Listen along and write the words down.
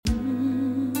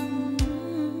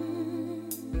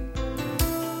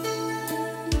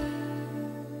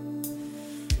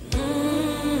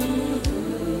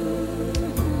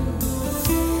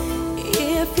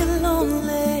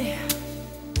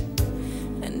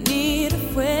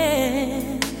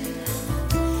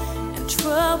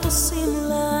seem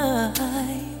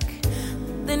like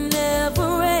they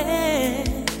never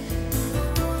end.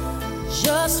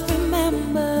 Just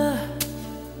remember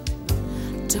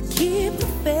to keep the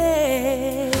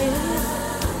faith,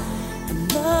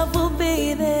 and love will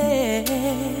be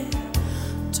there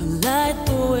to light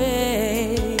the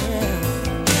way.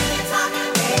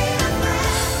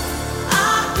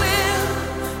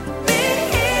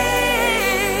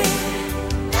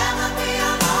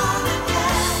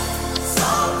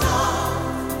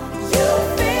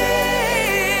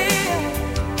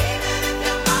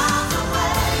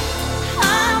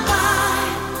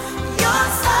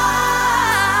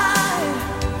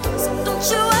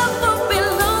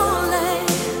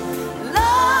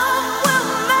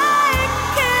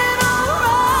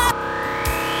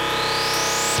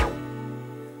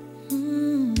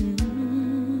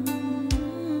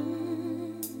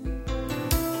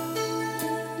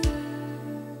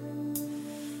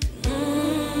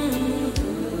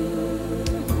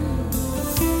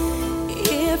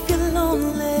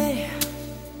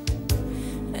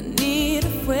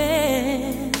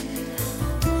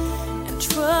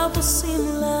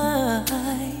 Seem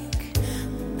like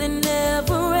they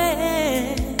never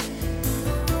end.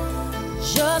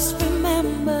 Just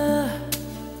remember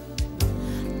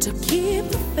to keep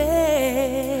the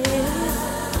faith,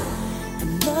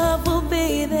 and love will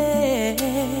be there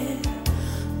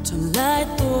to light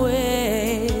the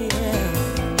way.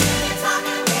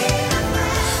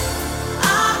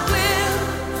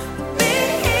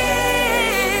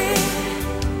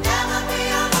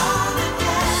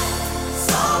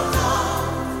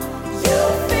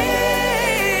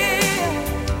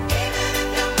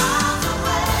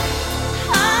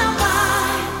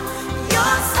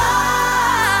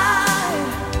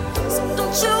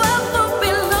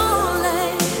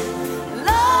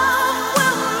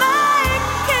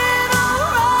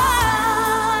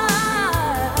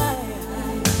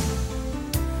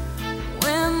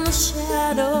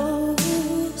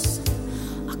 Shadows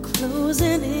are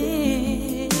closing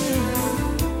in,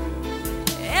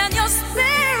 and your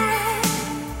spirit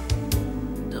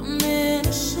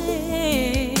diminishing.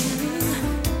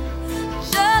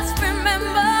 Just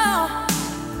remember,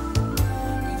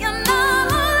 you're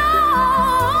not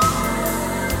alone,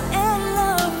 and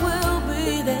love will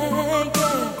be there,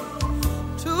 yeah,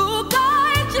 to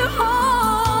guide you home.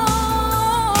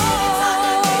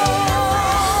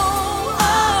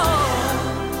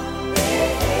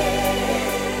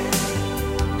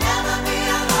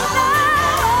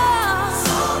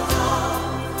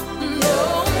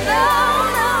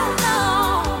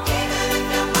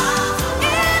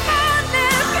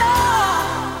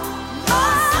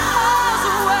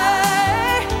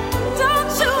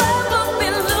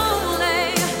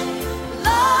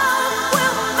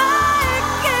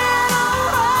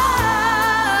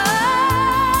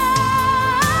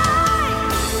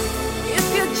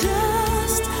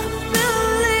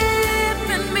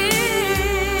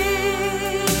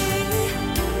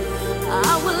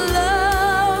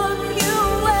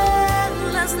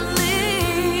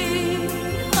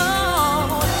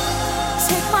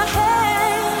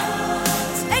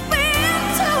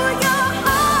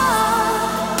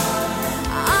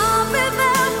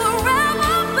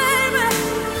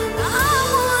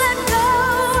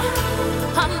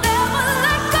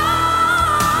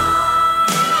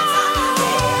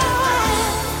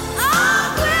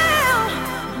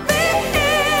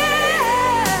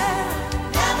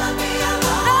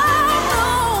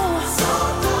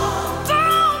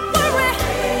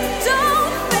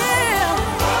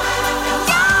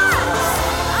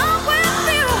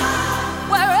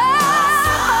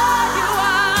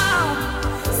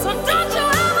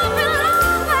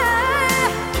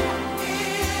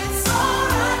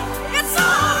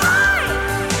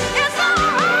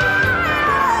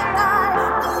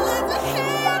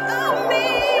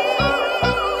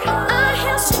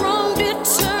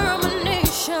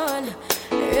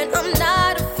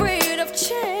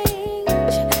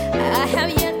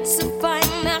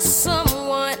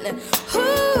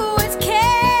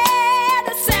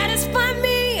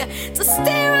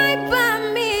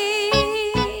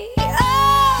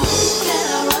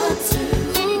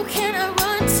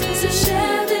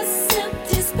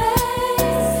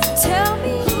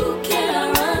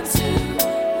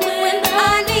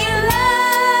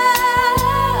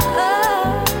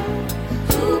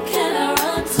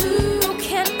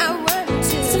 Run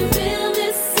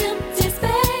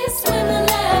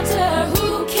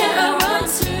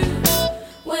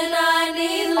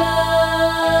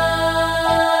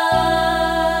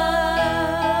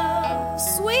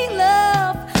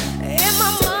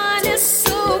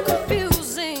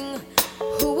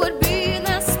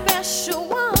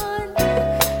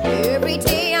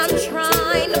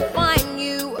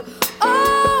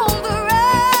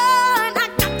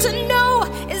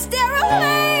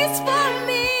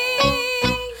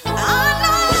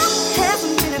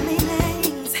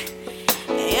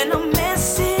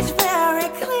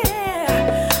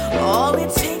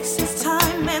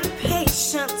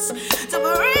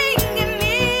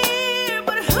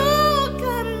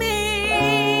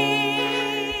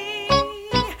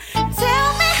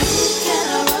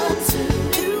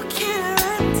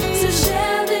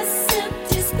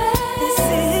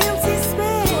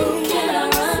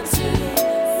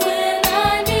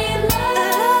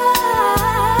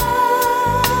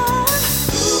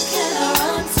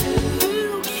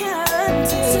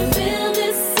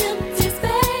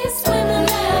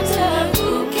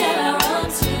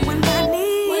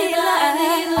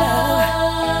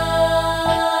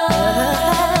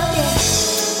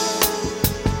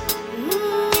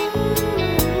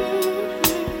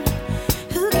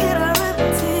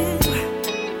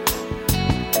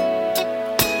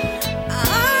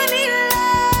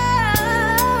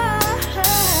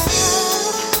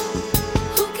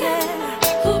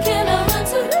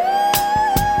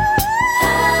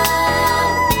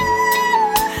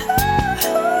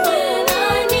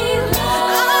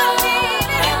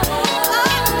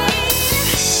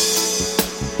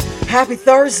Happy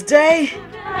Thursday,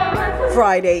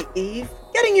 Friday Eve,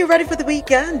 getting you ready for the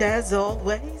weekend as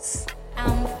always.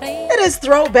 It is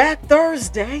Throwback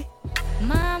Thursday,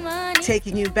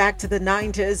 taking you back to the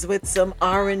 90s with some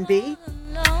R&B.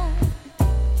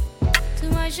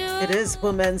 It is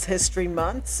Women's History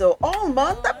Month, so all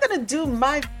month I'm going to do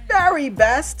my very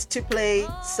best to play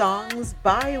songs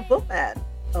by women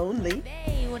only,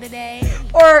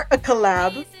 or a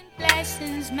collab,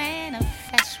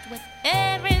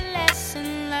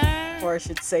 or I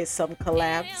should say some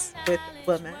collabs with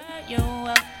women.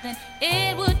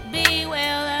 It would be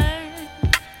well earned,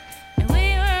 and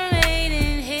we were made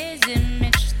in His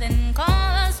image. Then call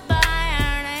us by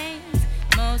our names.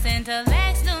 Most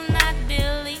intellects do not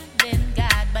believe in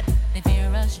God, but they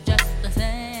fear us just the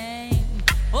same.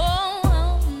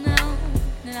 Oh no,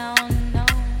 no, no.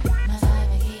 My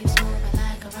life keeps moving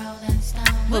like a rolling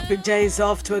stone. Hope your day's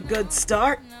off to a good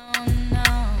start.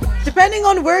 Depending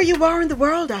on where you are in the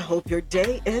world, I hope your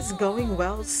day is going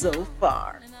well so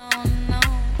far.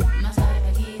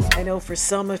 I know for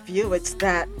some of you it's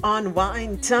that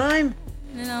unwind time.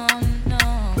 No, no.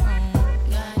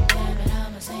 God damn it,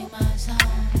 I'ma sing my song.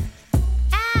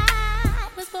 I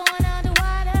was born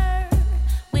underwater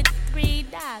with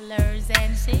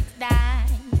 $3.06.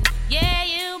 Yeah,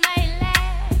 you may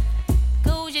laugh,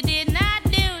 'cause you did not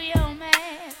do your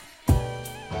math.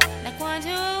 Like 1,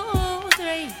 2,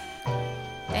 3.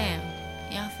 Damn,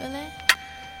 y'all feel that?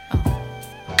 Oh.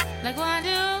 Like 1,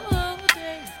 2,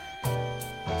 3.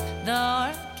 The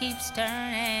earth keeps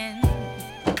turning.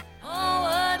 Oh,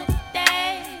 what a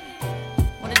day.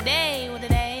 What a day, what a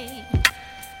day.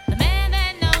 The man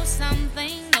that knows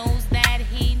something knows that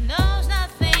he knows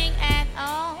nothing at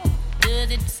all.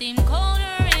 Does it seem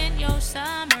colder in your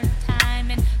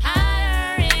summertime and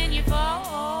hotter in your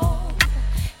fall?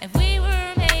 If we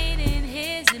were made in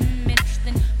His image,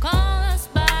 then call us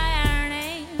by our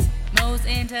names. Most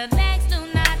intellects do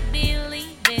not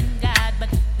believe in God, but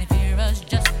they fear us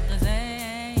just the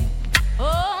same.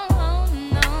 Oh, oh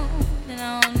no,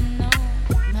 no, no.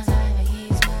 My life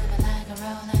keeps moving like a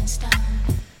rolling stone.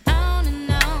 Oh,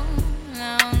 no,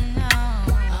 no, no.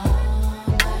 All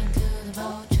night to the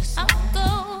vulture song. I'll go,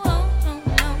 oh, no,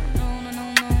 no, no, no,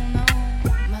 no, no.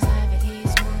 My life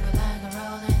keeps moving like a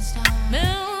rolling stone.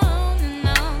 No,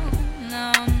 no,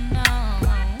 no, no.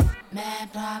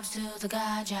 Mad props to the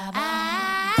God job. I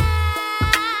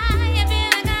am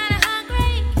feeling kinda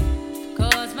hungry,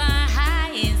 'cause my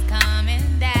high is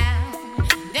coming down.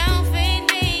 Don't feed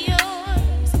me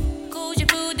yours, 'cause your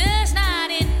food does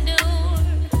not endure.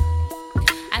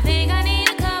 I think I need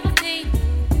a cup of tea.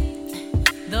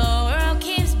 The world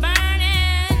keeps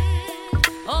burning.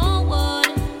 Oh, what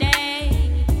a day.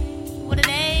 What a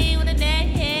day, what a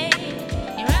day.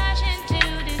 You rush into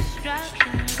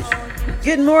destruction.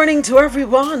 Good morning to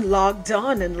everyone logged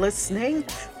on and listening.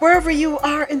 Wherever you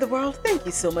are in the world, thank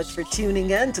you so much for tuning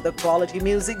in to the Quality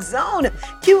Music Zone,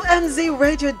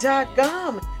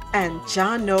 QMZRadio.com and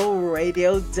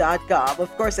JohnORadio.com.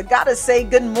 Of course, I gotta say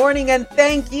good morning and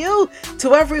thank you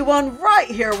to everyone right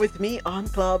here with me on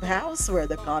Clubhouse, where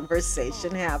the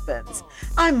conversation happens.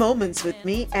 I'm Moments with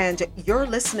Me, and you're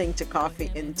listening to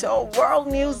Coffee in Tow, World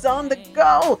News on the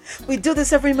Go. We do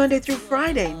this every Monday through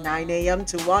Friday, 9 a.m.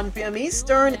 to 1 p.m.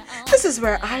 Eastern. This is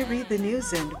where I read the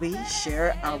news and we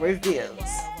share our views.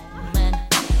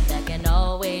 That can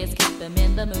always keep them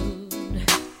in the mood.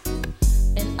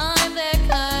 And I'm that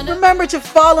kind of. Remember to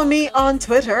follow me on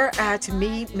Twitter at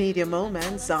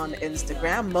 @MeMediaMoments, on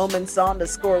Instagram,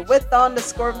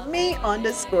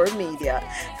 moments_with_me_media,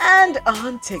 and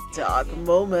on TikTok,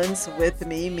 Moments with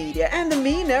Me Media. And the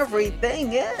mean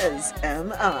everything is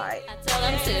MI.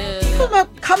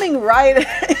 Coming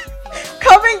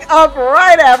up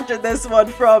right after this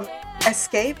one from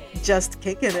Escape, Just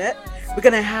Kicking It. We're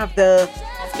going to have the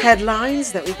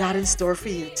headlines that we got in store for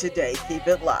you today. Keep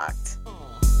it locked.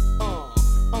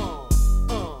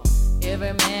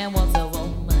 Every man wants a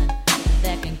woman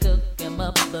that can cook him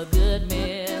up a good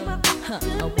meal.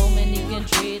 A woman you can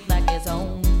treat like his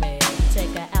own man.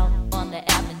 Take her out on the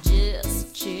app and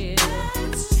just chill.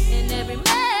 And every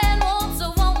man wants a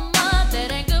woman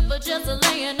that ain't good for just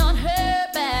laying on her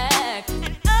back.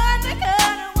 And I'm the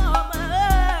kind of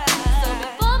woman. So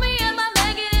before me and my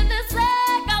man get in this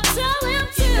leg, I'll tell him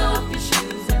to kick off your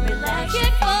shoes and relax.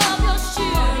 Kick off your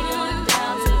shoes.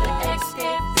 Down to the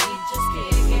escape beat, just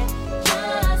kick it.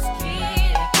 Just kick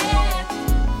it.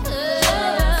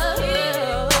 Just kick it.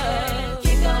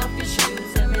 Kick off your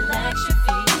shoes and relax your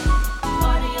feet.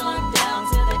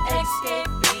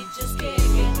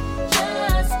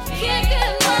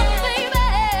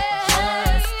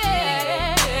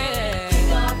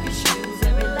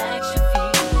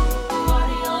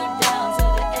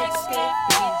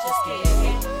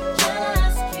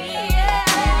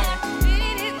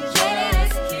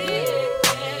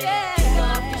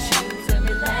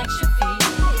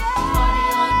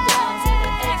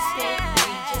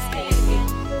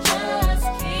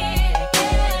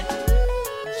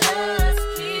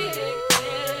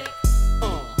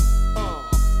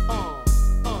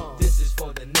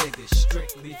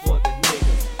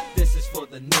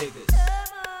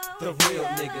 The real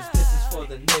niggas, this is for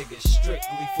the niggas,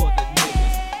 strictly for the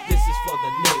niggas. This is for the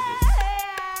niggas.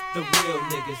 The real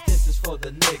niggas, this is for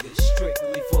the niggas,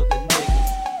 strictly for the niggas.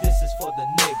 This is for the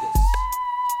niggas.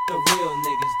 The real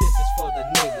niggas, this is for the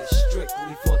niggas,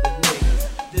 strictly for the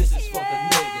niggas. This is for the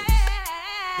niggas.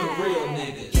 The real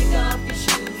niggas. Kick off your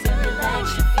shoes and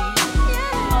relax your feet.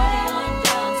 Party on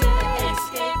down to the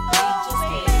escape beat. Just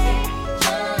kick it, just kick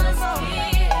it, just kick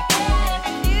it.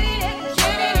 Kick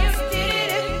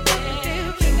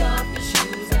off your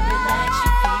shoes and relax your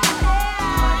feet.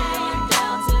 Party on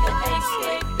down to the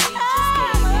escape beat.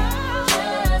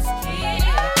 Just kick it, just kick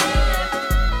it,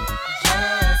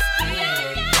 just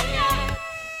kick it.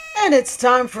 And it's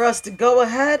time for us to go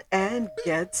ahead and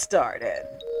get started.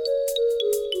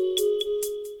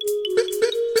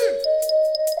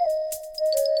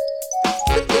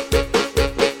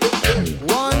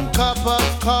 One cup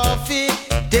of coffee,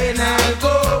 then I'll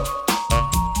go.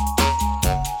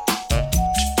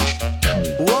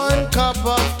 One cup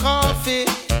of coffee,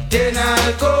 then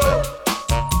I'll go.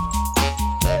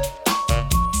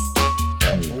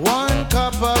 One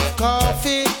cup of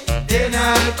coffee, then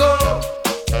I'll go.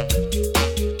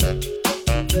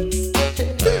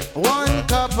 One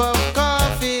cup of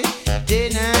coffee,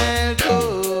 then I'll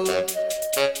go.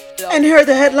 And here are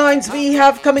the headlines we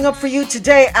have coming up for you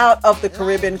today out of the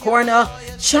Caribbean corner.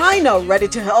 China ready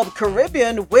to help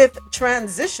Caribbean with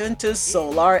transition to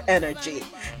solar energy.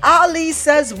 Ali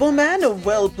says women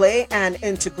will play an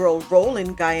integral role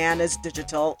in Guyana's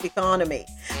digital economy.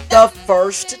 The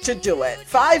first to do it.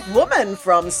 5 women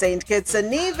from St Kitts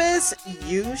Nevis,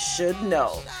 you should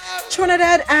know.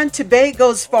 Trinidad and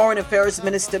Tobago's Foreign Affairs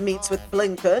Minister meets with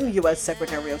Blinken, U.S.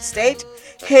 Secretary of State.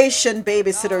 Haitian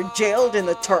babysitter jailed in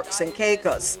the Turks and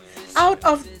Caicos. Out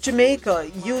of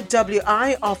Jamaica,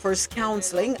 UWI offers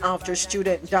counseling after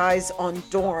student dies on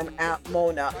dorm at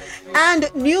Mona. And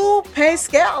new pay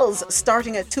scales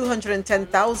starting at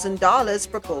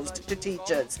 $210,000 proposed to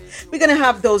teachers. We're going to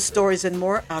have those stories and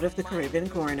more out of the Caribbean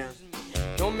corner.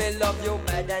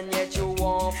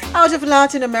 Out of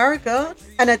Latin America,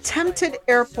 an attempted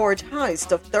airport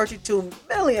heist of $32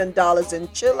 million in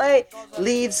Chile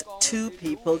leaves 2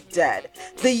 people dead.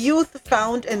 The youth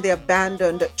found in the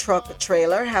abandoned truck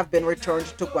trailer have been returned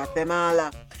to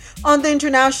Guatemala. On the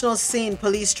international scene,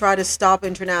 police try to stop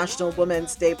International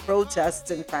Women's Day protests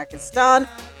in Pakistan,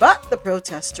 but the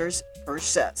protesters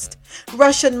persist.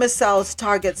 Russian missiles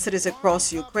target cities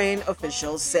across Ukraine,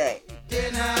 officials say.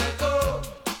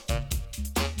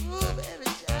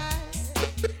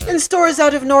 In stores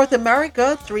out of North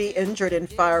America, 3 injured in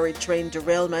fiery train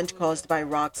derailment caused by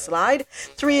rock slide.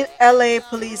 3 LA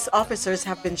police officers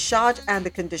have been shot and the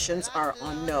conditions are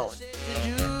unknown.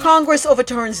 Congress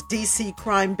overturns DC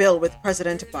crime bill with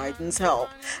President Biden's help.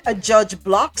 A judge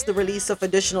blocks the release of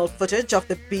additional footage of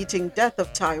the beating death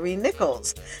of Tyree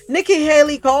Nichols. Nikki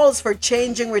Haley calls for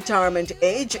changing retirement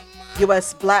age.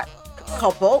 U.S. black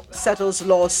couple settles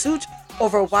lawsuit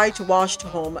over whitewashed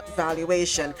home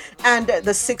valuation. And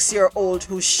the 6-year-old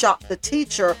who shot the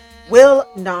teacher will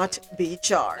not be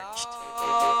charged.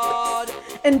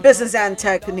 In business and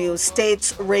tech news,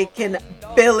 states rake in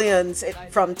billions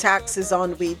from taxes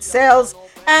on weed sales.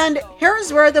 And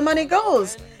here's where the money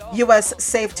goes. U.S.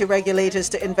 safety regulators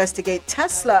to investigate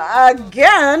Tesla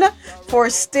again for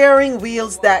steering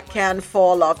wheels that can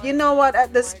fall off. You know what?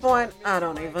 At this point, I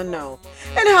don't even know.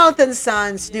 In health and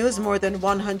science news, more than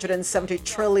 170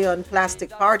 trillion plastic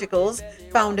particles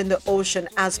found in the ocean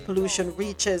as pollution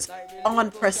reaches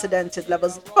unprecedented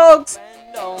levels. Folks,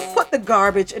 put the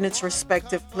garbage in its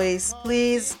respective place,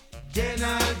 please.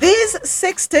 These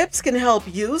 6 tips can help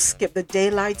you skip the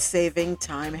daylight saving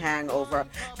time hangover.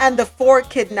 And the 4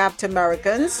 kidnapped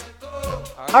Americans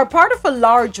are part of a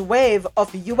large wave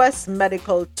of U.S.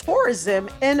 medical tourism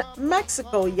in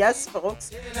Mexico. Yes,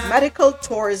 folks, medical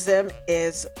tourism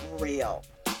is real.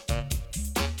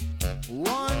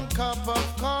 One cup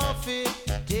of coffee,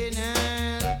 then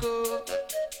I'll go.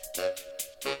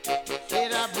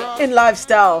 In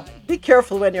lifestyle, be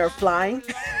careful when you're flying.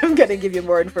 I'm going to give you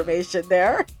more information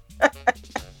there.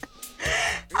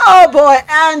 Oh boy,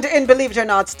 and in Believe It or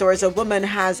Not stores, a woman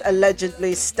has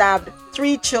allegedly stabbed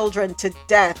 3 children to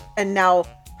death, and now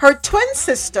her twin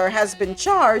sister has been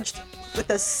charged with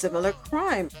a similar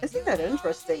crime. Isn't that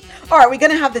interesting? All right, we're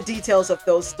going to have the details of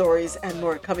those stories and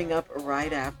more coming up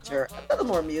right after a little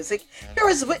more music. Here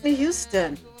is Whitney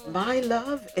Houston. My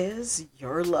love is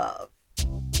your love.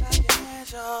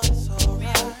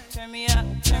 Turn me up,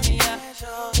 turn me up.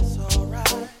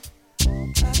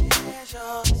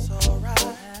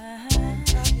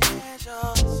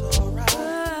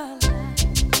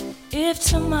 If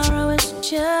tomorrow is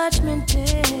judgment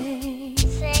day,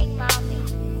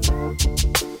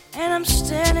 I'm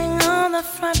standing on the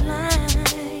front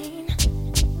line,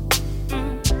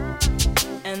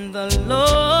 and the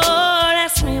Lord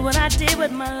asked me what I did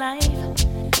with my life,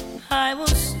 I will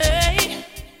say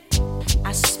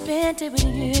I spent it with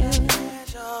you.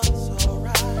 It's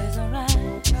alright.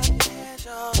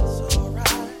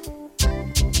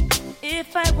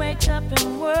 If I wake up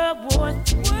in World War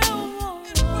III,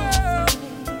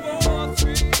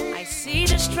 I see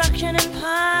destruction and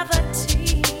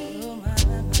poverty,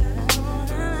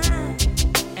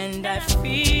 and I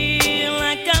feel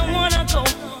like I wanna go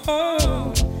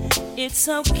home. It's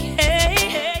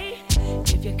okay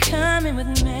if you're coming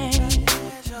with me.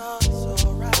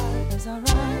 It's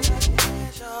alright.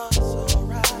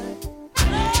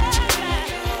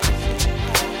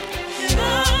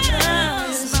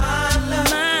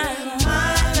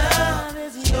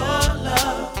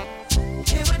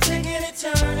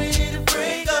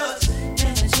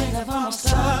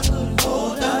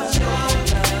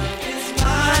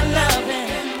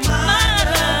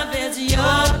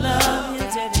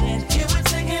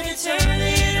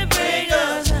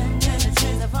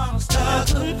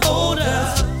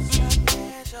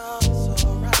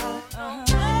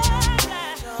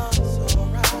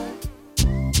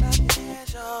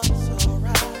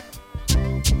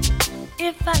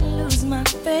 If I lose my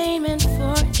fame and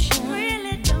fortune,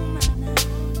 really don't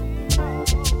matter,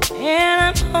 and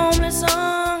I'm homeless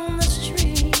on the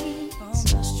street,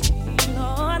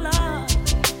 Lord,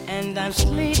 and I'm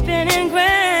sleeping in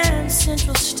Grand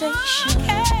Central Station,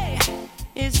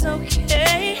 it's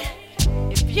okay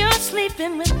if you're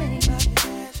sleeping with me.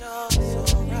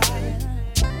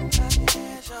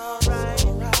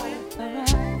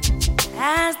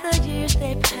 As the years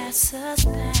they pass us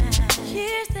by,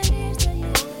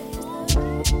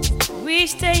 we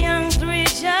stay young through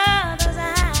each other's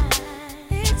eyes.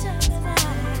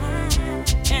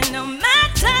 And no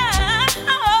matter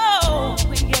how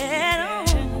we get on,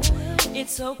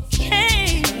 it's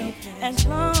okay as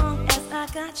long as I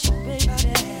got you, baby.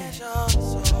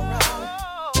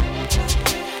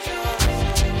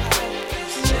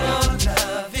 Your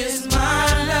love is my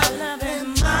love, and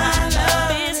my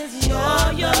love is your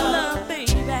love,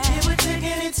 baby. It would take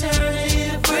an eternity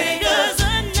to break us.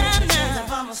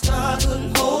 If I'm a star,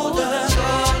 couldn't hold us. Your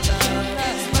love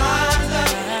is my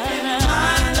love, and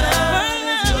my love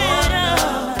is your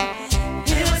love.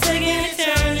 It would take an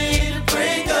eternity to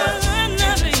break us.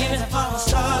 If I'm a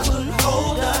star, couldn't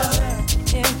hold us.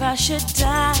 If I should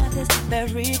die this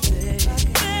very day,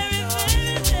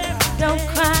 don't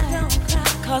cry,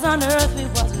 'cause on earth we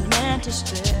wasn't meant to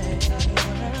stay.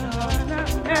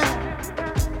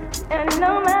 And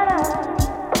no matter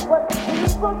what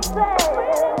people say,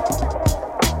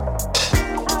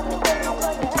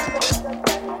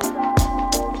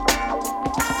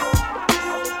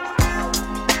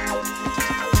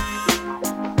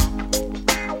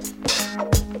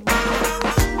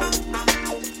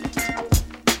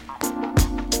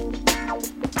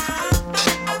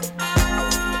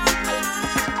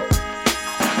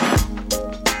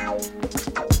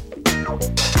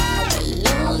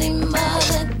 Lonely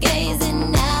mother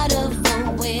gazing out of the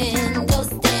window,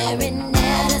 staring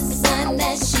at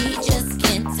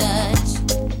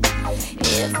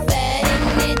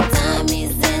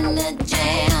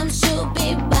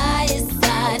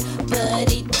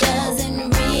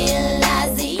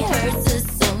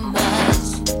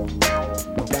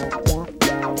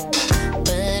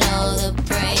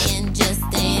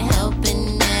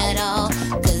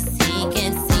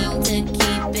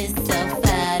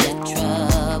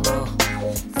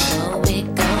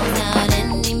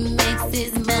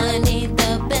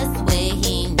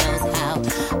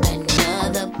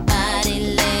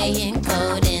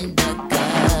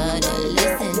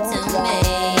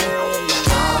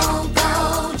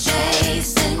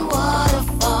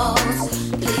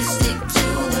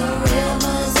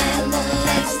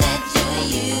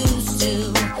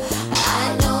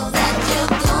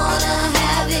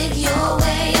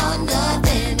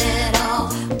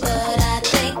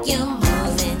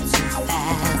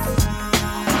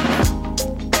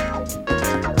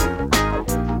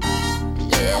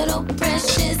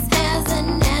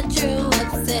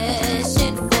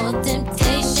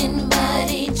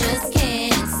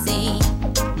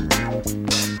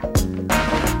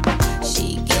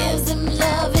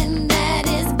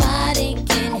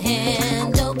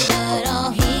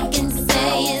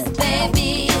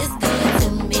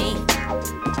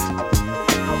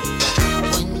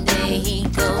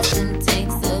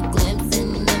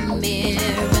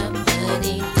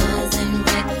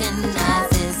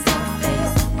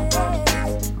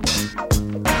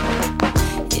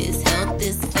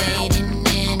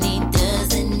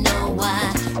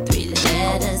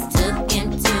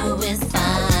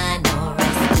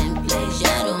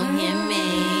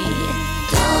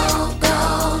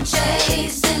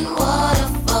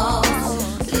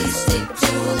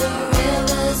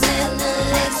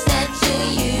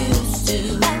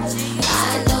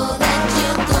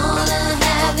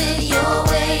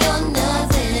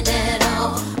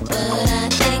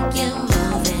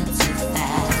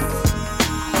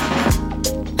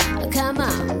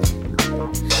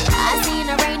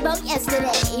wrote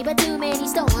yesterday. But too many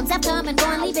storms have come and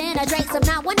gone, leaving a trace of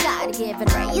not one God given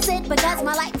ray. Is it because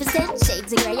my life is 10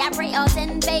 shades of gray? I pray all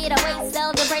 10 fade away,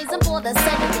 seldom praise him for the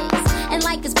 7 days. And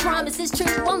like his promise is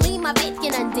true, only my faith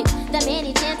can undo the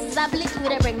many chances I blew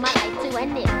to bring my life to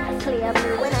an end. Clear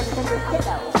blue and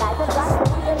unconditional, like a black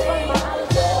from my eyes.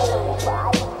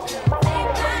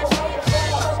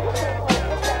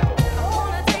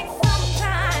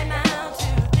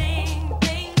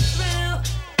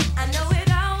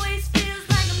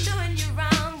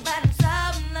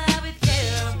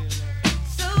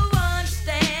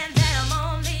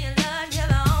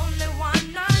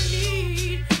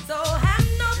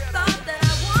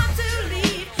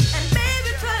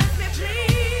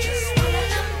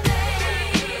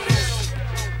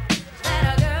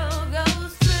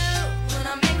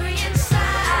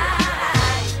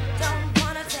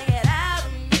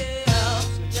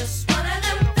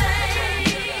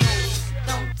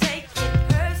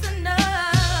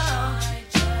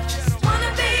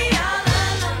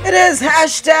 It is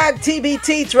hashtag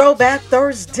TBT Throwback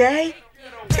Thursday,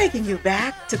 taking you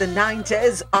back to the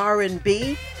 90s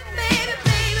R&B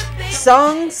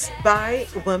songs by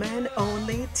women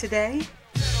only today.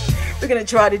 We're going to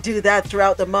try to do that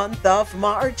throughout the month of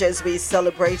March as we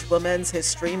celebrate Women's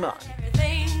History Month.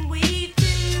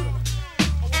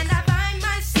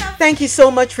 Thank you so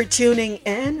much for tuning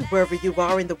in wherever you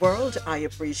are in the world. I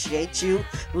appreciate you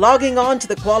logging on to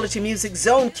the Quality Music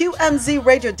Zone,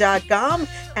 QMZRadio.com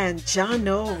and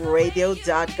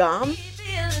JahknoRadio.com.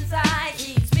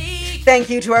 Thank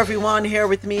you to everyone here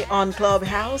with me on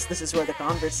Clubhouse. This is where the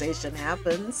conversation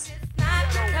happens.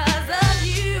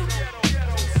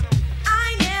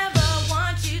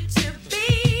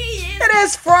 It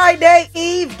is Friday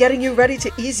Eve, getting you ready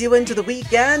to ease you into the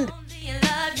weekend.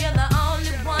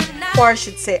 Or I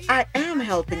should say, I am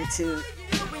helping to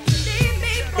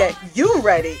get you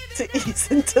ready to ease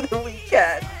into the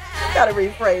weekend. Gotta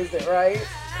rephrase it, right?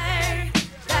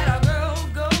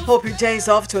 Hope your day's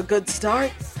off to a good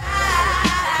start.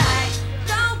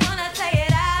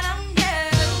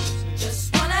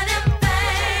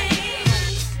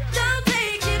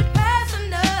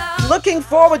 Looking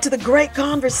forward to the great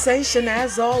conversation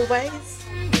as always.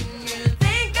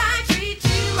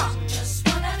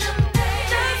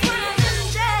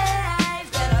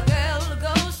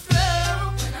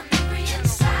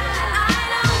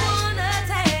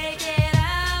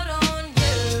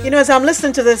 You know, as I'm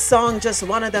listening to this song, just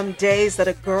one of them days that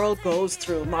a girl goes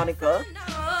through, Monica.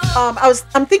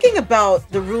 I'm thinking about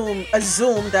a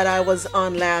Zoom that I was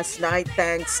on last night,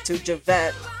 thanks to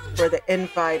Javette for the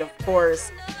invite, of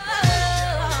course.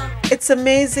 It's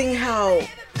amazing how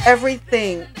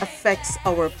everything affects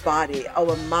our body,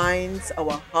 our minds,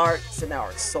 our hearts, and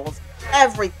our souls.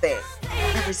 Everything.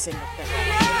 Every single thing.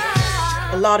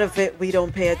 A lot of it we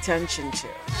don't pay attention to.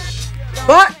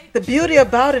 But the beauty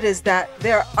about it is that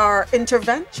there are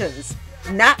interventions,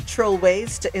 natural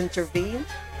ways to intervene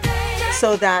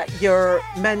so that your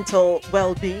mental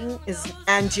well-being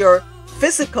and your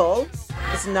physical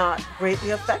is not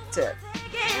greatly affected.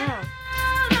 Yeah.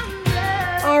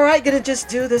 All right, gonna just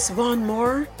do this one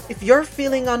more. If you're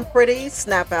feeling unpretty,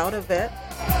 snap out of it.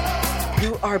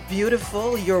 You are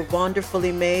beautiful, you're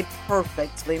wonderfully made,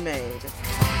 perfectly made.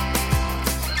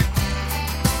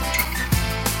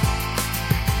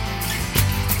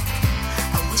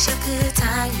 Could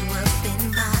tie you up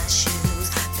in my shoes,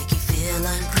 make you feel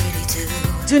unpretty too.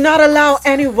 Do not allow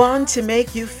anyone to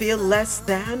make you feel less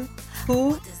than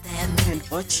who and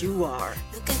what you are.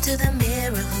 Look into the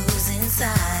mirror, who's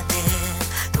inside there?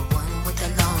 The one with the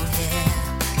long hair.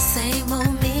 Same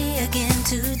old me again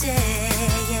today.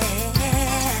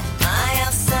 My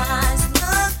outside's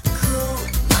look cool,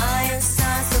 my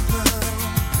inside's a blue.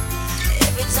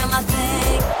 Every time I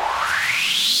think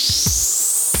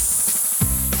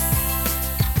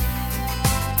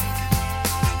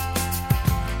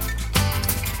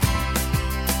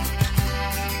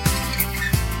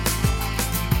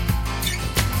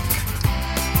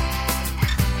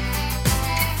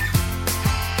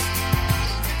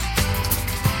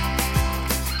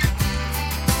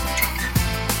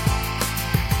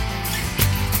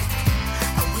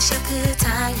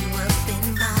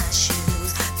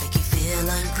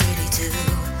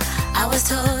I was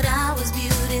told I was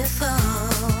beautiful,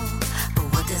 but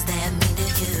what does that mean to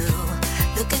you?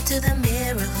 Look into the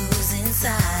mirror, who's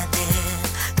inside there?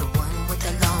 The one with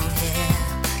the long hair.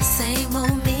 Same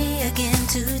old me again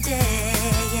today.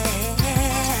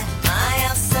 My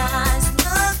outside's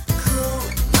look cool,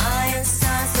 my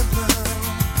inside's a blue.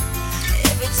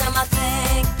 Every time I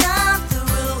think I'm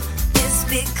through, it's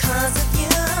because of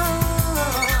you.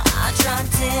 I tried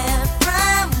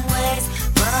different ways,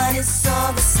 but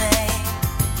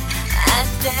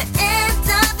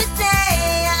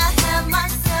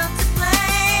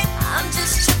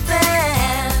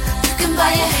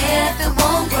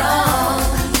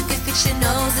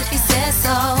if he says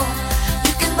so.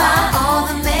 You can buy all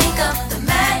the makeup the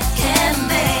man can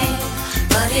make,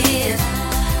 but if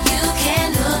you can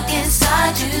look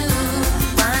inside you,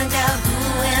 find out who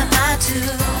am I to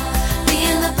be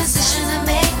in the position to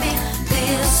make me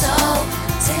feel so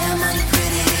damn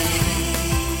unpretty.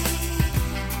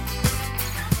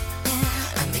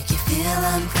 I make you feel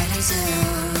unpretty too.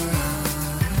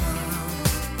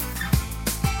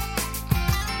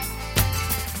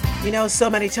 You know, so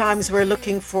many times we're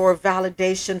looking for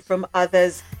validation from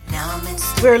others.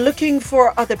 We're looking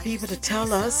for other people to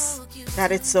tell us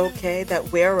that it's okay,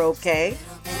 that we're okay.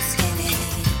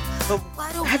 But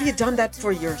have you done that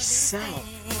for yourself?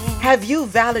 Have you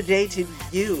validated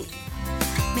you?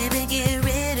 Maybe get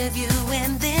rid of you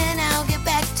and then I'll get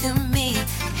back to me.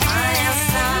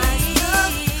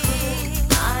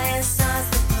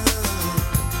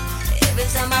 Every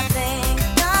time I think.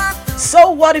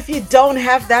 So what if you don't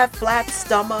have that flat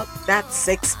stomach, that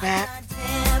six-pack?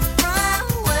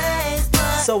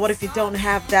 So what if you don't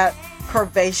have that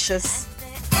curvaceous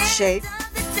shape?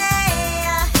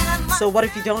 So what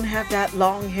if you don't have that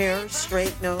long hair,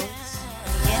 straight nose?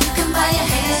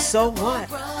 So what?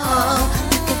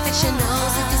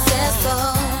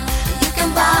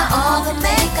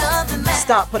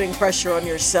 Stop putting pressure on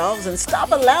yourselves and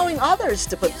stop allowing others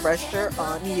to put pressure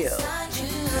on you.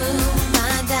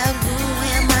 Find out who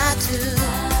am I to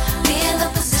be in the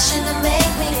position to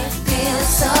make me feel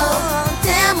so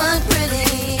damn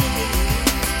unpretty.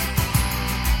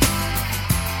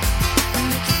 And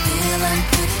make you feel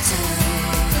unpretty too.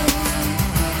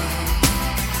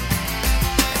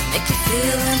 Make you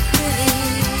feel unpretty.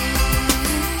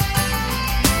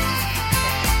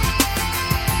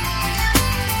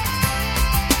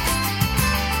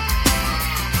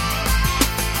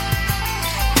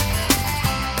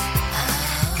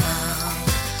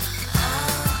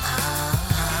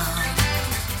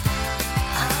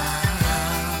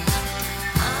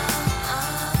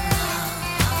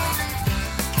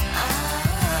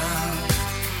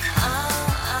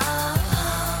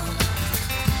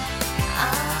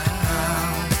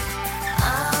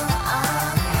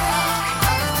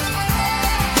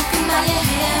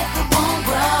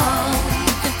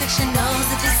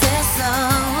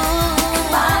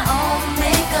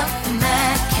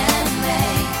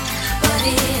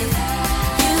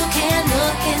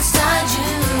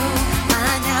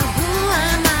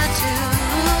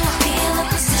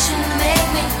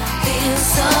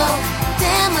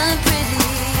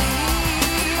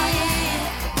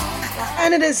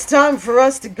 And it is time for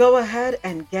us to go ahead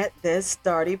and get this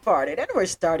started. And we're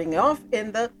starting off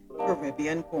in the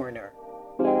Caribbean corner.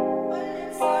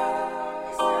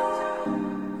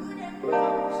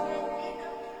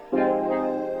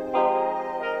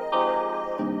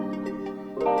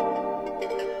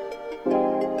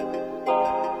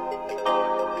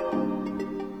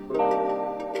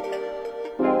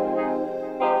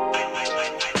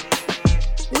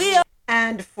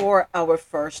 And for our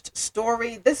first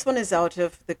story, this one is out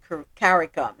of the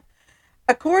CARICOM.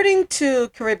 According to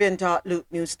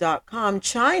Caribbean.loopnews.com,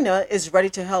 China is ready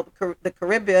to help the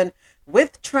Caribbean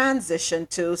with transition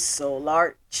to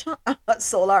solar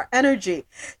energy.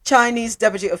 Chinese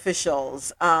deputy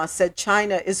officials said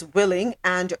China is willing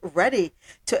and ready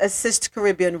to assist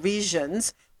Caribbean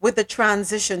regions with the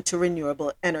transition to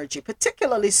renewable energy,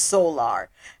 particularly solar.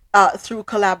 Through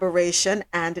collaboration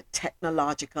and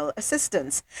technological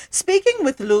assistance. Speaking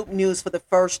with Loop News for the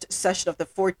first session of the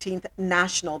 14th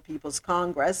National People's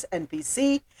Congress,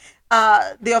 NPC,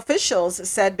 the officials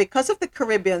said because of the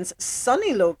Caribbean's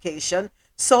sunny location,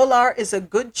 solar is a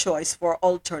good choice for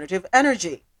alternative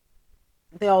energy.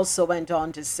 They also went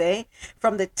on to say,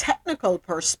 from the technical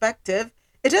perspective,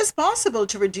 it is possible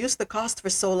to reduce the cost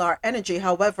for solar energy.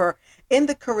 However, in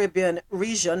the Caribbean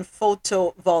region,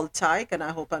 photovoltaic, and I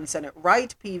hope I'm saying it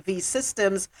right, PV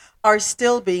systems are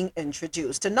still being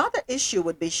introduced. Another issue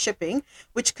would be shipping,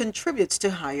 which contributes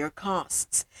to higher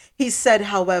costs. He said,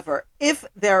 however, if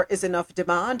there is enough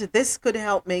demand, this could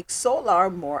help make solar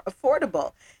more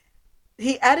affordable.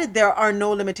 He added there are no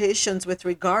limitations with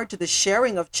regard to the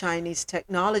sharing of Chinese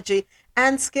technology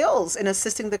and skills in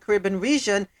assisting the Caribbean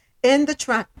region in the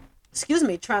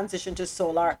transition to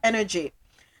solar energy.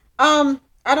 I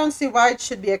don't see why it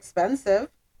should be expensive.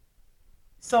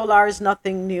 Solar is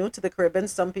nothing new to the Caribbean.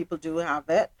 Some people do have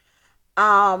it.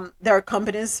 There are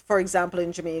companies, for example,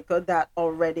 in Jamaica that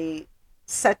already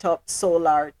set up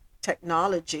solar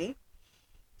technology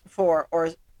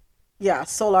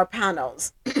solar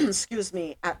panels,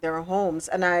 at their homes.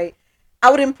 And I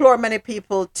would implore many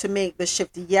people to make the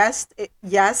shift. Yes,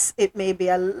 it may be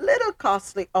a little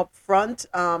costly up front,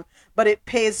 but it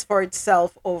pays for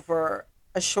itself over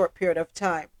a short period of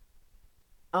time.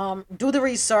 Do the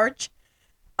research,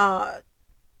 uh,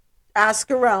 ask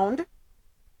around,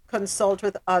 consult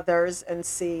with others, and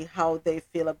see how they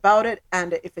feel about it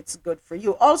and if it's good for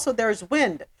you. Also, there's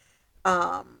wind.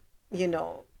 Um, you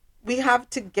know, we have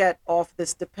to get off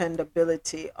this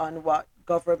dependability on what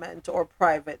government or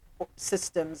private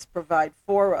systems provide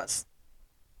for us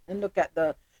and look at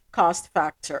the cost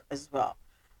factor as well.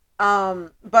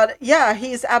 But yeah,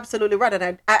 he's absolutely right.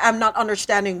 And I'm not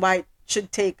understanding why it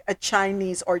should take a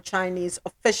Chinese or Chinese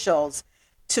officials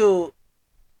to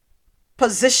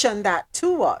position that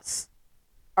to us.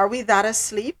 Are we that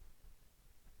asleep?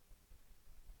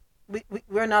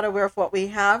 We're not aware of what we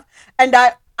have. And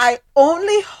I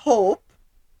only hope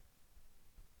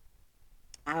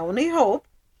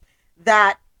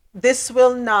that this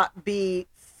will not be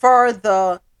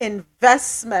further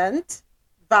investment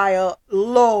via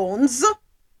loans.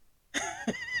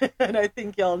 And I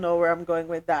think y'all know where I'm going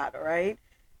with that, right?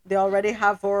 They already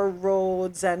have our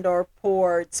roads and our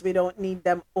ports. We don't need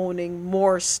them owning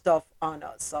more stuff on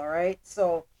us, all right?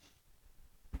 So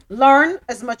learn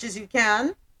as much as you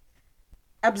can,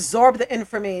 absorb the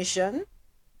information,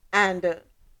 and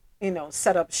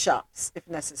set up shops if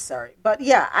necessary. But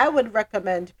yeah, I would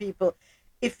recommend people,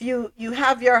 if you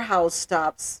have your house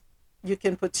tops, you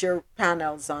can put your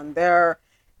panels on there.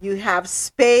 You have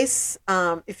space.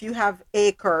 If you have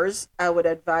acres, I would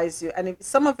advise you, and if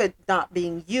some of it not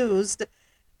being used,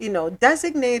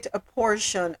 designate a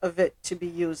portion of it to be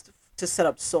used to set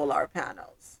up solar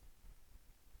panels.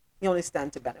 You only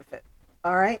stand to benefit.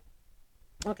 All right.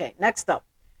 Okay, next up.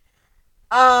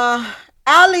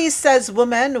 Ali says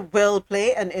women will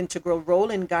play an integral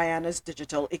role in Guyana's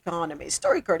digital economy.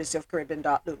 Story courtesy of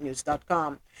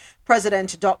Caribbean.loopnews.com.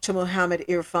 President Dr. Mohammed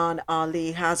Irfan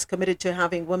Ali has committed to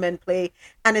having women play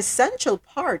an essential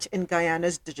part in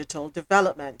Guyana's digital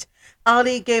development.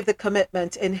 Ali gave the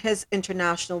commitment in his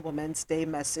International Women's Day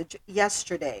message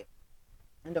yesterday.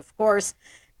 And of course,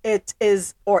 it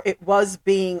was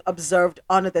being observed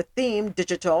under the theme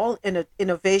Digital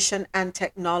Innovation and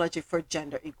Technology for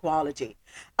Gender Equality.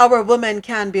 Our women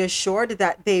can be assured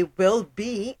that they will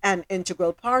be an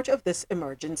integral part of this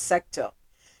emerging sector.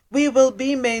 We will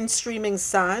be mainstreaming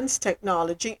science,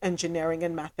 technology, engineering,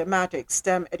 and mathematics,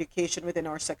 STEM education within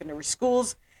our secondary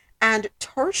schools and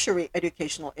tertiary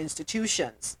educational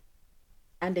institutions.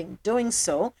 And in doing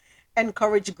so,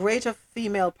 encourage greater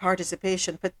female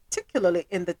participation, particularly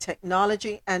in the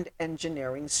technology and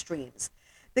engineering streams.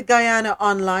 The Guyana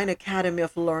Online Academy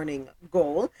of Learning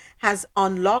goal has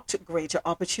unlocked greater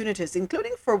opportunities,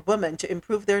 including for women to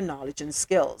improve their knowledge and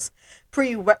skills.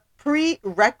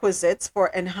 Prerequisites for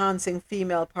enhancing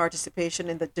female participation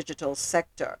in the digital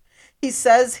sector. He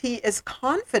says he is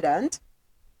confident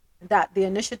that the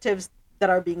initiatives that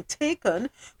are being taken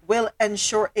will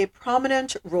ensure a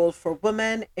prominent role for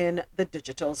women in the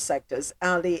digital sectors.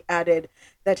 Ali added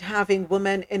that having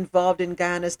women involved in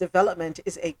Guyana's development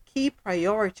is a key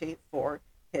priority for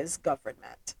his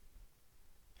government.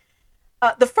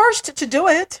 The first to do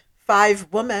it, 5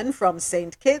 women from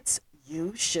St. Kitts,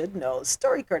 you should know.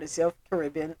 Story courtesy of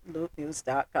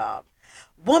CaribbeanLoopNews.com.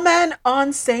 Women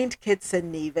on St. Kitts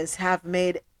and Nevis have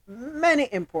made many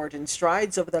important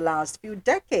strides over the last few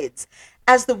decades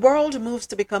as the world moves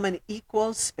to become an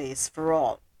equal space for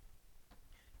all.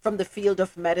 From the field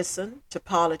of medicine to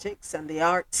politics and the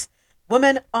arts,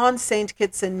 women on St.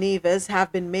 Kitts and Nevis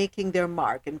have been making their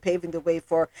mark and paving the way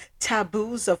for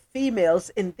taboos of females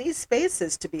in these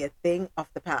spaces to be a thing of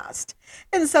the past.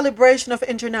 In celebration of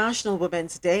International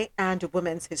Women's Day and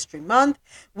Women's History Month,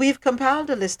 we've compiled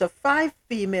a list of 5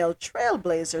 female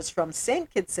trailblazers from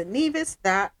St. Kitts and Nevis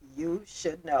that you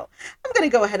should know. I'm going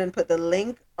to go ahead and put the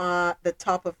link on the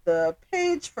top of the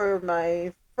page for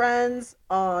my friends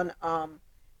on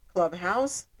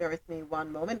Clubhouse. Bear with me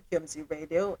one moment. QMZ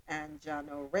Radio and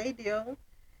Jano Radio.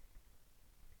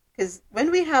 Because when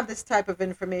we have this type of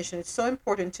information, it's so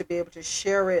important to be able to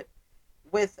share it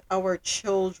with our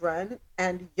children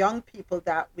and young people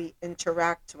that we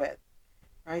interact with.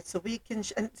 Right? So we can,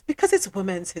 and because it's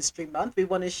Women's History Month, we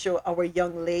want to show our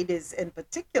young ladies in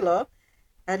particular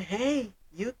that, hey,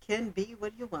 you can be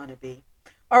what you want to be.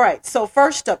 All right, so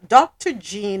first up, Dr.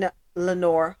 Jean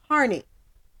Lenore Harney.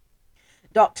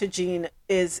 Dr. Jean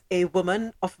is a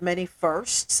woman of many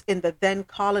firsts in the then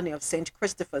colony of St.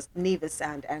 Christopher's, Nevis,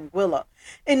 and Anguilla.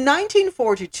 In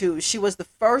 1942, she was the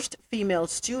first female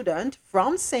student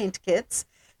from St. Kitts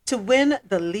to win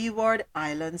the Leeward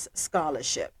Islands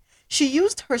Scholarship. She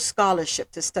used her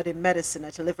scholarship to study medicine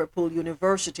at Liverpool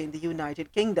University in the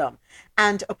United Kingdom,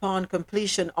 and upon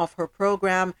completion of her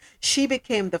program, she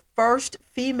became the first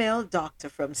female doctor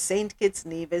from St Kitts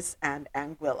Nevis and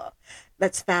Anguilla.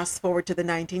 Let's fast forward to the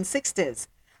 1960s.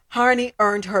 Harney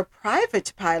earned her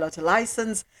private pilot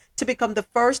license to become the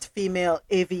first female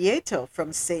aviator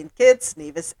from St. Kitts,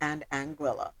 Nevis, and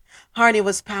Anguilla. Harney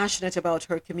was passionate about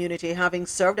her community, having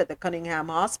served at the Cunningham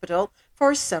Hospital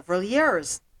for several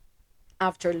years.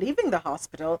 After leaving the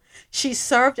hospital, she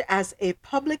served as a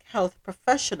public health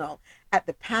professional at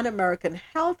the Pan American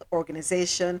Health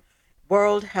Organization,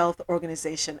 World Health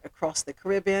Organization across the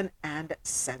Caribbean and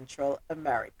Central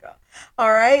America.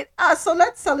 All right, so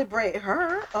let's celebrate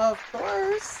her, of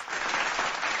course.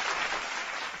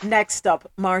 Next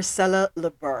up, Marcella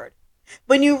LeBird.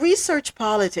 When you research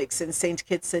politics in St.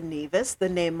 Kitts and Nevis, the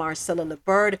name Marcella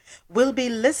LeBird will be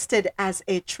listed as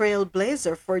a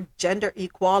trailblazer for gender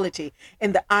equality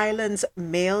in the island's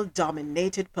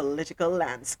male-dominated political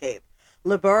landscape.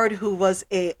 LeBird,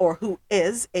 who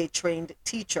is a trained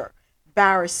teacher,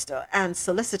 barrister, and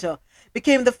solicitor,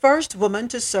 became the first woman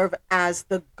to serve as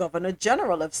the Governor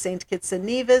General of St. Kitts and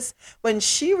Nevis when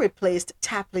she replaced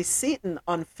Tapley Seaton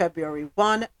on February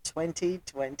 1,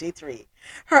 2023.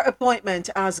 Her appointment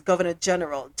as Governor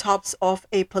General tops off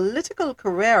a political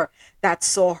career that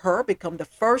saw her become the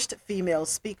first female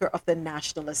Speaker of the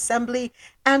National Assembly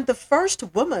and the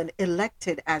first woman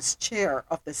elected as chair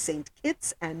of the St.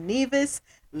 Kitts and Nevis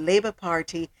Labour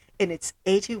Party in its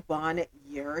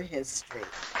 81-year history.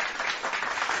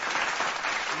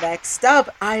 Next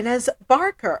up, Inez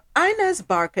Barker. Inez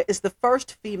Barker is the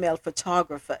first female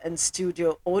photographer and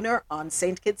studio owner on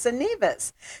St. Kitts and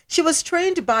Nevis. She was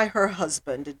trained by her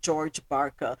husband, George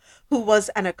Barker, who was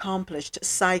an accomplished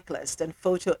cyclist and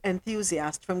photo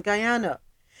enthusiast from Guyana.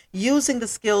 Using the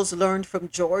skills learned from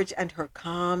George and her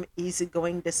calm,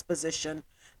 easygoing disposition,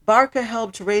 Barker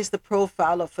helped raise the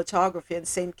profile of photography in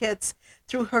St. Kitts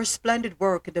through her splendid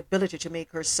work and ability to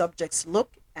make her subjects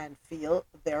look and feel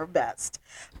their best.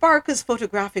 Barker's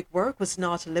photographic work was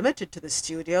not limited to the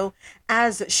studio,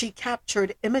 as she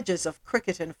captured images of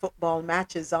cricket and football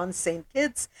matches on St.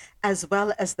 Kitts, as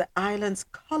well as the island's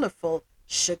colorful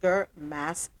sugar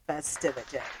mass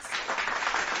festivities.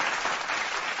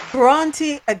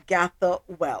 Bronte Agatha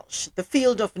Welsh. The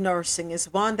field of nursing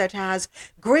is one that has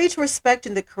great respect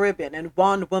in the Caribbean, and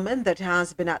one woman that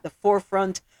has been at the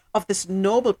forefront of this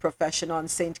noble profession on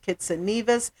St. Kitts and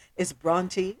Nevis is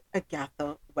Bronte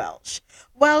Agatha Welsh.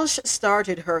 Welsh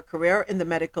started her career in the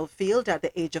medical field at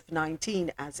the age of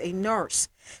 19 as a nurse.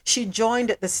 She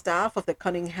joined the staff of the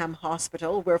Cunningham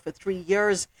Hospital, where for 3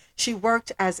 years she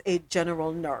worked as a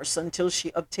general nurse until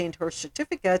she obtained her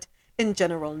certificate in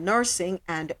general nursing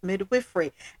and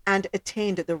midwifery and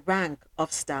attained the rank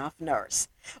of staff nurse.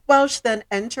 Welsh then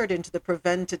entered into the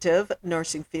preventative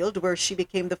nursing field, where she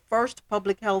became the first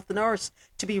public health nurse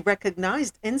to be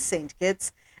recognized in St.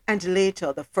 Kitts and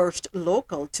later the first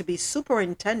local to be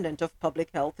superintendent of public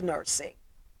health nursing.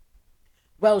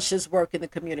 Welsh's work in the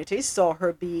community saw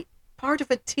her be part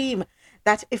of a team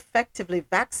that effectively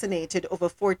vaccinated over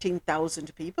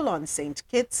 14,000 people on St.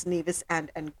 Kitts, Nevis,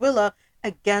 and Anguilla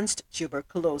against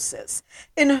tuberculosis.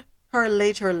 In her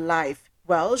later life,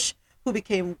 Welsh, who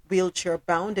became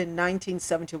wheelchair-bound in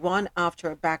 1971 after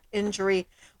a back injury,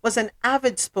 was an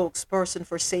avid spokesperson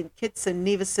for St. Kitts and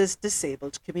Nevis's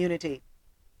disabled community.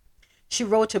 She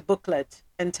wrote a booklet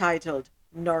entitled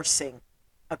Nursing,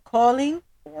 a Calling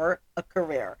or a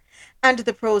Career, and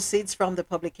the proceeds from the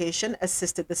publication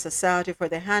assisted the Society for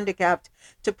the Handicapped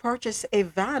to purchase a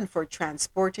van for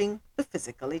transporting the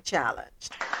physically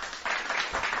challenged.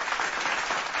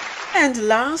 And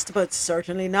last but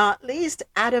certainly not least,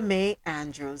 Ada Mae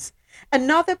Andrews.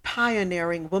 Another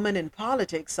pioneering woman in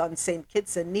politics on St.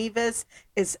 Kitts and Nevis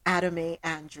is Ada Mae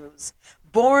Andrews.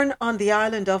 Born on the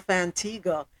island of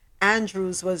Antigua,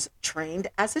 Andrews was trained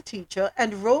as a teacher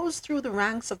and rose through the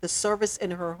ranks of the service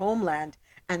in her homeland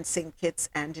and St. Kitts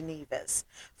and Nevis.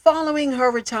 Following her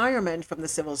retirement from the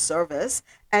civil service,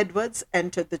 Edwards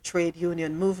entered the trade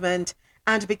union movement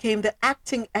and became the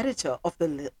acting editor of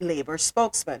the Labor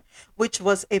Spokesman, which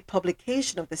was a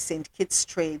publication of the St. Kitts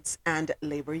Trades and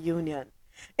Labor Union.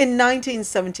 In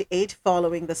 1978,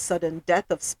 following the sudden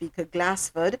death of Speaker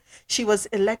Glassford, she was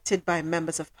elected by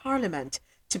members of Parliament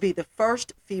to be the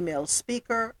first female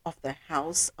Speaker of the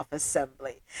House of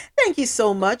Assembly. Thank you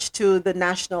so much to the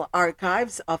National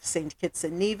Archives of St. Kitts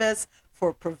and Nevis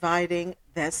for providing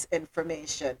this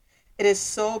information. It is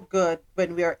so good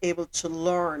when we are able to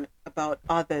learn about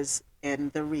others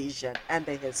in the region and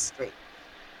the history.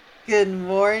 Good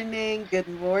morning,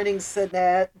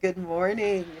 Sinette. Good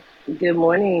morning. Good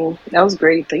morning. That was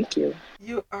great. Thank you.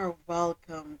 You are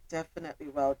welcome. Definitely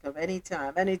welcome.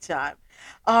 Anytime, anytime.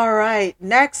 All right.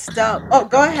 Next up. Oh,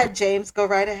 go ahead, James. Go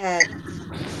right ahead.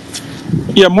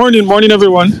 Yeah, morning,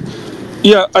 everyone.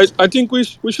 Yeah, I think we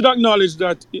should acknowledge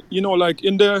that like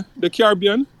in the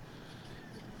Caribbean,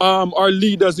 our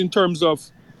leaders in terms of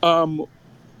um,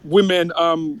 women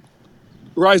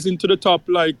rising to the top,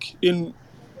 like in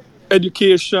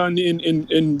education,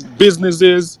 in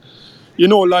businesses.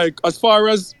 Like as far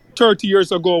as 30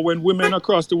 years ago, when women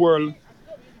across the world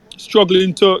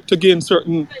struggling to gain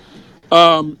certain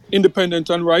independence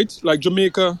and rights, like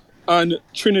Jamaica and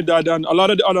Trinidad and a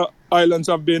lot of the other islands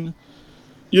have been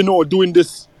doing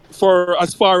this for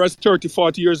as far as 30,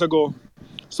 40 years ago.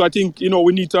 So I think,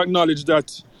 we need to acknowledge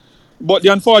that. But the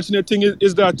unfortunate thing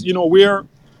is that, where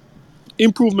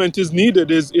improvement is needed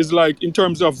is like in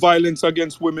terms of violence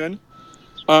against women.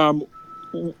 Um,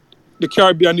 the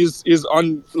Caribbean is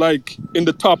on like in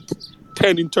the top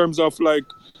 10 in terms of like,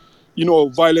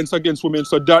 violence against women.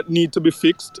 So that need to be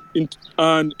fixed.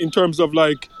 And in terms of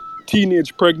like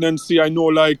teenage pregnancy, I know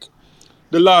like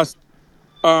the last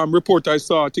report I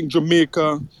saw, I think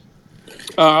Jamaica,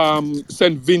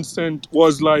 St. Vincent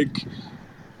was like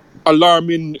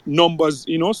alarming numbers,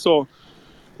 So,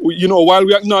 while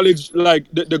we acknowledge like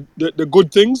the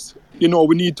good things,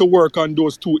 we need to work on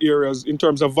those two areas in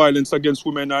terms of violence against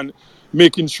women and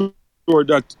making sure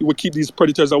that we keep these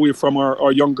predators away from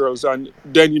our young girls. And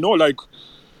then, like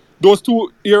those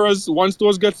two areas, once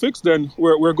those get fixed, then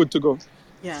we're good to go.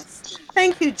 Yes.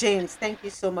 Thank you, James. Thank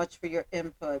you so much for your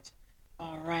input.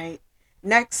 All right.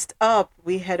 Next up,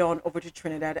 we head on over to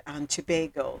Trinidad and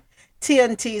Tobago.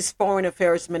 TNT's Foreign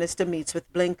Affairs Minister meets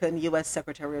with Blinken, U.S.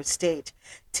 Secretary of State.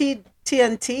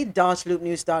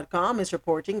 TNT.loopnews.com is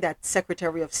reporting that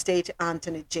Secretary of State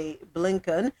Anthony J.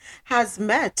 Blinken has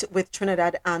met with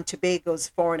Trinidad and Tobago's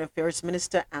Foreign Affairs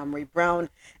Minister Amory Brown,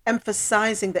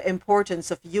 emphasizing the importance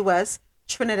of U.S.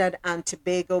 Trinidad and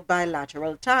Tobago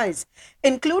bilateral ties,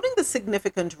 including the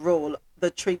significant role the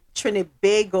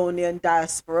Trinbagonian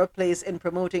diaspora plays in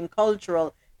promoting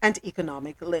cultural and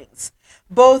economic links.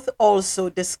 Both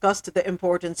also discussed the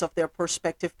importance of their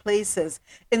prospective places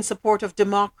in support of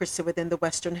democracy within the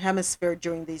Western Hemisphere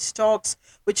during these talks,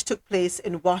 which took place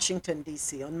in Washington,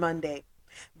 D.C. on Monday.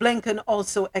 Blinken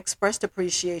also expressed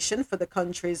appreciation for the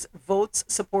country's votes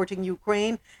supporting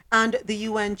Ukraine and the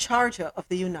UN Charter of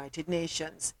the United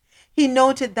Nations. He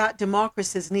noted that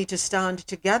democracies need to stand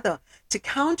together to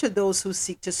counter those who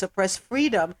seek to suppress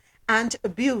freedom and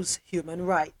abuse human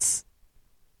rights.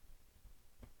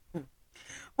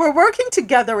 We're working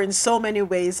together in so many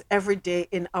ways every day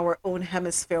in our own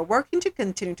hemisphere, working to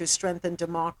continue to strengthen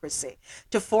democracy,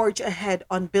 to forge ahead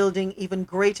on building even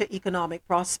greater economic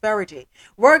prosperity,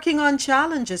 working on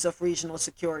challenges of regional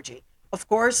security. Of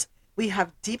course, we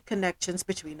have deep connections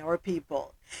between our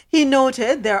people. He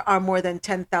noted there are more than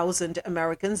 10,000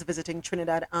 Americans visiting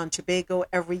Trinidad and Tobago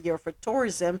every year for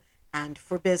tourism and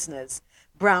for business.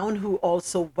 Brown, who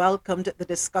also welcomed the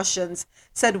discussions,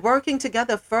 said working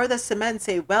together further cements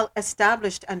a well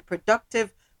established and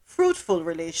productive, fruitful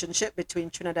relationship between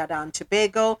Trinidad and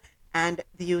Tobago and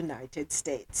the United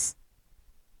States.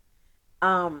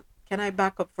 Can I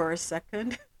back up for a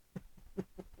second?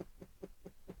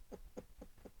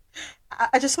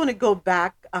 I just want to go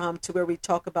back to where we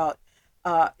talk about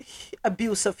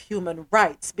abuse of human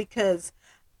rights, because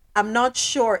I'm not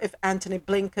sure if Anthony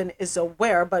Blinken is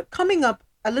aware, but coming up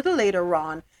a little later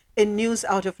on in news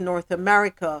out of North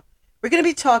America, we're going to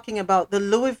be talking about the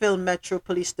Louisville Metro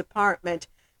Police Department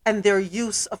and their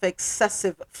use of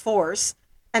excessive force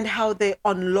and how they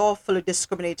unlawfully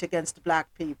discriminate against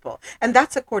Black people. And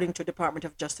that's according to Department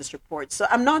of Justice reports. So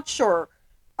I'm not sure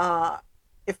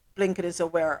if Blinken is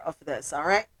aware of this. All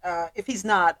right. If he's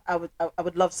not, I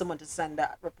would love someone to send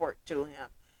that report to him.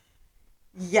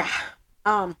 Yeah.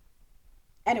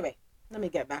 Anyway, let me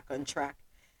get back on track.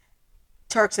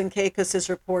 Turks and Caicos is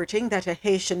reporting that a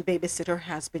Haitian babysitter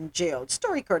has been jailed.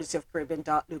 Story courtesy of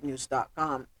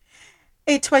Caribbean.loopnews.com.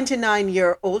 A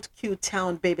 29-year-old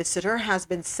Q-Town babysitter has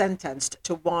been sentenced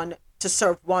to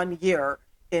serve 1 year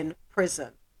in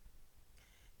prison.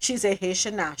 She's a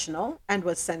Haitian national and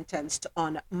was sentenced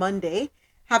on Monday,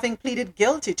 having pleaded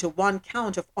guilty to 1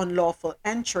 count of unlawful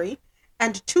entry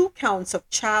and 2 counts of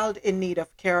child in need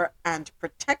of care and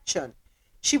protection.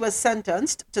 She was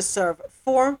sentenced to serve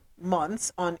 4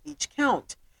 months on each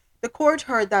count. The court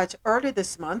heard that early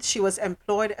this month she was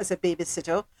employed as a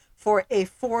babysitter for a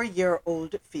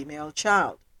 4-year-old female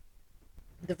child.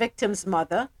 The victim's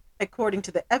mother, according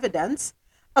to the evidence,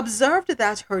 observed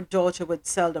that her daughter would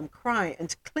seldom cry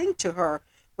and cling to her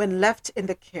when left in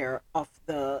the care of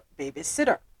the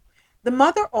babysitter. The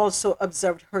mother also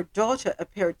observed her daughter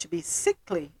appeared to be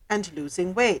sickly and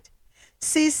losing weight.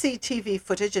 CCTV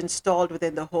footage installed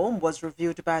within the home was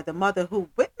reviewed by the mother, who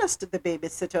witnessed the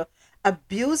babysitter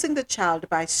abusing the child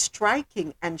by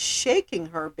striking and shaking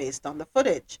her based on the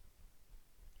footage.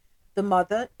 The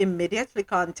mother immediately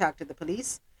contacted the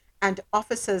police, and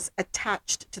officers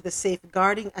attached to the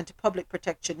Safeguarding and Public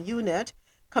Protection Unit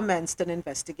commenced an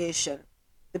investigation.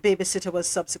 The babysitter was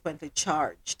subsequently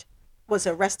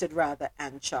arrested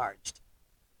and charged.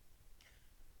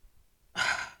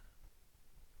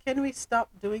 Can we stop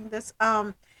doing this?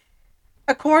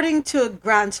 According to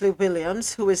Grantley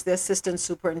Williams, who is the Assistant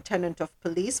Superintendent of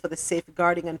Police for the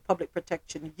Safeguarding and Public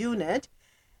Protection Unit,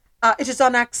 it is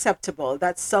unacceptable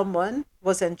that someone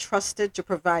was entrusted to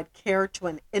provide care to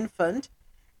an infant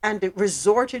and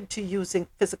resorted to using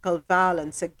physical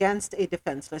violence against a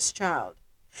defenseless child.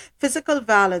 Physical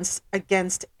violence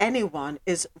against anyone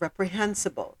is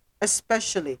reprehensible,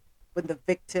 especially when the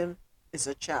victim is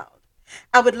a child.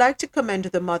 I would like to commend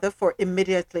the mother for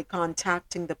immediately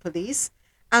contacting the police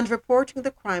and reporting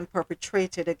the crime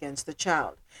perpetrated against the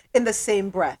child. In the same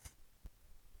breath,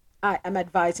 I am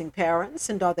advising parents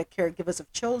and other caregivers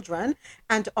of children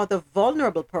and other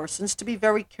vulnerable persons to be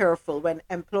very careful when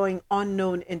employing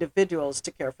unknown individuals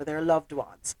to care for their loved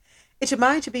ones. It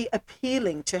might be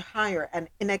appealing to hire an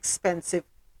inexpensive,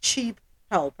 cheap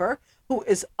helper who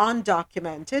is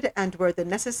undocumented and where the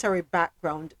necessary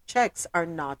background checks are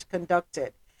not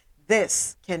conducted.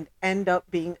 This can end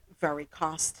up being very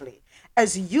costly,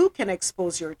 as you can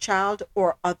expose your child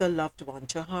or other loved one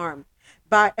to harm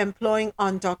by employing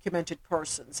undocumented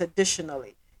persons.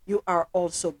 Additionally, you are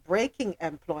also breaking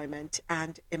employment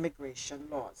and immigration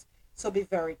laws. So be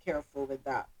very careful with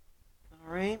that.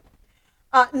 All right.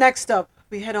 Next up,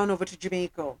 we head on over to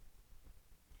Jamaica.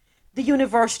 The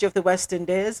University of the West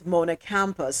Indies, Mona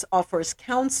campus, offers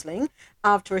counseling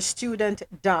after a student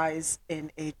dies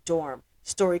in a dorm.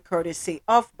 Story courtesy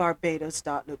of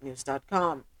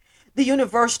barbados.loopnews.com. The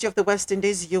University of the West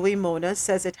Indies, UWI Mona,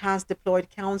 says it has deployed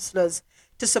counselors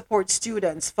to support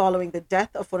students following the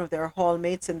death of one of their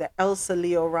hallmates in the Elsa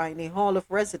Leo Riney Hall of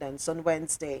Residence on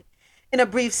Wednesday. In a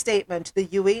brief statement, the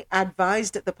UWI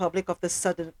advised the public of the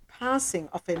sudden passing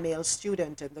of a male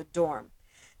student in the dorm.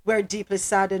 We're deeply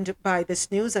saddened by this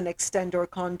news and extend our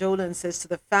condolences to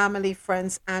the family,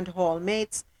 friends, and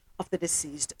hallmates of the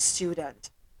deceased student.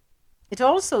 It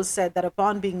also said that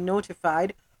upon being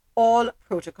notified, all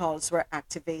protocols were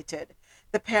activated.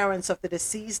 The parents of the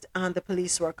deceased and the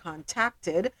police were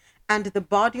contacted, and the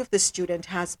body of the student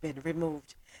has been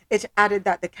removed. It added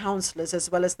that the counselors, as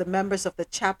well as the members of the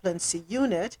chaplaincy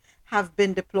unit, have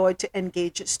been deployed to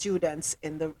engage students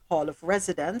in the Hall of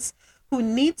Residence who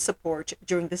need support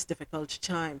during this difficult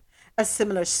time. A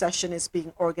similar session is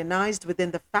being organized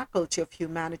within the Faculty of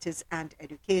Humanities and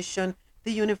Education,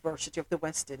 the University of the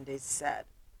West Indies said.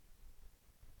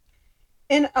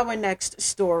 In our next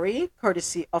story,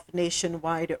 courtesy of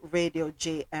Nationwide Radio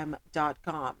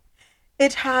JM.com,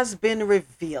 it has been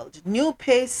revealed new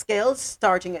pay scales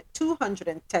starting at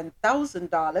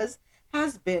 $210,000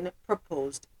 has been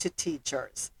proposed to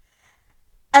teachers.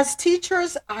 As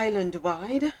teachers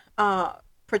island-wide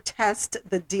protest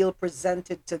the deal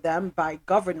presented to them by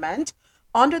government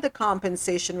under the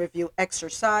compensation review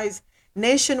exercise,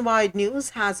 Nationwide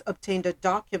News has obtained a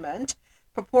document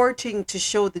purporting to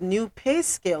show the new pay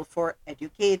scale for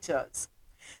educators.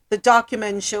 The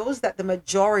document shows that the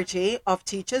majority of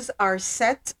teachers are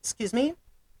set,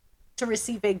 to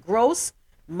receive a gross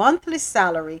monthly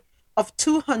salary of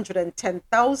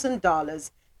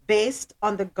 $210,000 based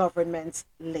on the government's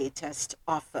latest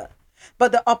offer.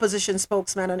 But the opposition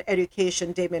spokesman on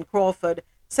education, Damien Crawford,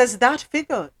 says that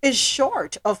figure is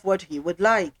short of what he would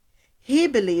like. He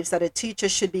believes that a teacher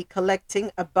should be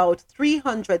collecting about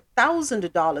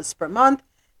 $300,000 per month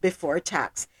before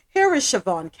tax. Here is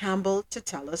Siobhan Campbell to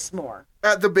tell us more.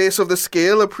 At the base of the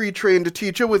scale, a pre-trained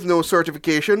teacher with no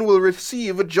certification will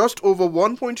receive just over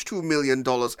 $1.2 million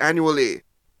annually.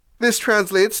 This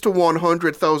translates to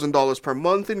 $100,000 per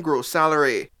month in gross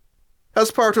salary. As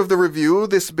part of the review,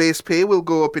 this base pay will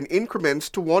go up in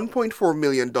increments to $1.4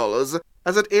 million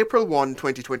as at April 1,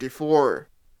 2024.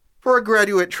 For a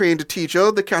graduate-trained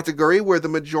teacher, the category where the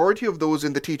majority of those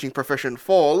in the teaching profession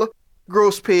fall,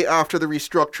 gross pay after the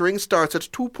restructuring starts at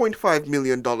 $2.5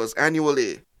 million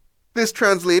annually. This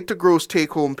translates to gross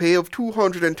take-home pay of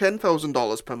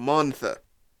 $210,000 per month.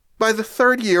 By the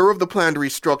third year of the planned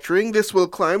restructuring, this will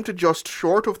climb to just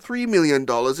short of $3 million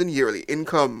in yearly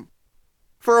income.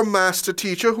 For a master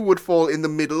teacher who would fall in the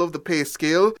middle of the pay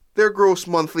scale, their gross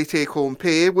monthly take-home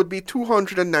pay would be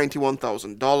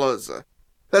 $291,000.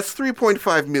 That's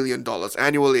 $3.5 million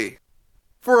annually.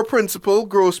 For a principal,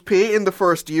 gross pay in the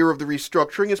first year of the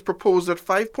restructuring is proposed at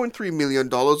 $5.3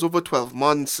 million over 12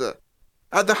 months.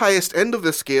 At the highest end of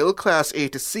the scale, Class A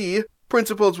to C,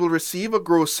 principals will receive a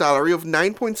gross salary of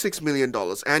 $9.6 million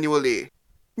annually.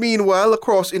 Meanwhile,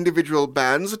 across individual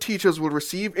bands, teachers will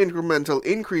receive incremental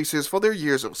increases for their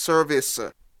years of service.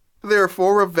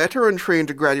 Therefore, a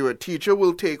veteran-trained graduate teacher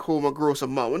will take home a gross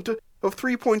amount of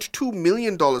 $3.2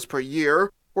 million per year,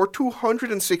 or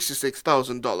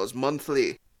 $266,000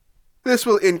 monthly. This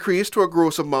will increase to a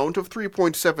gross amount of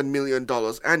 $3.7 million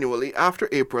annually after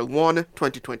April 1,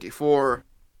 2024.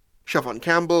 Siobhan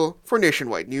Campbell for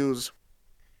Nationwide News.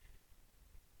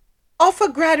 Offer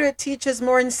graduate teachers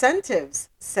more incentives,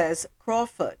 says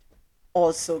Crawford.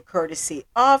 Also courtesy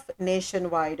of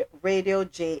Nationwide Radio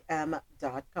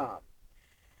JM.com.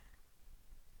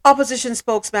 Opposition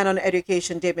spokesman on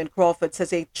education Damien Crawford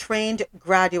says a trained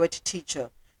graduate teacher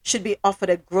should be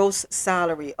offered a gross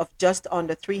salary of just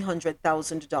under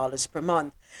 $300,000 per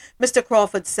month. Mr.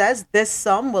 Crawford says this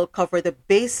sum will cover the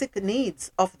basic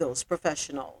needs of those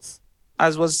professionals.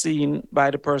 As was seen by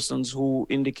the persons who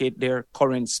indicate their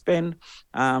current spend,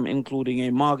 including a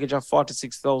mortgage of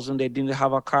 $46,000. They didn't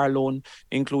have a car loan,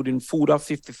 including food of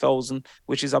 $50,000,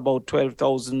 which is about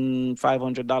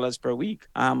 $12,500 per week.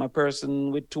 A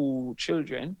person with 2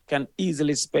 children can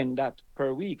easily spend that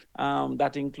per week.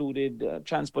 That included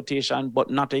transportation, but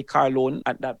not a car loan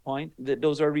at that point.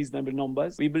 Those are reasonable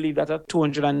numbers. We believe that at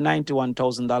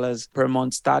 $291,000 per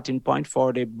month starting point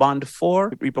for the bond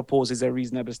 4, we propose is a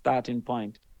reasonable starting point.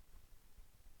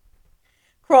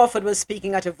 Crawford was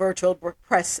speaking at a virtual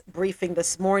press briefing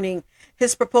this morning.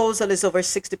 His proposal is over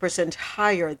 60%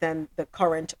 higher than the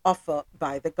current offer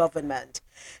by the government.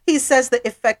 He says the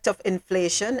effect of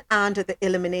inflation and the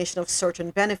elimination of certain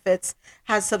benefits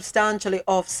has substantially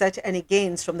offset any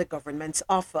gains from the government's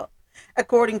offer.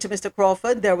 According to Mr.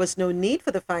 Crawford, there was no need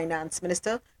for the finance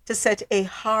minister to set a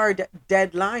hard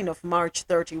deadline of March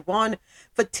 31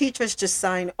 for teachers to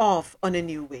sign off on a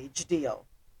new wage deal.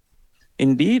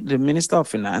 Indeed, the Minister of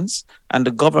Finance and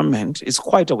the government is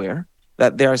quite aware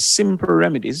that there are simple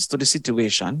remedies to the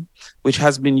situation which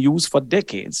has been used for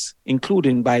decades,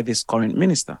 including by this current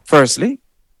minister. Firstly,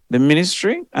 the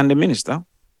ministry and the minister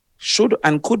should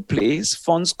and could place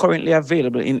funds currently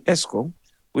available in escrow,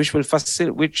 which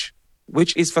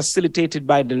is facilitated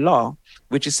by the law,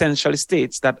 which essentially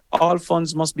states that all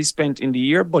funds must be spent in the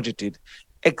year budgeted,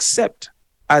 except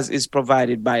as is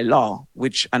provided by law,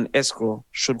 which an escrow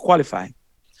should qualify.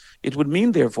 It would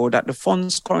mean, therefore, that the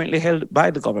funds currently held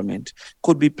by the government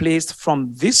could be placed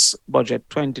from this budget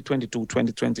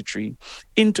 2022-2023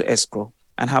 into escrow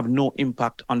and have no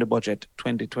impact on the budget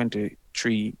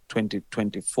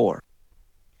 2023-2024.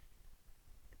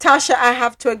 Tasha, I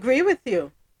have to agree with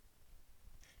you.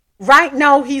 Right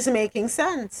now, he's making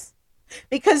sense.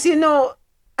 Because,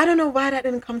 I don't know why that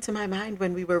didn't come to my mind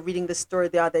when we were reading the story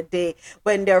the other day,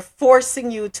 when they're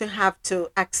forcing you to have to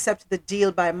accept the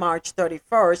deal by March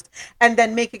 31st and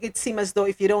then making it seem as though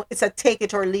if you don't, it's a take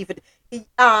it or leave it.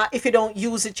 If you don't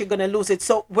use it, you're going to lose it.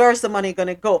 So where's the money going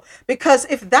to go? Because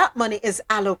if that money is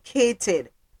allocated,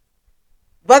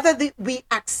 whether we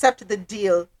accept the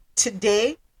deal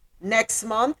today, next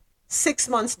month, 6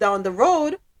 months down the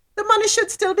road, the money should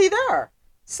still be there.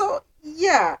 So,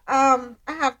 yeah, I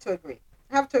have to agree.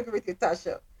 I have to agree with you,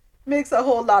 Tasha. Makes a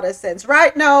whole lot of sense.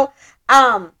 Right now,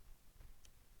 not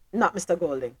Mr.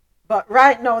 Golding, but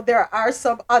right now there are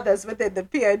some others within the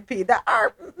PNP that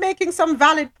are making some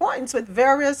valid points with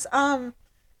various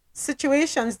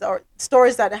situations or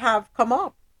stories that have come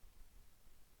up.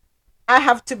 I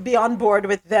have to be on board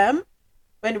with them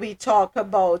when we talk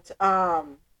about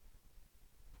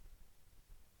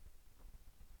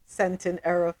sent in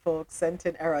error, folks, sent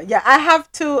in error. Yeah, I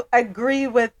have to agree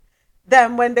with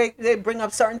them when they bring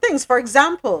up certain things. For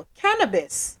example,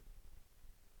 cannabis.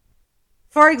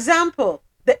 For example,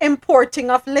 the importing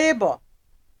of labor.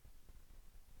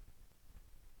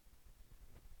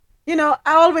 I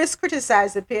always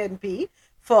criticize the PNP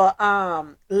for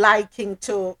liking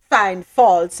to find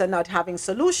faults and not having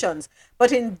solutions.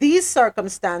 But in these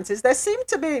circumstances, they seem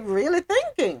to be really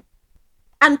thinking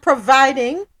and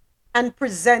providing and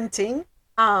presenting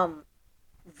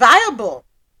viable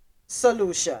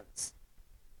solutions.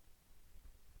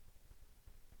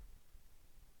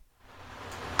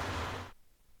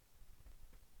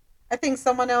 I think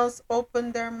someone else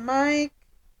opened their mic.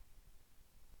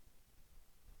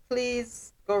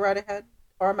 Please go right ahead.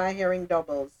 Or am I hearing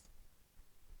doubles?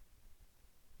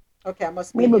 Okay, I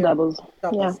must be Maybe hearing doubles.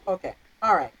 doubles. Yeah. Okay.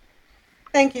 All right.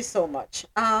 Thank you so much.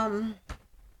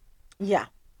 Yeah.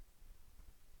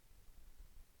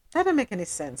 That doesn't make any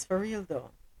sense, for real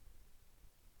though.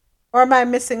 Or am I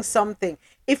missing something?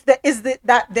 If there is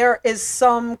that there is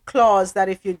some clause that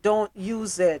if you don't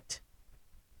use it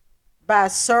by a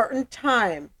certain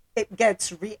time, it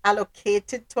gets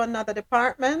reallocated to another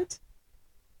department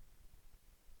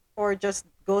or just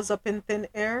goes up in thin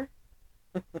air?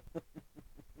 I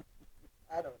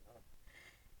don't know.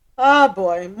 Oh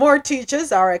boy, more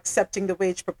teachers are accepting the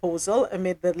wage proposal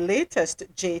amid the latest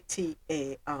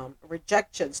JTA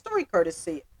rejection. Story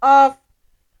courtesy of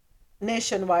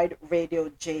Nationwide Radio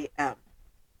JM.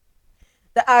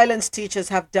 The island's teachers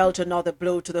have dealt another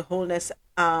blow to the Holness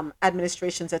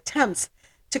administration's attempts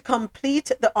to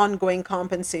complete the ongoing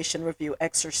compensation review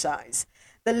exercise.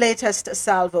 The latest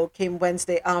salvo came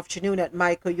Wednesday afternoon at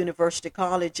Michael University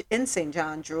College in St.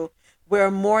 Andrew,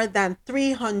 where more than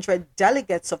 300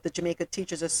 delegates of the Jamaica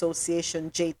Teachers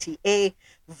Association, JTA,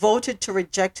 voted to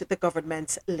reject the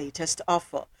government's latest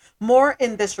offer. More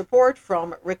in this report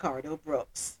from Ricardo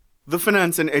Brooks. The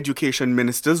finance and education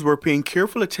ministers were paying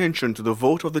careful attention to the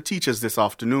vote of the teachers this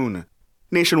afternoon.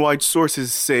 Nationwide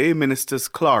sources say Ministers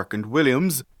Clark and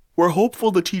Williams were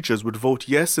hopeful the teachers would vote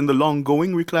yes in the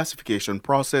long-going reclassification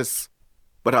process.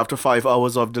 But after 5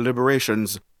 hours of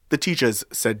deliberations, the teachers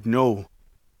said no.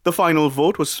 The final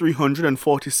vote was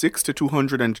 346 to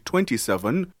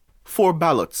 227. 4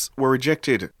 ballots were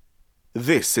rejected.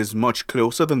 This is much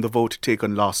closer than the vote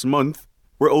taken last month,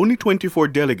 where only 24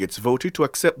 delegates voted to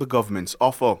accept the government's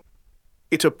offer.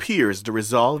 It appears the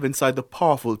resolve inside the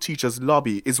powerful teachers'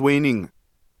 lobby is waning.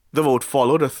 The vote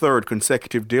followed a third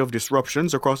consecutive day of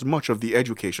disruptions across much of the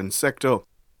education sector.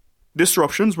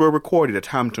 Disruptions were recorded at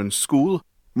Hampton School,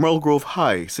 Merlegrove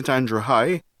High, St Andrew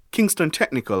High, Kingston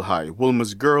Technical High,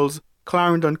 Wolmer's Girls,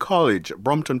 Clarendon College,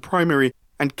 Brompton Primary,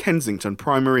 and Kensington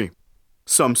Primary.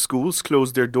 Some schools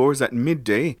closed their doors at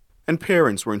midday, and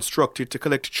parents were instructed to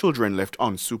collect children left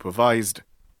unsupervised.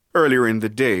 Earlier in the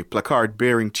day,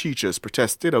 placard-bearing teachers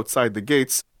protested outside the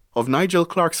gates of Nigel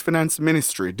Clark's finance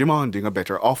ministry, demanding a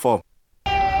better offer.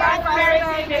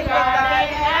 Prosperity because I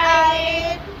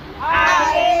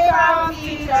from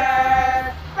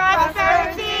teachers.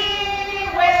 Prosperity,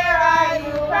 where are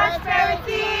you?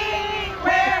 Prosperity,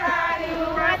 where are you?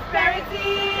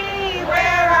 Prosperity,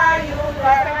 where are you?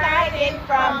 Providing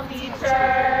from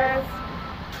teachers.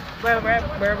 Well,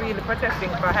 we're really protesting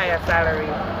for higher salary.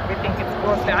 We think it's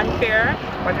grossly unfair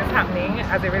what is happening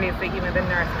as it relates to even the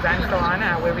nurses and so on.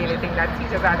 And we really think that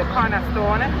teachers are the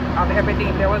cornerstone of everything.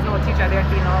 If there was no teacher, there'd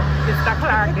be no Mr.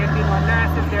 Clark, there'd be no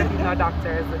nurses, there'd be no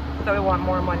doctors. So we want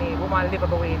more money, we want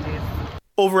livable wages.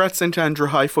 Over at St Andrew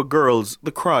High for girls,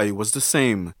 the cry was the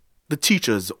same. The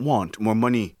teachers want more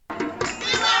money.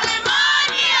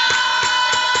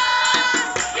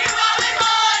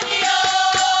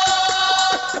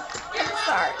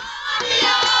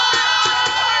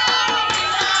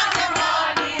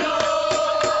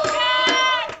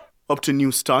 Up to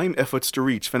news time, efforts to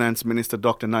reach Finance Minister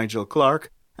Dr. Nigel Clark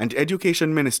and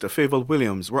Education Minister Favour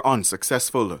Williams were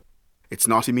unsuccessful. It's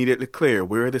not immediately clear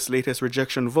where this latest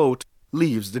rejection vote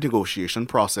leaves the negotiation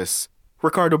process.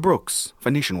 Ricardo Brooks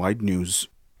for Nationwide News.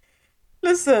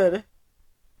 Listen,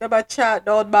 the chat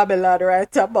down Babylon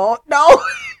right about now.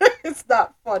 It's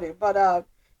not funny, but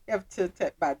you have to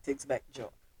take bad things back,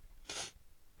 Joe.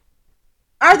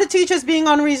 Are the teachers being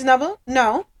unreasonable?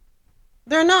 No,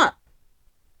 they're not.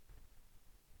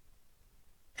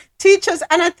 Teachers,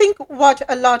 and I think what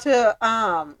a lot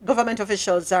of government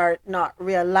officials are not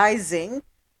realizing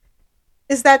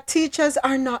is that teachers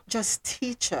are not just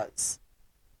teachers.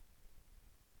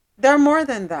 They're more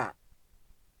than that.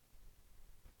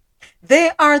 They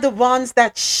are the ones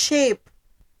that shape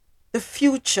the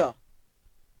future.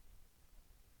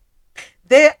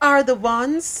 They are the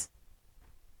ones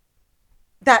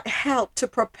that help to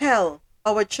propel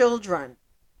our children.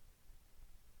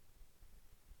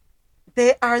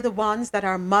 They are the ones that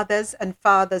are mothers and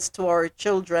fathers to our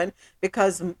children,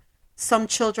 because some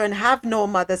children have no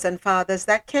mothers and fathers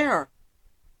that care.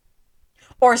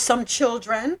 Or some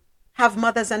children have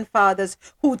mothers and fathers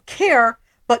who care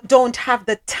but don't have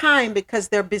the time because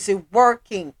they're busy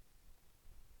working.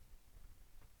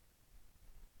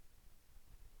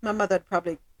 My mother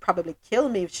would probably kill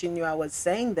me if she knew I was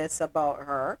saying this about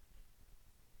her.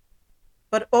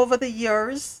 But over the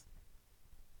years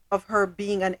of her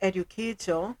being an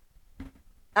educator,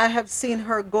 I have seen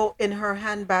her go in her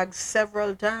handbag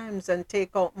several times and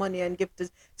take out money and give to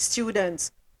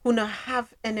students who don't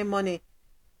have any money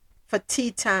for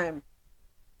tea time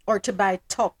or to buy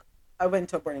tuck. I went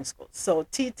to a boarding school. So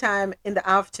tea time in the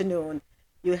afternoon,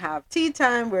 you have tea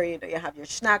time where you have your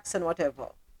snacks and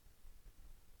whatever.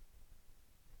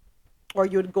 Or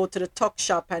you'd go to the tuck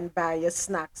shop and buy your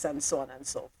snacks and so on and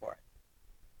so forth.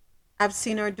 I've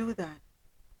seen her do that.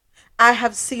 I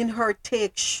have seen her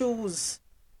take shoes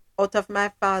out of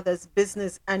my father's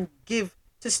business and give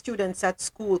to students at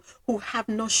school who have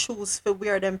no shoes for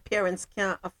wear. Them parents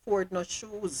can't afford no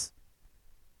shoes.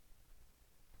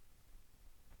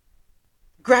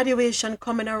 Graduation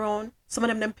coming around, some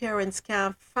of them parents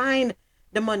can't find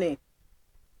the money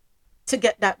to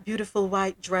get that beautiful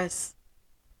white dress,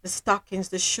 the stockings,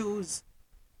 the shoes,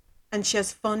 and she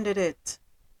has funded it.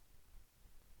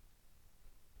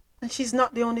 And she's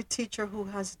not the only teacher who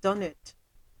has done it.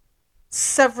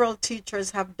 Several teachers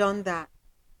have done that.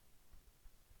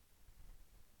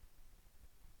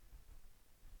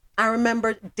 I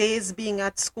remember days being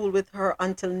at school with her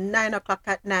until 9 o'clock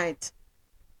at night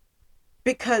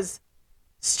because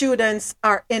students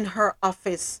are in her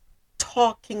office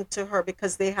talking to her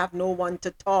because they have no one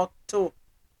to talk to.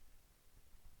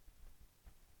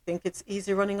 Think it's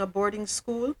easy running a boarding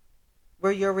school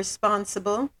where you're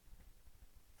responsible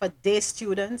for day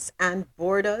students and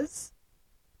boarders?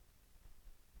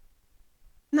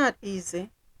 Not easy.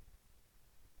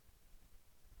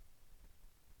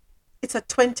 It's a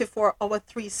 24-hour,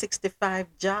 365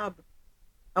 job.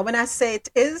 And when I say it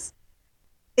is,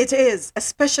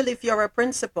 especially if you're a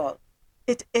principal.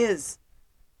 It is.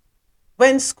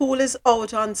 When school is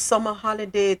out on summer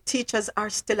holiday, teachers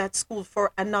are still at school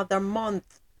for another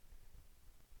month.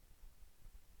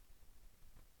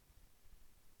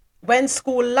 When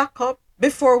school lock up,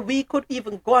 before we could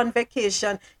even go on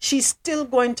vacation, she's still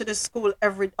going to the school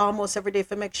almost every day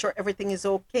to make sure everything is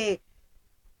okay.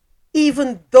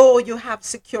 Even though you have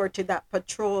security that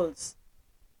patrols.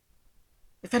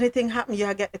 If anything happens,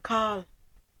 you get the call.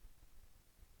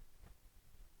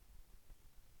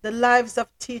 The lives of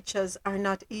teachers are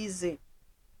not easy.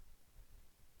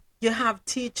 You have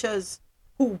teachers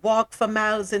who walk for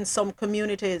miles in some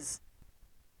communities.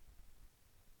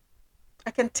 I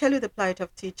can tell you the plight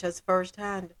of teachers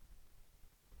firsthand.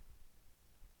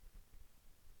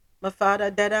 My father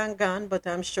dead and gone, but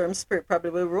I'm sure his spirit probably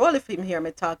will roll if him hear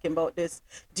me talking about this.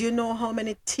 Do you know how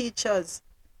many teachers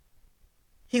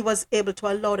he was able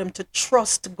to allow them to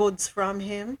trust goods from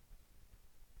him?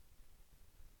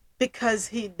 Because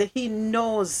he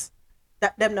knows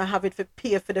that them not have it to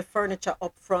pay for the furniture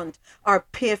up front, or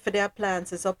pay for the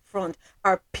appliances up front,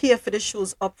 or pay for the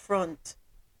shoes up front.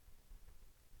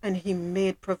 And he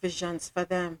made provisions for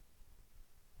them.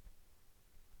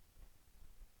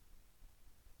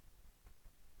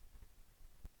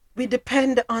 We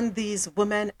depend on these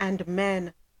women and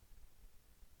men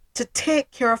to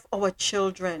take care of our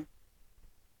children.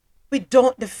 We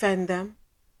don't defend them.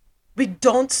 We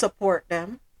don't support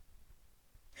them.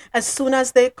 As soon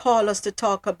as they call us to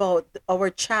talk about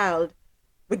our child,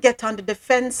 we get on the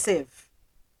defensive.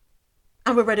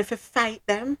 And we're ready to fight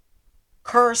them,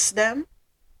 curse them.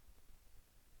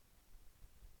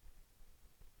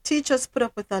 Teachers put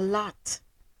up with a lot.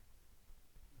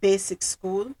 Basic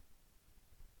school,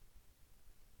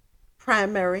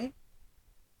 primary,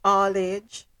 all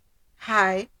age,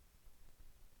 high.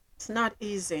 It's not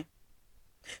easy.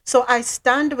 So I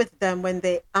stand with them when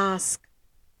they ask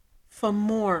for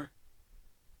more.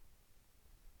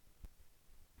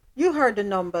 You heard the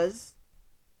numbers.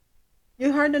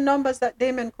 You heard the numbers that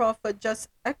Damon Crawford just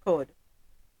echoed.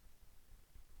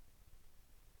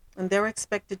 And they're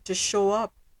expected to show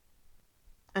up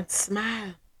and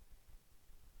smile.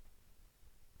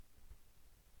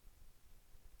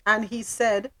 And he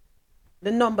said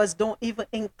the numbers don't even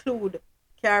include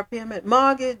car payment,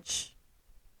 mortgage,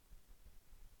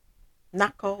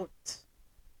 knockout.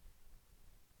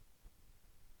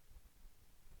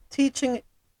 Teaching,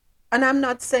 and I'm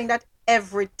not saying that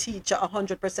every teacher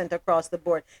 100% across the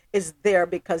board is there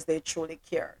because they truly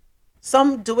care.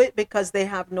 Some do it because they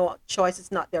have no choice.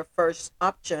 It's not their first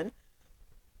option,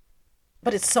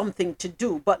 but it's something to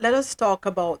do. But let us talk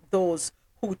about those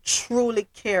who truly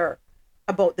care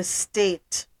about the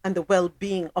state and the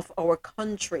well-being of our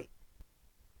country,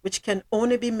 which can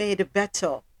only be made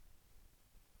better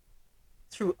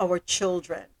through our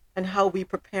children and how we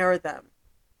prepare them.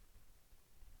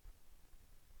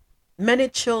 Many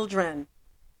children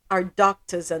are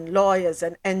doctors and lawyers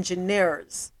and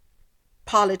engineers,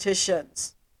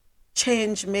 politicians,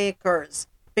 change makers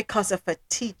because of a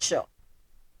teacher.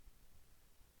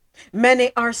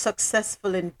 Many are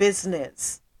successful in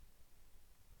business,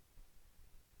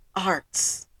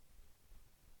 arts,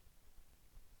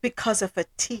 because of a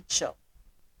teacher.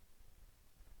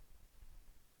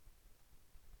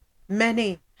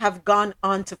 Many have gone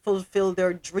on to fulfill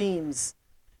their dreams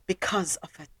because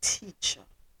of a teacher.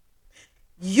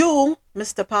 You,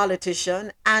 Mr.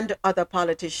 Politician, and other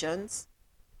politicians,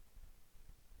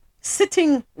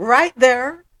 sitting right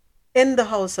there in the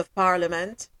House of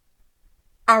Parliament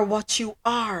are what you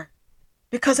are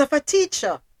because of a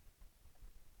teacher.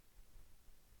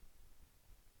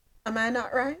 Am I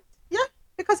not right? Yeah,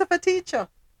 because of a teacher.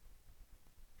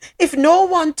 If no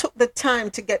one took the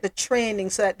time to get the training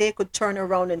so that they could turn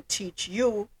around and teach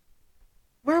you,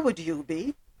 where would you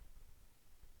be?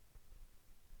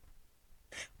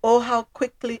 Oh, how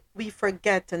quickly we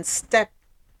forget and step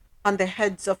on the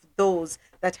heads of those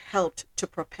that helped to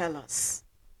propel us,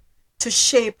 to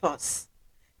shape us,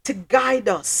 to guide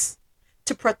us,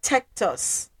 to protect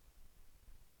us.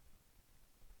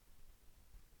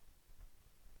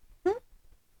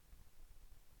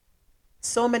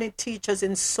 So many teachers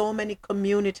in so many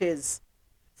communities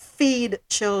feed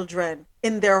children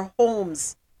in their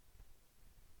homes,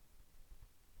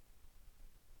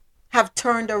 have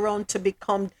turned around to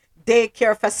become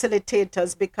daycare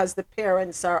facilitators because the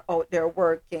parents are out there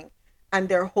working and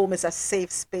their home is a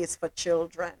safe space for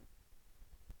children.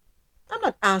 I'm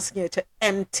not asking you to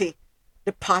empty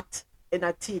the pot in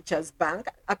a teacher's bank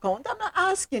account. I'm not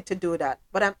asking you to do that.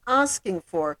 What I'm asking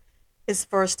for is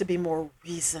for us to be more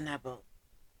reasonable.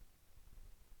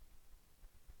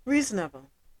 Reasonable.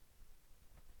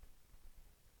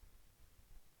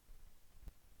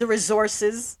 The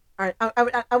resources are,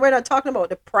 we're not talking about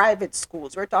the private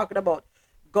schools. We're talking about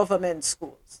government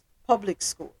schools, public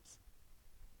schools.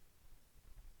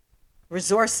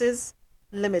 Resources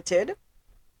limited,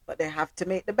 but they have to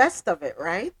make the best of it,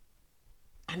 right?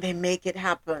 And they make it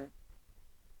happen.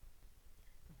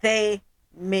 They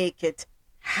make it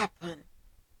happen.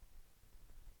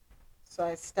 So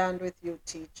I stand with you,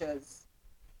 teachers.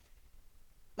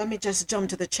 Let me just jump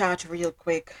to the chat real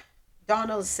quick.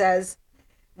 Donald says,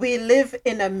 we live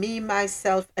in a me,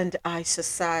 myself, and I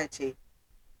society.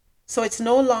 So it's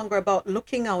no longer about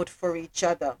looking out for each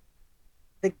other.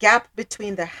 The gap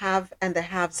between the have and the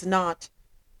haves not,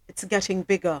 it's getting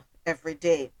bigger every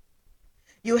day.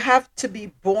 You have to be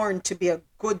born to be a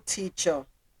good teacher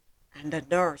and a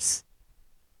nurse.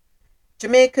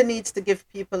 Jamaica needs to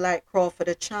give people like Crawford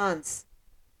a chance.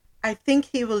 I think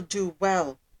he will do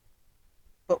well,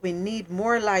 but we need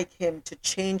more like him to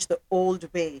change the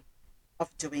old way of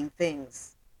doing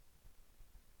things.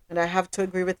 And I have to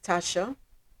agree with Tasha.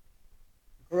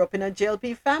 Grew up in a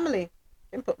JLP family.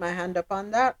 Can put my hand up on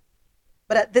that.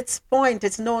 But at this point,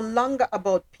 it's no longer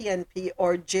about PNP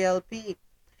or JLP.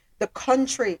 The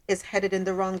country is headed in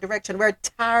the wrong direction. We're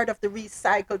tired of the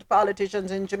recycled politicians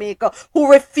in Jamaica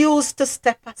who refuse to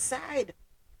step aside,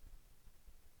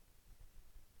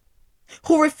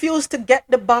 who refuse to get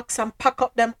the box and pack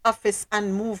up them office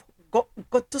and move, go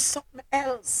to something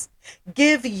else.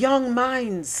 Give young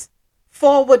minds,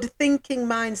 forward-thinking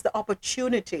minds, the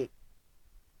opportunity.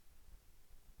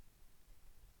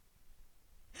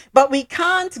 But we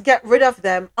can't get rid of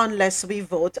them unless we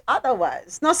vote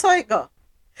otherwise. Now, so it go.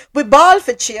 We bawl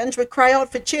for change, we cry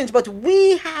out for change, but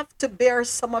we have to bear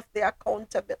some of the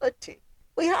accountability.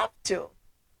 We have to.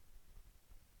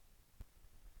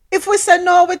 If we say,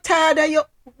 no, we're tired of you,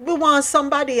 we want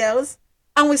somebody else,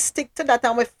 and we stick to that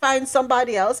and we find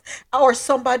somebody else, or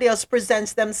somebody else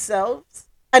presents themselves,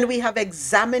 and we have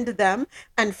examined them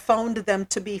and found them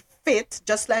to be fit,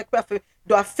 just like we have to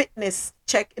do a fitness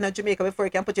check in a Jamaica before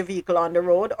you can put your vehicle on the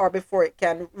road or before it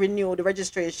can renew the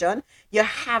registration. You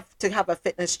have to have a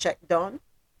fitness check done.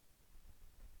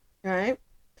 Right?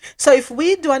 So if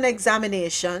we do an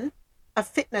examination, a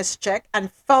fitness check,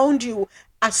 and found you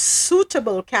a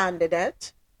suitable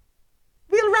candidate,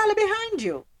 we'll rally behind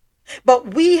you.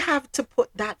 But we have to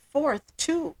put that forth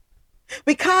too.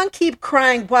 We can't keep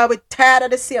crying, boy, we're tired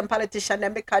of the same politician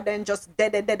them because then just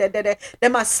dead.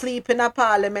 Them are sleep in a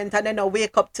parliament and then they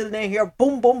wake up till they hear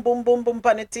boom, boom, boom, boom, boom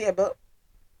on the table.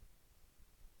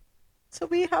 So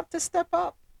we have to step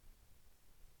up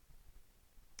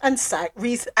and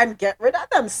get rid of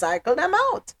them, cycle them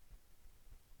out.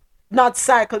 Not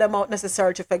cycle them out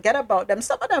necessarily to forget about them.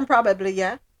 Some of them probably,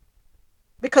 yeah.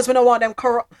 Because we don't want them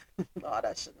corrupt. Lord,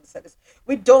 I shouldn't say this.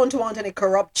 We don't want any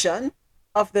corruption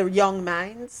of the young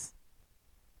minds.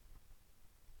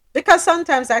 Because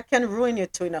sometimes that can ruin you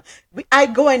too. I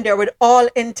go in there with all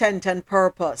intent and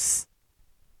purpose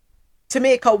to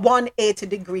make a 180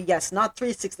 degree, yes, not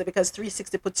 360, because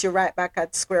 360 puts you right back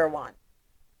at square one.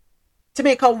 To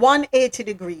make a 180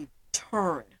 degree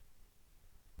turn.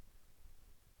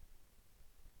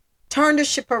 Turn the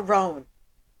ship around.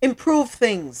 Improve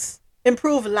things.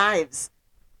 Improve lives.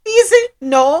 Easy?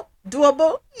 No.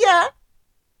 Doable? Yeah.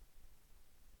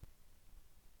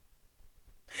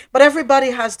 But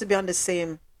everybody has to be on the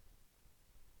same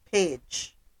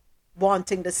page,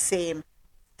 wanting the same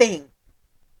thing,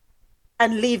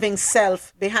 and leaving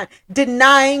self behind.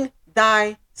 Denying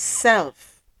thyself.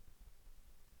 self.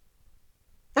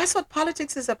 That's what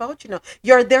politics is about,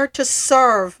 You're there to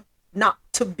serve, not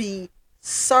to be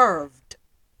served.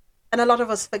 And a lot of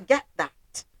us forget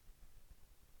that.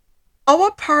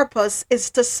 Our purpose is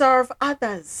to serve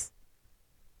others.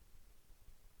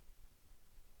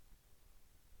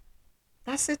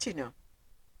 That's it,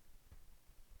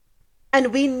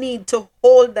 And we need to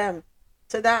hold them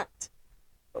to that.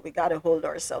 But we got to hold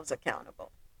ourselves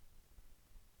accountable.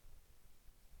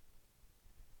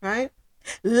 Right?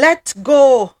 Let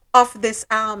go of this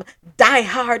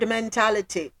die-hard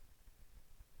mentality.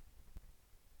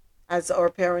 As our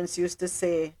parents used to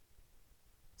say.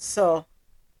 So,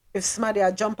 if somebody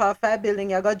a jump off a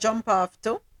building, you got to jump off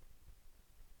too.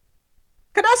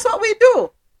 Because that's what we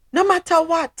do. No matter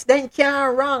what, then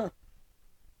can't wrong.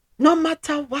 No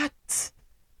matter what.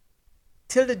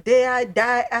 Till the day I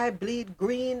die, I bleed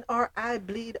green or I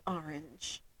bleed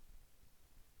orange.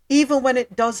 Even when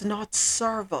it does not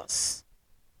serve us.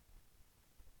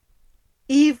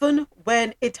 Even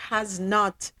when it has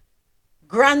not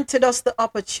granted us the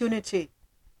opportunity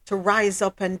to rise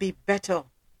up and be better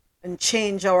and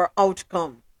change our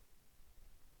outcome.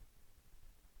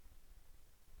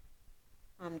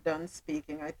 I'm done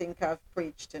speaking. I think I've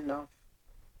preached enough.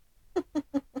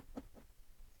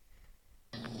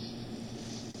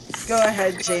 Go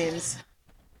ahead, James.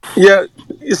 Yeah,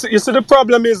 you see, the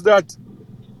problem is that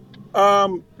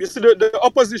you see the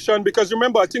opposition, because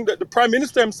remember, I think that the prime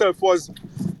minister himself was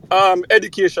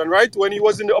education, right? When he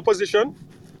was in the opposition,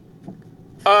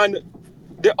 and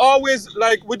they always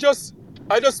like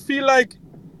I just feel like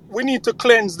we need to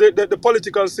cleanse the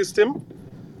political system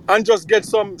and just get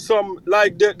some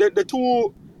like the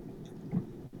two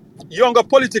younger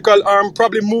political arm,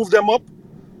 probably move them up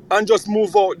and just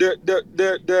move out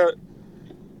the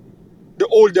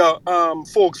older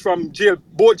folks from jail,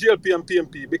 both JLP and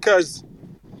PMP, because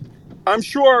I'm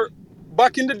sure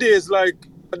back in the days, like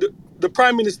the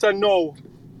prime minister now,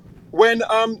 when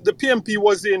the PMP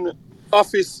was in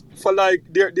office for like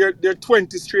their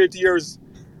 20 straight years,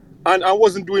 and I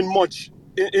wasn't doing much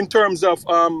in terms of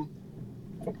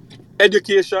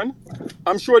education,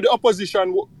 I'm sure the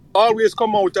opposition will always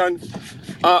come out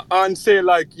and say,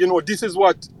 like, this is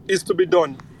what is to be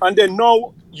done. And then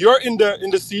now you're in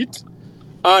the seat,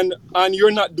 and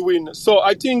you're not doing. So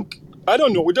I think, I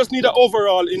don't know, we just need an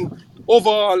overall in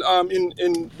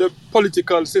the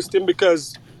political system,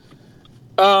 because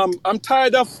I'm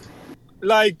tired of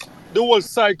like the whole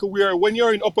cycle where when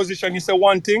you're in opposition you say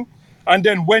one thing, and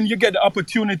then when you get the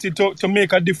opportunity to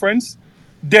make a difference,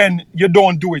 then you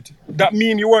don't do it. That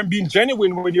means you weren't being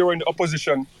genuine when you were in the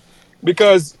opposition.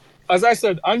 Because as I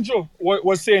said, Andrew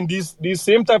was saying these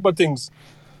same type of things,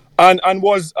 and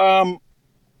was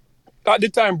at the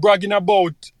time bragging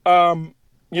about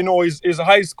his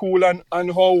high school, and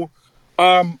how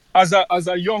as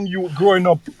a young youth growing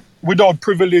up without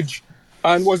privilege,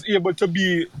 and was able to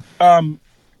be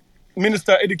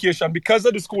minister of education because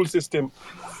of the school system.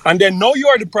 And then now you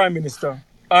are the prime minister,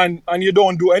 and you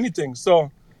don't do anything.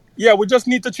 So yeah, we just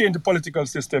need to change the political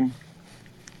system.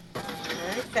 All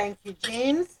right, thank you,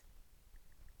 James.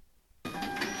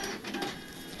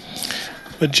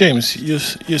 But James, you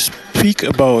speak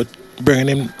about bringing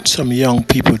in some young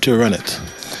people to run it.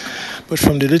 But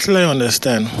from the little I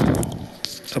understand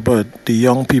about the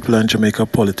young people in Jamaica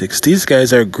politics, these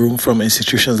guys are groomed from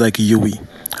institutions like UWI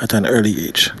at an early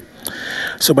age.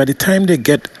 So by the time they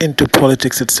get into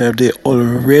politics itself, they're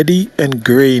already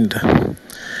ingrained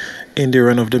in the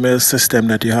run-of-the-mill system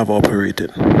that you have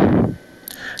operated.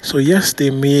 So yes, they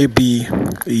may be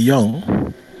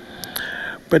young,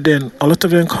 but then a lot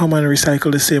of them come and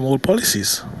recycle the same old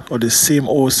policies or the same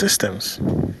old systems.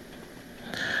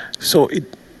 So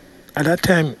at that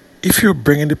time, if you're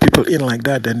bringing the people in like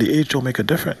that, then the age don't make a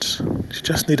difference. You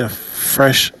just need a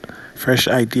fresh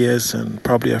ideas and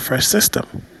probably a fresh system.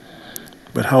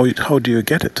 But how do you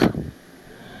get it?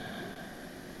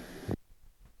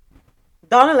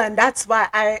 Donald, and that's why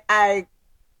I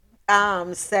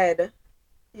said,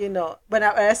 when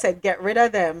I said get rid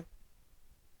of them,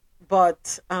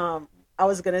 but I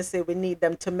was gonna say we need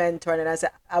them to mentor, and I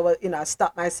said I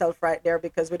stopped myself right there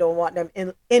because we don't want them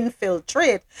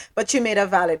infiltrate. But you made a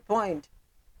valid point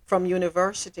from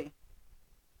university.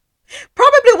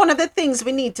 Probably one of the things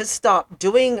we need to stop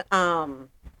doing,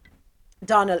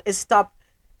 Donald, is stop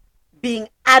being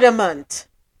adamant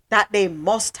that they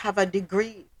must have a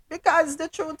degree, because the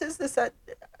truth is this: a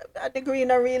degree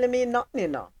not really mean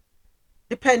nothing,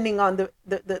 depending on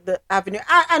the avenue.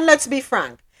 And let's be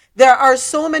frank, there are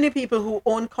so many people who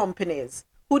own companies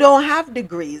who don't have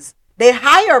degrees. They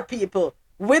hire people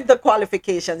with the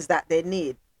qualifications that they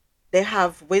need. They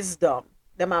have wisdom.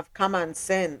 them have common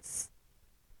sense.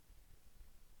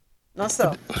 No,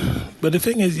 sir. But the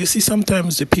thing is, you see,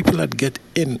 sometimes the people that get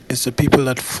in is the people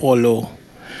that follow.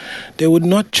 They would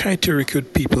not try to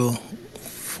recruit people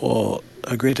for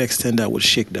a great extent that would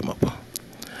shake them up.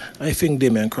 I think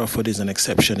Damian Crawford is an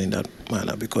exception in that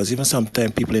manner because even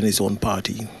sometimes people in his own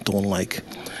party don't like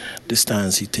the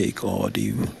stance he take or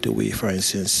the way, for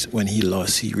instance, when he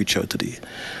lost, he reached out to the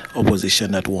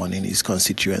opposition that won in his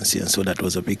constituency, and so that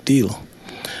was a big deal.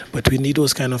 But we need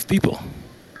those kind of people.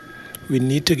 We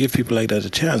need to give people like that a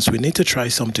chance. We need to try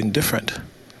something different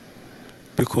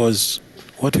because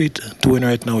what we're doing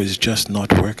right now is just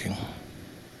not working.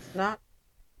 It's not.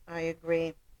 I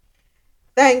agree.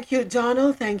 Thank you,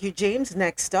 Donald. Thank you, James.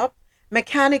 Next up,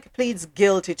 mechanic pleads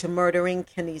guilty to murdering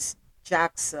Kennis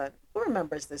Jackson. Who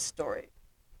remembers this story?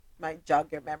 Might jog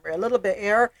your memory a little bit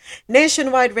here.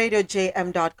 Nationwide Radio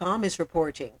JM.com is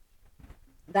reporting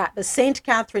that the St.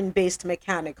 Catherine-based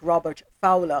mechanic Robert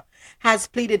Fowler has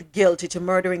pleaded guilty to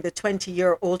murdering the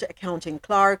 20-year-old accounting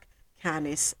clerk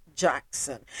Kennis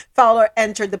Jackson. Fowler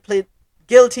entered the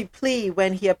guilty plea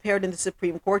when he appeared in the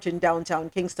Supreme Court in downtown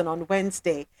Kingston on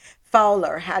Wednesday.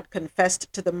 Fowler had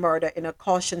confessed to the murder in a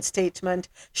caution statement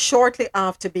shortly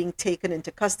after being taken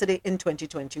into custody in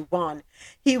 2021.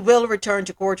 He will return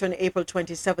to court on April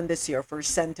 27 this year for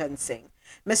sentencing.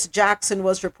 Miss Jackson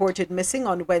was reported missing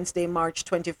on Wednesday, March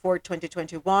 24,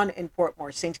 2021 in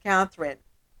Portmore, St. Catherine.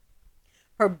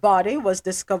 Her body was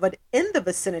discovered in the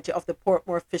vicinity of the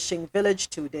Portmore fishing village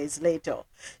 2 days later.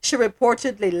 She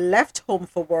reportedly left home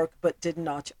for work but did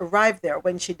not arrive there.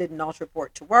 When she did not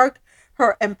report to work,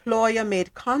 her employer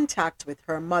made contact with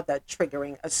her mother,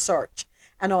 triggering a search.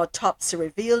 An autopsy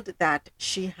revealed that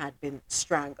she had been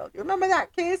strangled. You remember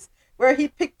that case where he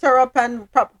picked her up and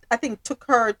I think took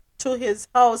her to his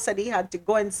house and he had to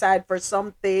go inside for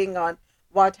something and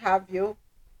what have you?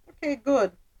 Okay,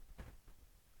 good.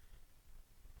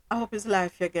 I hope his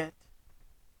life you get.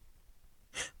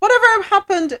 Whatever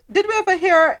happened, did we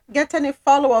ever get any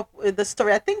follow-up with the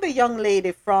story? I think the young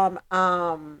lady from,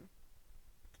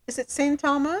 is it St.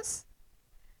 Thomas?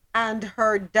 And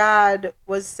her dad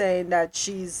was saying that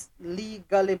she's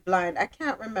legally blind. I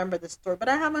can't remember the story, but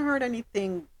I haven't heard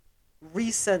anything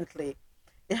recently.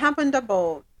 It happened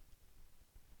about,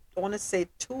 I want to say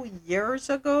 2 years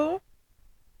ago,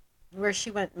 where she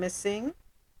went missing.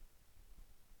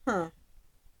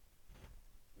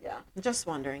 Yeah, I'm just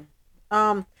wondering.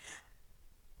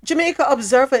 Jamaica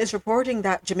Observer is reporting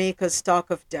that Jamaica's stock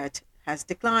of debt has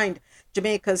declined.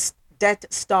 Jamaica's debt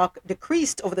stock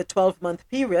decreased over the 12-month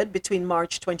period between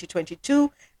March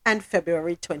 2022 and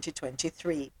February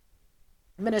 2023.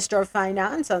 Minister of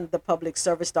Finance and the Public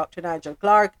Service, Dr. Nigel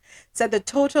Clark, said the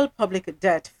total public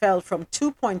debt fell from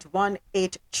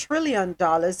 $2.18 trillion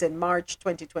in March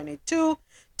 2022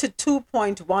 to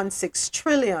 2.16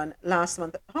 trillion last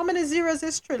month. How many zeros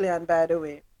is trillion, by the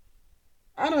way?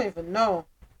 I don't even know.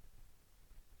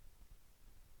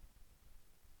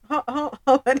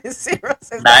 How many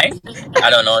zeros is 9? I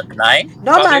don't know. 9?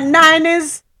 No, man, 9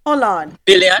 is, hold on.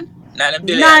 Billion? 9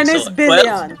 billion. 9 is so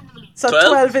billion. 12? So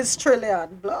 12 is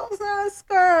trillion. Blouse and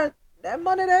skirt. That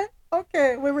money there?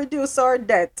 Okay, we reduce our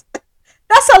debt.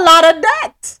 That's a lot of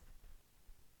debt.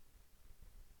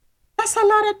 That's a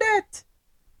lot of debt.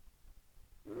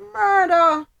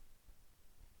 Murder.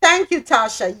 Thank you,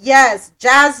 Tasha. Yes,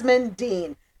 Jasmine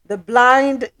Dean, the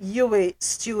blind UA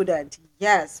student.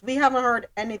 Yes, we haven't heard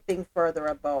anything further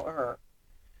about her.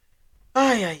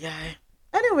 Ay.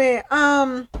 Anyway,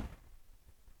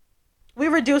 we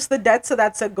reduced the debt, so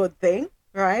that's a good thing,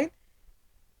 right?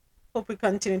 Hope we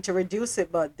continue to reduce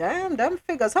it, but damn, them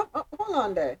figures. Hold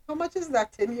on there. How much is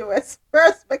that in US?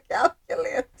 Where's my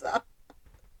calculator? But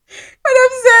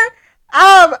I'm saying,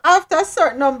 after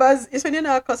certain numbers, it's when you're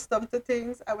not accustomed to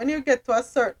things, and when you get to a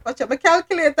certain, watch out, my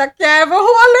calculator can't even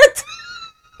hold it.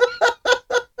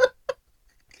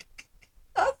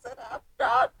 I said, I'm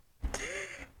not.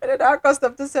 When you're not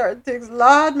accustomed to certain things,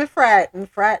 Lord, me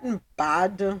frightened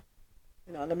bad.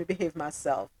 Let me behave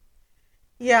myself.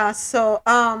 Yeah, so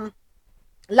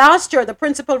last year the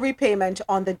principal repayment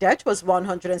on the debt was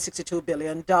 $162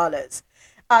 billion.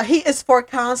 He is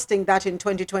forecasting that in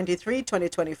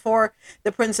 2023-2024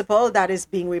 the principal that is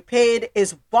being repaid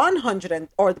is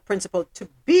the principal to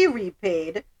be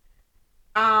repaid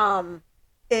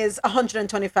is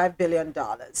 $125 billion.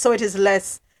 So it is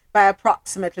less by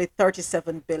approximately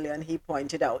 $37 billion, he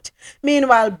pointed out.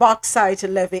 Meanwhile, bauxite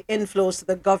levy inflows to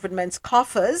the government's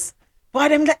coffers. Boy,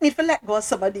 them let go of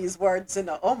some of these words,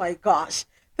 Oh my gosh.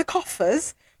 The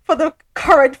coffers for the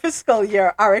current fiscal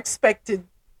year are expected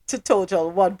to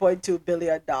total $1.2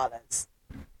 billion.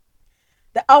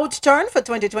 The outturn for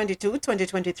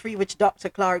 2022-2023, which Dr.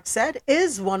 Clark said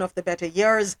is one of the better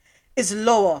years, is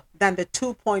lower than the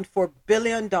 $2.4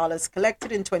 billion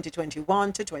collected in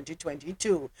 2021 to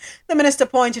 2022. The minister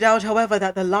pointed out, however,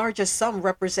 that the largest sum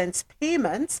represents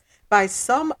payments by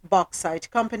some bauxite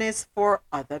companies for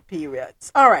other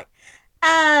periods. All right.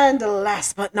 And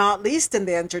last but not least, in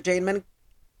the entertainment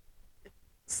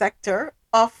sector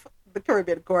of the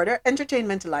Caribbean Corridor,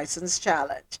 Entertainment License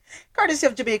Challenge, courtesy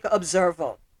of Jamaica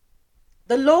Observer.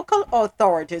 The local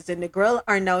authorities in Negril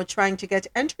are now trying to get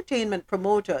entertainment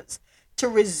promoters to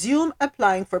resume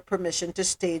applying for permission to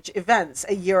stage events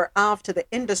a year after the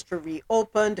industry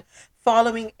reopened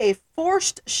following a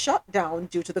forced shutdown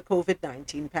due to the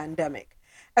COVID-19 pandemic.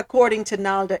 According to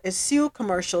Nalda Issue,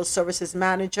 Commercial Services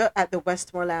Manager at the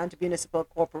Westmoreland Municipal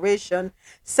Corporation,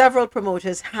 several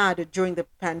promoters had, during the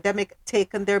pandemic,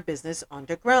 taken their business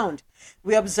underground.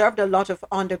 We observed a lot of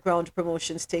underground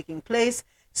promotions taking place.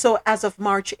 So as of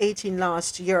March 18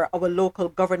 last year, our local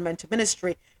government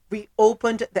ministry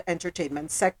reopened the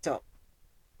entertainment sector.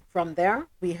 From there,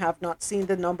 we have not seen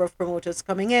the number of promoters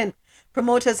coming in.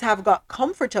 Promoters have got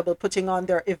comfortable putting on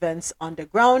their events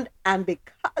underground, and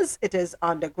because it is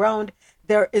underground,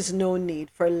 there is no need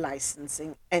for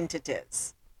licensing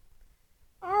entities.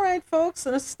 All right, folks,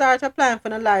 let's start applying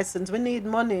for a license. We need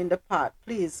money in the pot.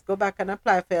 Please go back and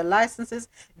apply for your licenses.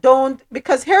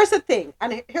 Because here's the thing,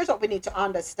 and here's what we need to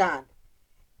understand.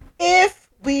 If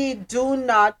we do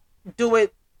not do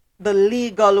it the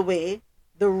legal way,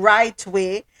 the right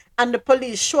way, and the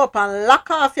police show up and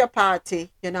lock off your party,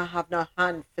 you don't have no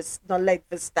leg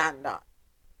for stand on.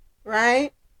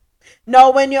 Right?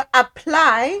 Now, when you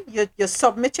apply, you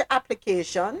submit your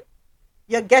application,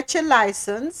 you get your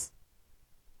license,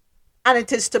 and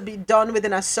it is to be done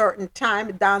within a certain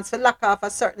time. Dance will lock off a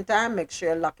certain time. Make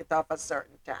sure you lock it off a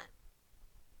certain time.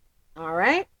 All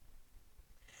right?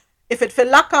 If it will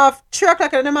lock off 3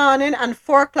 o'clock in the morning and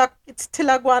 4 o'clock, it's still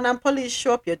a go on and police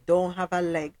show up, you don't have a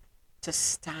leg to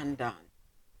stand on.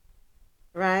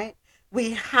 Right?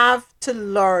 We have to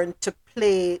learn to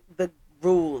play the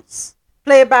rules.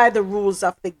 Play by the rules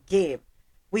of the game.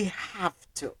 We have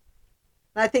to.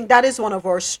 And I think that is one of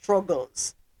our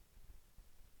struggles.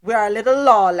 We are a little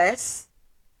lawless.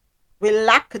 We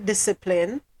lack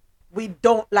discipline. We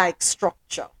don't like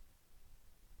structure.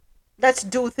 Let's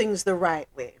do things the right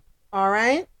way. All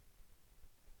right?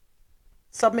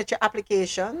 Submit your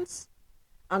applications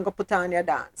and go put on your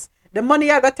dance. The money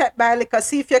you got to take by liquor,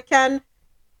 see if you can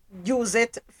use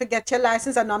it to get your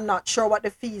license. And I'm not sure what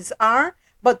the fees are,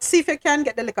 but see if you can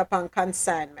get the liquor on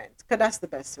consignment. Because that's the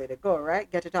best way to go,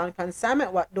 right? Get it on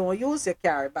consignment. What don't use, you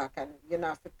carry back, and you don't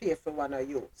have to pay for one or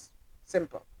use.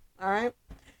 Simple. All right?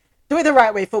 Do it the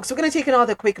right way, folks. We're going to take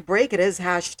another quick break. It is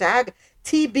hashtag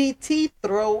TBT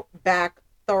Throwback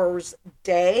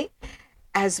Thursday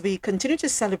as we continue to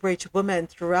celebrate women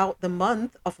throughout the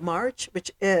month of March,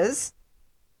 which is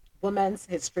Women's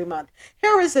History Month.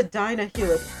 Here is a Dinah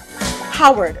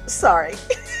Howard,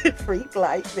 Freak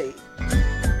Like Me.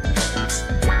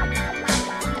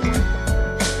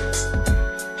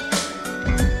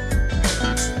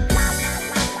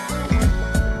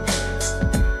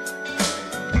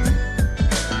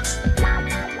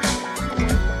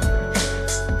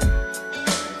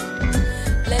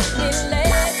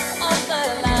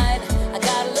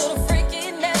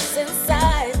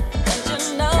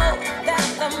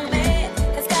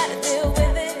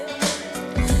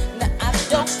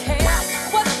 Don't care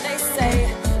what they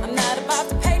say. I'm not about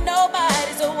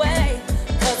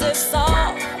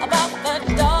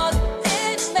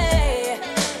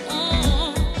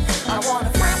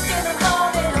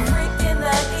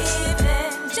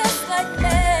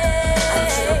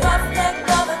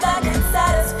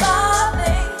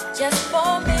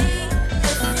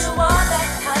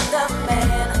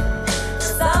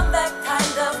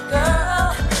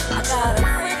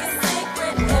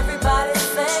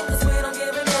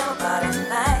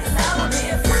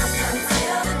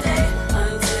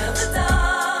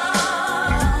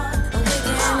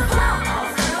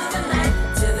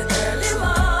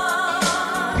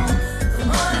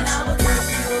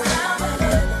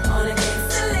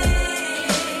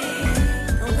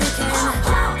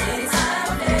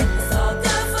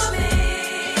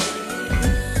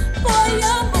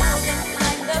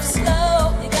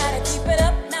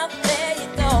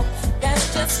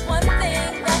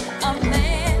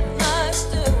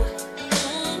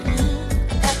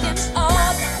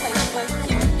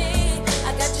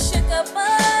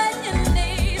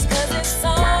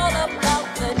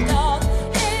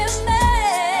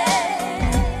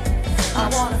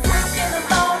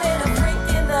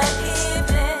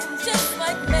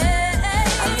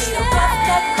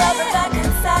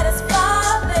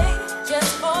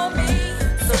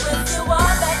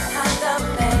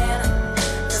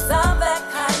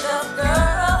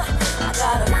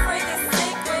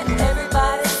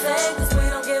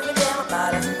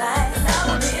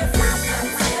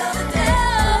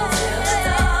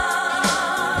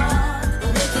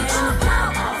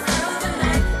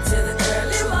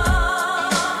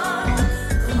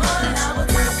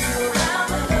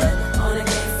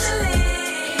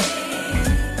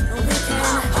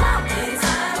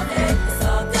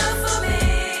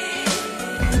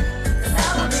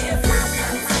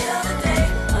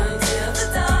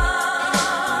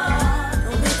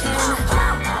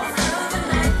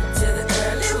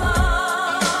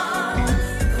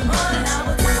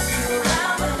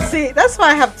See, that's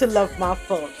why I have to love my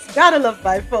folks. Gotta love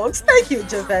my folks. Thank you,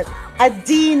 Javette.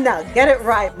 Adina, get it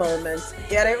right, Moments.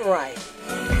 Get it right.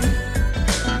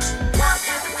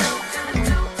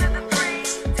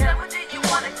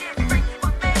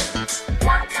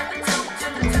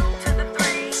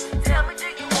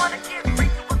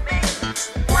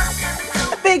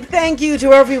 Big thank you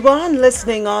to everyone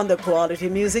listening on the Quality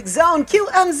Music Zone,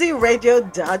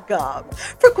 QMZRadio.com.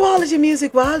 For quality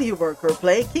music while you work or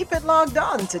play, keep it logged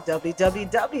on to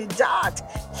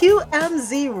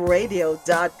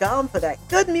www.qmzradio.com for that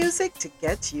good music to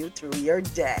get you through your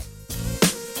day.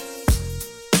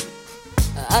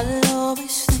 I'll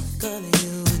always think of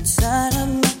you inside of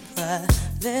my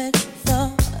private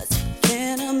thoughts.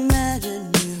 Can't imagine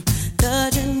you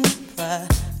touching my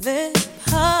private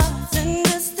parts. And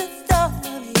just the thought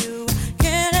of you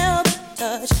can't help but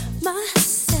touch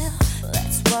myself.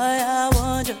 That's why I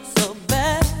want you so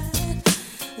bad.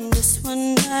 And just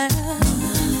one night,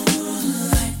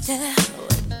 right there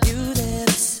with you there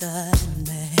beside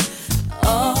me.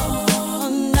 All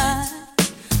night,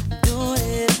 doing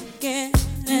it again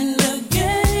and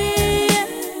again.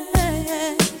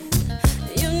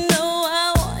 You know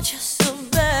I want you so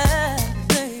bad,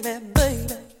 baby,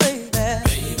 baby, baby.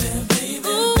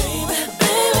 Ooh, baby,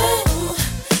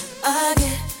 I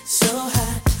get so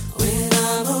high when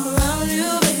I'm around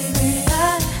you, baby.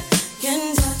 I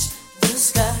can touch the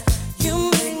sky.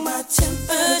 You make my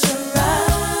temperature rise.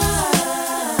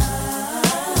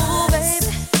 Ooh,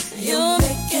 baby, you're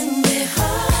making me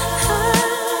high.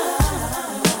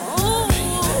 Ooh,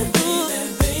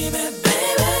 baby, baby.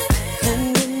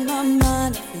 And in my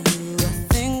mind of you, I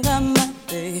think I might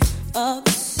be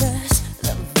obsessed.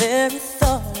 The very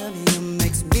thought of you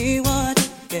makes me want to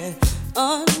get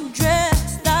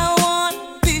undressed. I want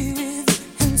to be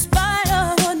with you in spite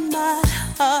of what my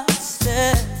heart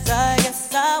says. I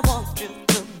guess I want you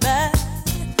so bad.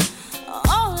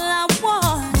 All I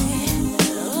want is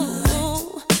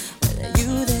with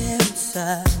you there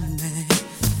inside me.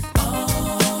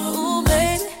 Oh,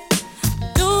 baby,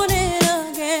 doing it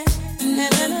again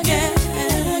and again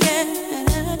and again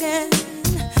and again.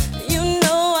 You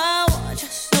know I want you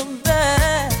so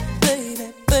bad,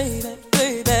 baby, baby,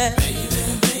 baby.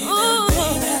 Ooh,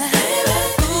 baby,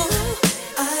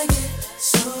 I get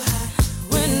so high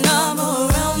when I'm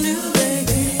around you,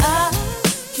 baby. I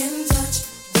can touch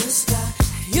the sky.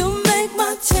 You make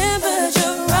my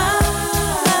temperature rise.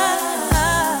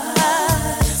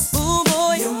 Ooh,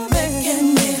 boy, you're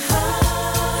making me high.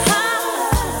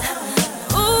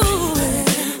 Ooh,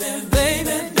 baby,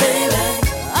 baby.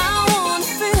 I wanna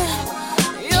feel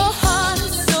your heart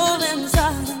and soul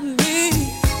inside of me.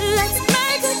 Let's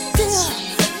make a deal.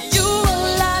 You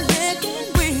and I, Nicky,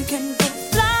 we can go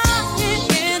flying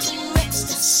into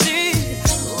ecstasy.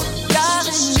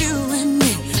 Darling, you and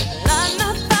me, light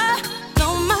my fire,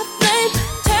 blow my flame.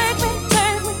 Take me,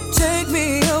 take me, take me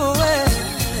away.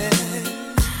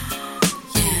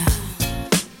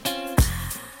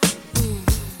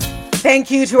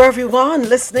 Thank you to everyone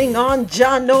listening on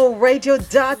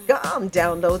JahknoRadio.com.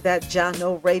 Download that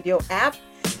Jahkno Radio app,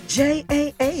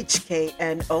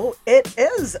 JAHKNO. It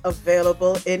is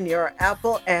available in your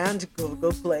Apple and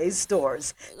Google Play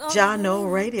stores. Jahkno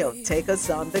Radio, take us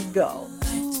on the go.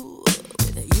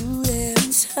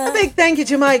 A big thank you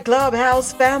to my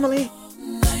Clubhouse family.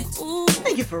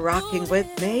 Thank you for rocking with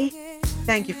me.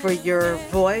 Thank you for your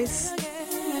voice.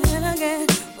 And again,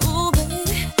 ooh,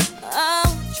 baby, I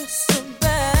want you so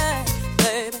bad,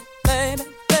 baby, baby,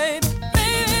 baby,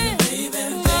 baby,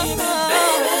 baby, baby.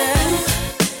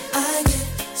 I get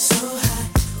so high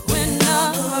when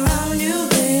I'm around you,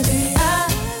 baby. I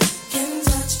can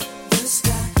touch the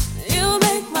sky. You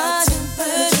make my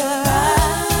temperature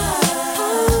rise.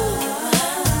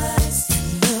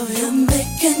 You're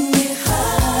making me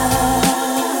high.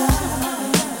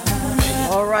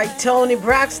 All right, Tony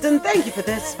Braxton, thank you for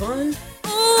this one.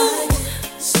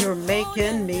 You're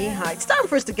making me high. It's time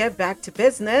for us to get back to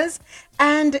business,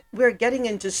 and we're getting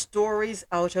into stories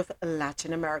out of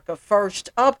Latin America. First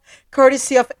up,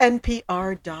 courtesy of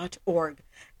NPR.org.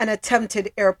 An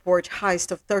attempted airport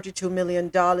heist of $32 million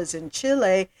in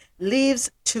Chile leaves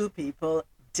 2 people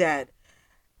dead.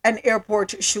 An airport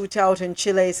shootout in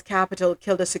Chile's capital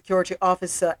killed a security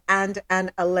officer and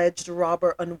an alleged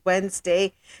robber on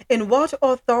Wednesday in what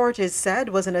authorities said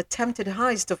was an attempted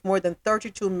heist of more than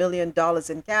 $32 million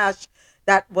in cash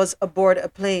that was aboard a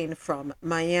plane from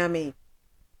Miami.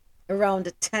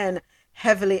 Around 10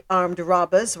 Heavily armed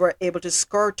robbers were able to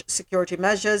skirt security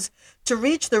measures to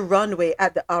reach the runway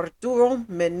at the Arturo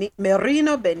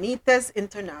Merino Benitez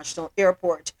International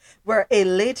Airport, where a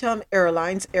LATAM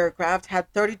Airlines aircraft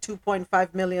had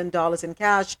 $32.5 million in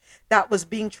cash that was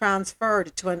being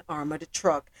transferred to an armored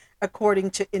truck, according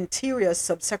to Interior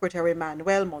Subsecretary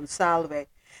Manuel Monsalve.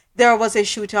 There was a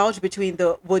shootout between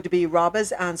the would-be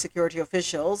robbers and security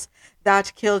officials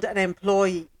that killed an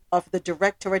employee of the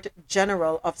Directorate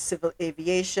General of Civil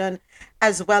Aviation,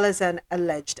 as well as an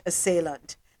alleged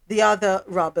assailant. The other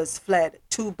robbers fled.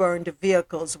 2 burned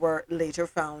vehicles were later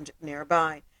found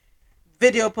nearby.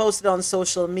 Video posted on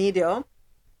social media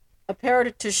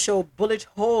appeared to show bullet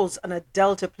holes on a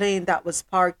Delta plane that was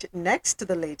parked next to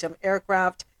the LATAM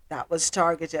aircraft that was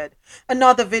targeted.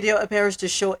 Another video appears to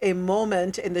show a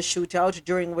moment in the shootout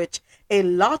during which a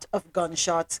lot of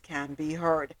gunshots can be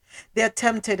heard. The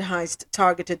attempted heist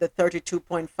targeted the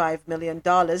 $32.5 million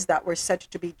that were set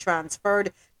to be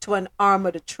transferred to an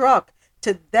armored truck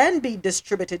to then be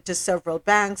distributed to several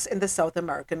banks in the South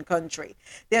American country.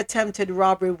 The attempted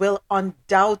robbery will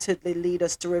undoubtedly lead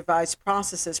us to revise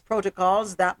processes,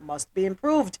 protocols that must be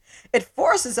improved. It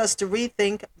forces us to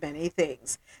rethink many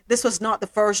things. This was not the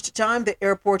first time the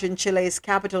airport in Chile's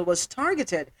capital was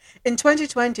targeted. In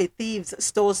 2020, thieves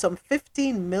stole some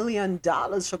 $15 million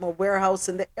from a warehouse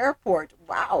in the airport.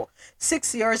 Wow!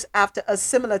 6 years after a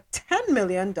similar $10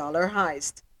 million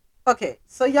heist. Okay,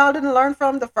 so y'all didn't learn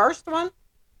from the first one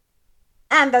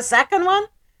and the second one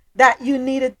that you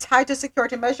needed tighter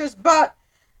security measures, but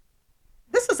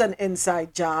this is an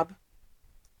inside job.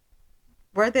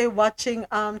 Were they watching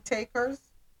takers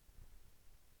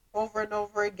over and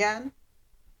over again?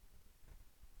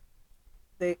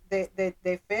 They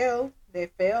failed. They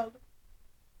failed.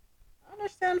 I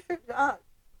understand.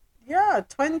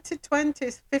 2020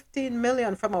 is 15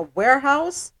 million from a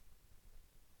warehouse.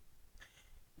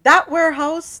 That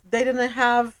warehouse, they didn't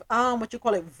have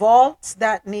vaults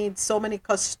that need so many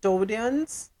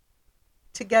custodians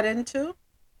to get into.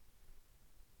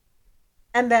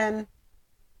 And then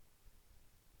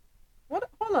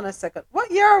hold on a second. What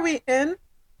year are we in?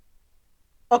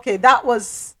 Okay, that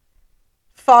was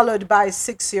followed by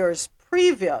 6 years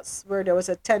previous where there was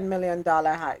a $10 million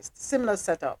heist. Similar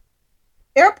setup.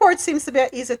 Airport seems to be an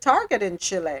easy target in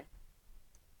Chile.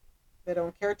 They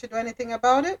don't care to do anything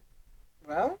about it.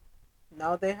 Well,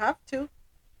 now they have to.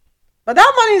 But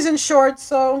that money's insured,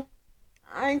 so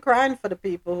I ain't crying for the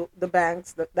people, the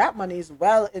banks. That money is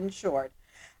well insured.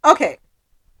 Okay,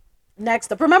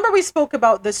 next up. Remember we spoke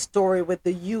about this story with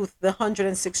the youth, the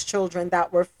 106 children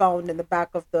that were found in the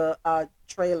back of the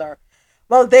trailer.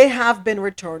 Well, they have been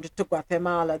returned to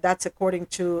Guatemala. That's according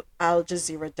to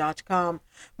AlJazeera.com.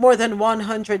 More than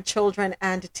 100 children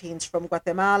and teens from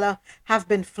Guatemala have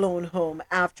been flown home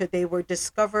after they were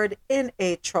discovered in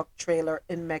a truck trailer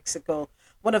in Mexico,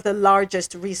 one of the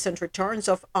largest recent returns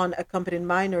of unaccompanied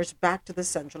minors back to the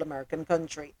Central American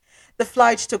country. The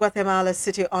flight to Guatemala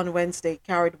City on Wednesday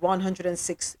carried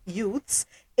 106 youths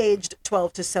aged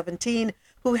 12 to 17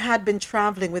 who had been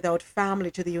traveling without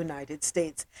family to the United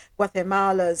States.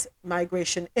 Guatemala's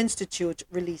Migration Institute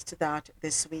released that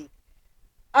this week.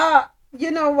 You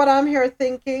know what I'm here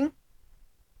thinking?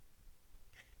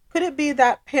 Could it be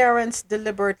that parents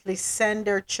deliberately send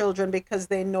their children because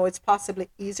they know it's possibly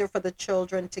easier for the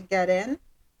children to get in?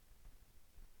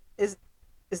 Is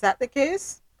that the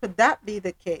case? Could that be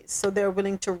the case? So they're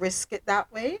willing to risk it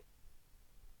that way?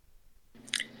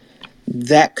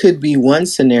 That could be one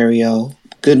scenario.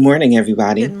 Good morning,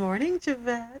 everybody. Good morning,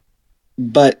 Javette.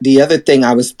 But the other thing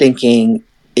I was thinking,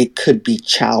 it could be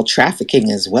child trafficking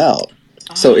as well.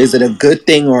 So is it a good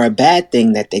thing or a bad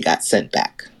thing that they got sent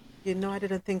back? You know, I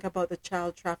didn't think about the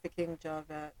child trafficking,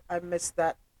 Javette. I missed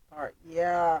that part.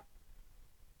 Yeah.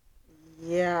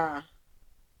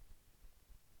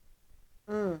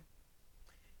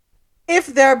 If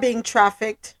they're being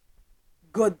trafficked,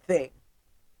 good thing.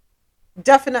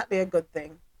 Definitely a good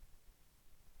thing.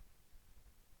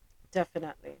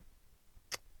 Definitely.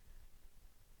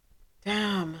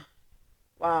 Damn.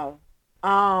 Wow.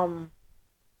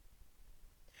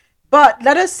 But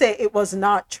let us say it was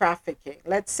not trafficking.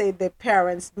 Let's say the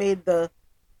parents made the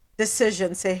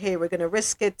decision, say, hey, we're going to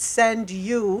risk it, send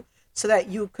you so that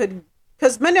you could,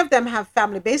 because many of them have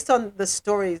family. Based on the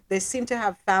story, they seem to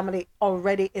have family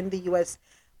already in the U.S.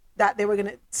 that they were going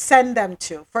to send them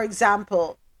to. For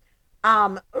example,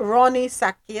 Ronnie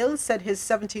Sakil said his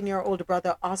 17-year-old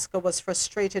brother Oscar was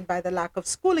frustrated by the lack of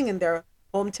schooling in their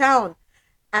hometown.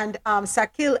 And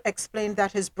Sakil explained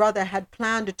that his brother had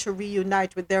planned to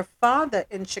reunite with their father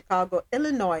in Chicago,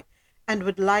 Illinois, and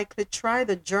would likely try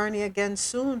the journey again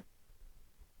soon.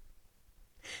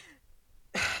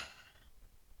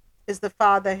 Is the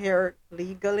father here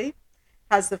legally?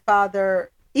 Has the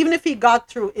father, even if he got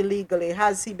through illegally,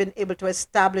 has he been able to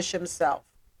establish himself?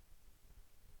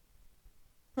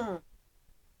 Hmm.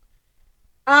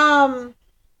 Um.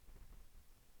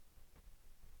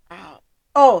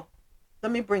 Oh,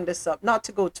 let me bring this up. Not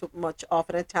to go too much off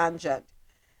on a tangent,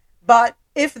 but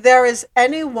if there is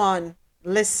anyone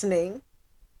listening,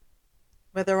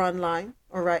 whether online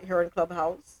or right here in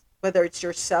Clubhouse, whether it's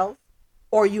yourself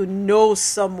or you know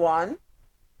someone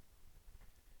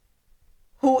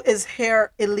who is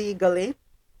here illegally,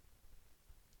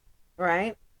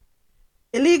 right?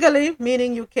 Illegally,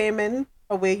 meaning you came in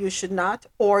a way you should not,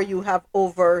 or you have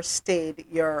overstayed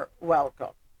your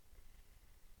welcome.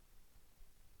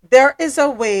 There is a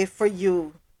way for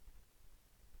you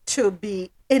to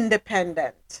be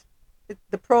independent.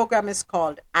 The program is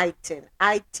called ITIN,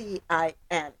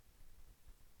 ITIN,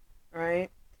 right?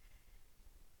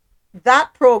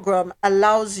 That program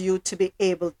allows you to be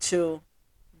able to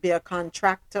be a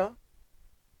contractor.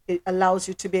 It allows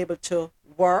you to be able to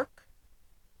work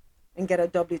and get a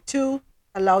W-2,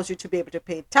 allows you to be able to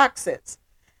pay taxes.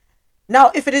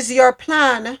 Now, if it is your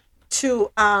plan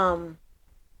to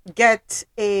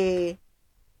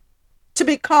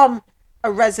become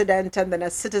a resident and then a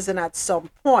citizen at some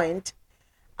point,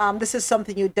 this is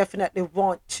something you definitely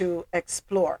want to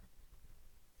explore.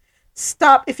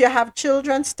 Stop, if you have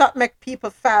children, stop make people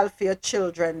file for your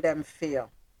children, them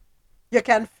feel. You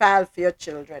can file for your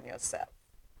children yourself.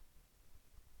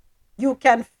 You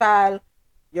can file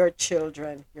your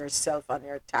children yourself on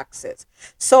your taxes.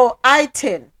 So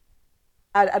ITIN,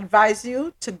 I'd advise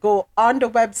you to go on the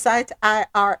website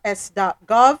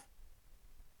irs.gov,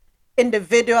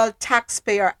 individual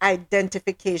taxpayer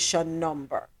identification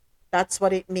number. That's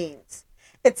what it means.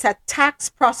 It's a tax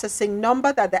processing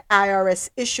number that the IRS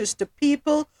issues to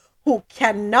people who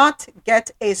cannot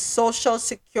get a social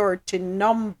security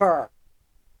number.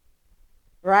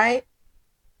 Right?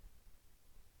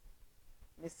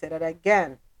 Let me say that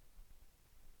again.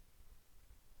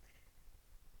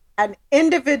 An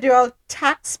individual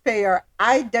taxpayer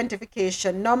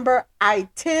identification number,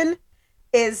 ITIN,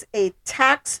 is a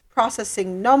tax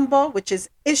processing number which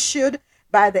is issued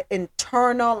by the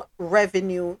Internal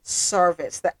Revenue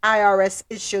Service. The IRS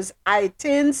issues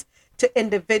ITINs to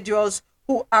individuals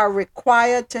who are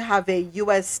required to have a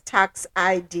U.S. tax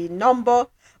ID number,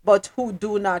 but who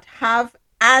do not have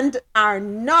and are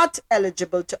not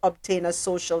eligible to obtain a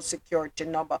social security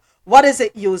number. What is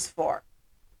it used for?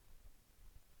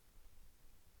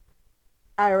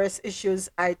 IRS issues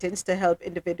ITINs to help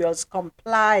individuals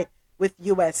comply with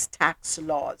U.S. tax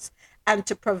laws and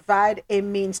to provide a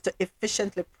means to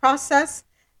efficiently process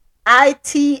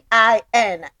ITIN, I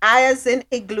as in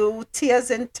igloo, T as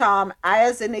in Tom, I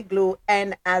as in igloo,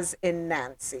 N as in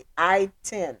Nancy,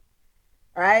 ITIN,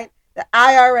 right? The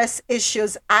IRS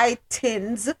issues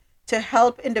ITINs to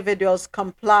help individuals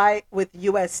comply with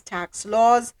U.S. tax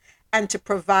laws and to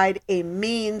provide a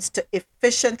means to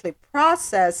efficiently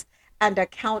process and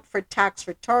account for tax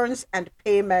returns and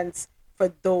payments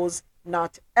for those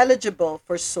not eligible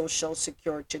for social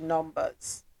security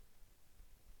numbers.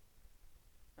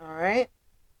 All right.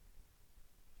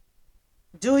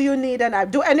 Do you need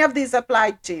do any of these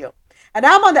apply to you? And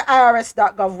I'm on the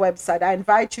irs.gov website. I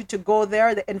invite you to go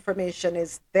there. The information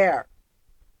is there.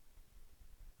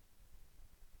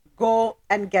 Go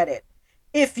and get it.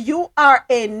 If you are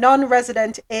a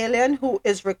non-resident alien who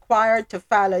is required to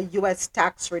file a U.S.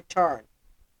 tax return,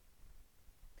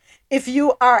 if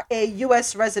you are a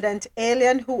U.S. resident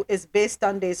alien who is based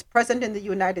on days present in the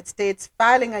United States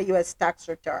filing a U.S. tax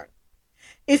return,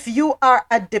 if you are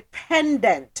a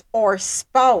dependent or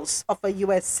spouse of a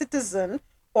U.S. citizen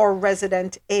or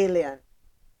resident alien,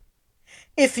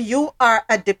 if you are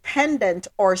a dependent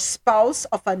or spouse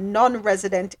of a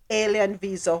non-resident alien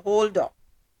visa holder,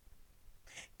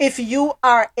 if you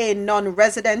are a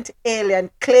non-resident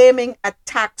alien claiming a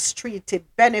tax-treated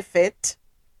benefit,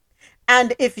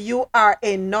 and if you are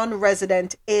a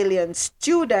non-resident alien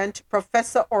student,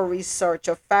 professor, or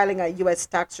researcher filing a U.S.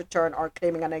 tax return or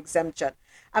claiming an exemption,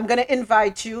 I'm going to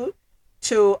invite you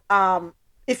to,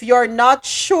 if you're not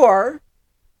sure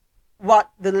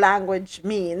what the language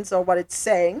means or what it's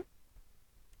saying,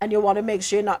 and you want to make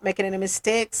sure you're not making any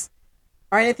mistakes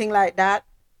or anything like that,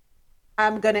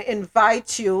 I'm going to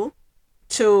invite you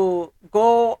to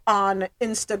go on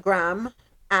Instagram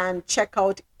and check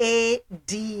out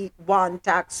AD1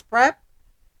 Tax Prep.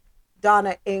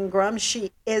 Donna Ingram,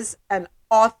 she is an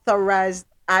authorized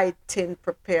ITIN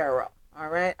preparer. All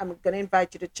right, I'm going to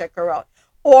invite you to check her out.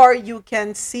 Or you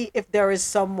can see if there is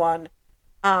someone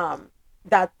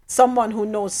someone who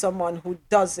knows someone who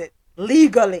does it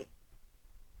legally,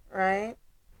 right?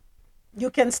 You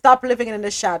can stop living in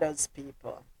the shadows,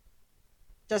 people.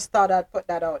 Just thought I'd put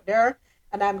that out there.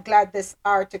 And I'm glad this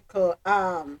article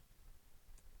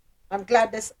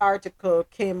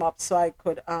came up so I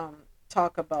could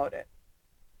talk about it.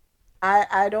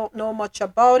 I don't know much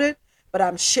about it, but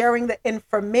I'm sharing the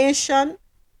information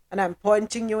and I'm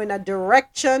pointing you in a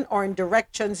direction or in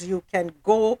directions you can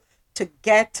go to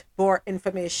get more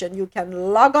information. You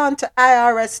can log on to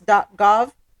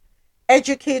irs.gov,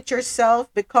 educate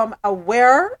yourself, become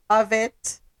aware of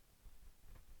it,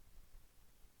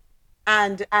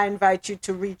 and I invite you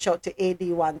to reach out to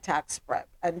AD1 Tax Prep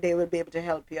and they will be able to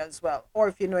help you as well. Or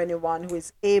if you know anyone who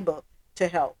is able to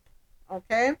help.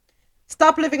 Okay?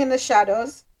 Stop living in the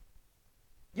shadows.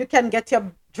 You can get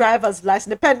your driver's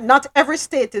license. Not every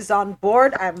state is on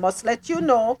board. I must let you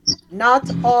know, not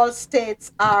all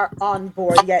states are on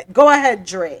board yet. Go ahead,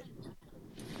 Dre.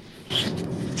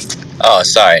 Oh,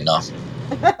 sorry, no.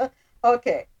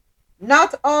 Okay.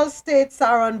 Not all states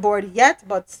are on board yet,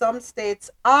 but some states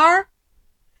are.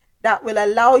 That will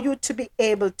allow you to be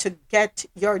able to get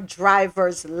your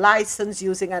driver's license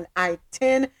using an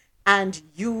I-10, and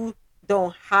you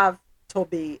don't have to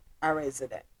be a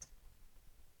resident.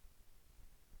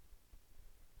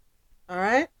 All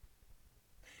right?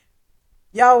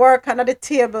 Y'all work under the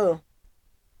table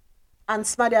and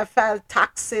somebody have filed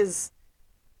taxes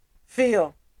for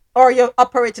you, or you're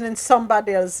operating in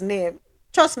somebody else's name.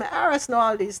 Trust me, IRS know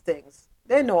all these things.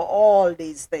 They know all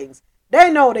these things.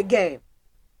 They know the game.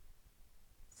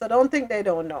 So don't think they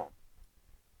don't know.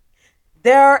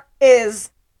 There is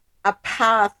a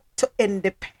path to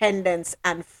independence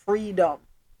and freedom.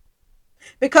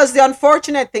 Because the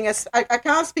unfortunate thing is, I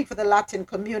can't speak for the Latin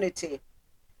community,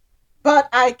 but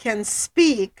I can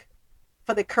speak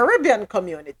for the Caribbean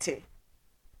community.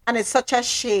 And it's such a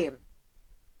shame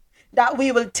that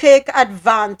we will take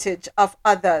advantage of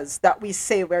others that we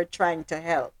say we're trying to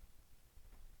help.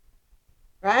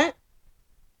 Right?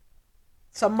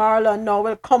 So Marlon now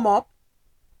will come up.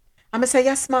 I'm going to say,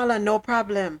 yes, Marlon, no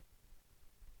problem.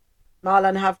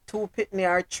 Marlon have 2 pitney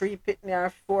or 3 pitney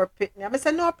or 4 pitney. I'm going to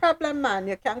say, no problem, man.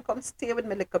 You can come stay with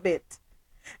me a little bit.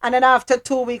 And then after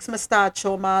 2 weeks, I start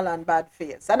show Marlon bad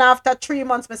face. And after 3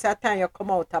 months, I say, time you come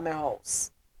out of my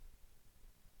house.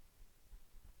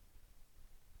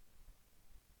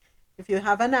 If you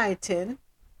have an item,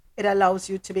 it allows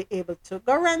you to be able to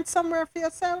go rent somewhere for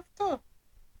yourself too.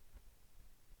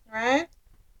 Right?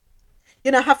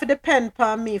 You don't have to depend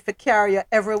on me for carry you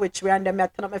every which way, and then I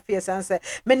turn up my face and say,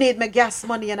 me need my gas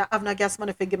money and I have no gas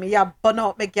money for give me. Yeah, burn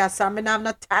out my gas and I have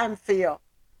no time for you.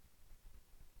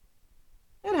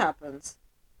 It happens.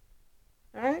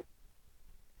 Right?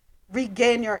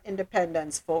 Regain your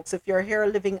independence, folks. If you're here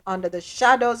living under the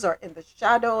shadows or in the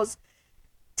shadows,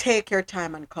 take your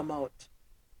time and come out.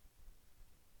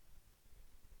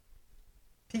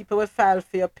 People will file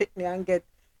for your pitney and get,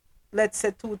 let's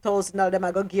say, 2,000 of them.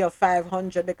 I go give you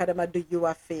 500 because them I do you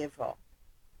a favor.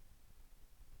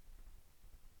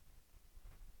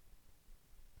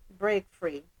 Break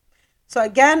free. So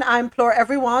again, I implore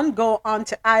everyone, go on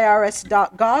to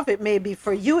irs.gov. It may be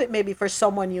for you. It may be for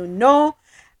someone you know.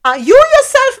 You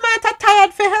yourself might have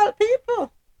tired for help,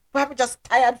 people. I'm just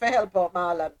tired for help out,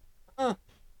 Marlon.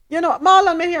 You know,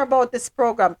 Marlon, me hear about this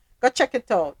program. Go check it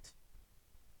out.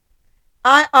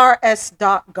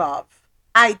 irs.gov.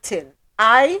 ITIN.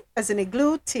 I as in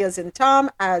igloo, T as in Tom,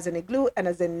 I as in igloo, and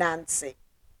as in Nancy.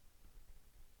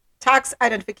 Tax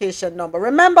identification number.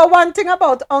 Remember one thing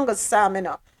about Uncle Sam, you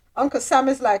know. Uncle Sam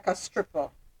is like a stripper.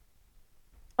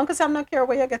 Uncle Sam don't care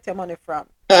where you get your money from.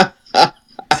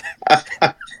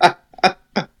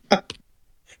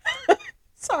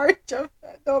 Sorry, Joe.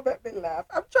 Don't make me laugh.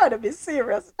 I'm trying to be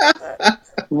serious.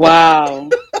 Wow.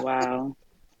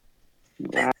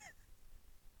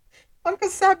 Uncle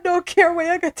Sam don't care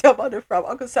where you get your money from.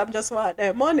 Uncle Sam just want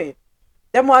their money.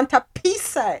 They want a peace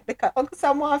side because Uncle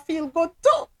Sam want to feel good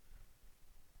too.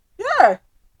 Yeah.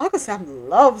 Uncle Sam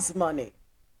loves money.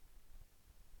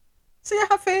 So you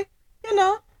have to,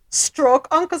 stroke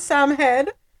Uncle Sam's head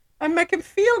and make him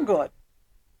feel good.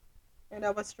 You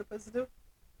know what strippers do?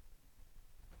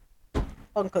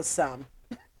 Uncle Sam.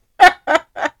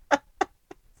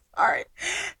 Sorry.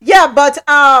 Yeah, but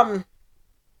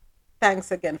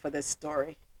thanks again for this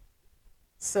story.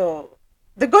 So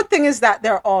the good thing is that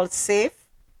they're all safe.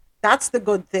 That's the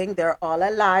good thing. They're all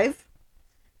alive.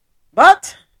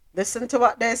 But listen to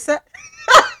what they said.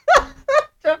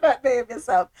 Javette, behave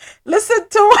yourself. Listen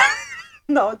to what...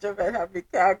 No, Javette, you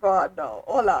can't go on now.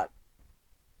 Hold on.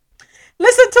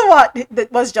 Listen to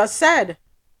what was just said.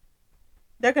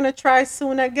 They're going to try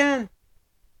soon again.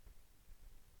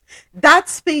 That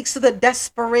speaks to the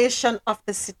desperation of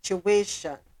the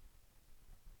situation.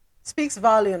 Speaks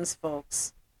volumes,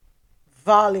 folks.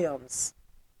 Volumes.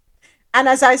 And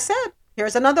as I said,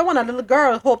 here's another one. A little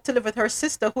girl hoped to live with her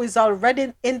sister who is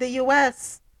already in the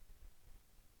U.S.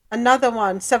 Another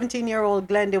one, 17-year-old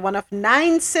Glendy, one of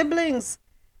 9 siblings,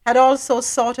 had also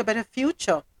sought a better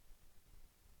future.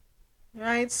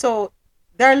 Right? So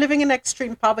they're living in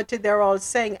extreme poverty, they're all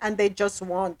saying, and they just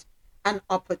want an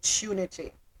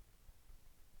opportunity.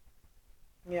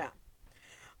 Yeah.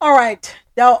 All right,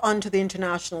 now on to the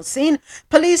international scene.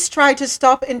 Police try to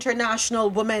stop International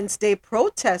Women's Day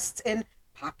protests in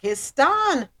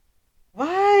Pakistan.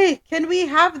 Why? Can we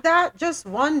have that just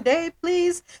one day,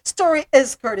 please? Story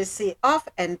is courtesy of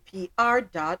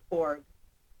npr.org.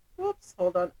 Whoops,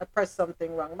 hold on. I pressed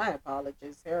something wrong. My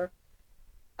apologies here.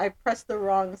 I pressed the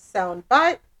wrong sound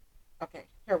bite. Okay,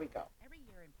 here we go.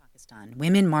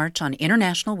 Women march on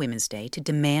International Women's Day to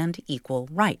demand equal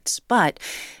rights. But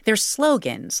their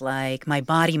slogans like "My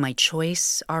body, my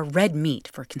choice" are red meat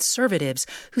for conservatives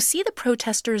who see the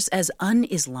protesters as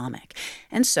un-Islamic.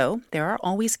 And so there are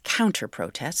always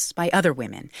counter-protests by other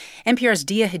women. NPR's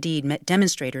Dia Hadid met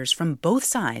demonstrators from both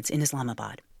sides in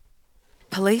Islamabad.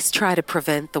 Police try to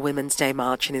prevent the Women's Day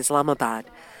march in Islamabad.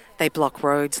 They block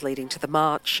roads leading to the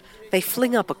march. They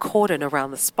fling up a cordon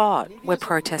around the spot where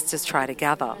protesters try to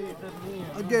gather.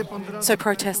 So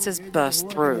protesters burst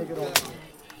through.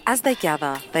 As they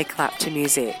gather, they clap to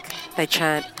music. They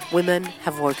chant, "Women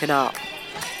have woken up."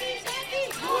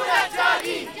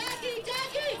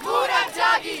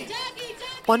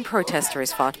 One protester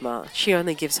is Fatma. She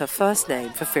only gives her first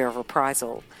name for fear of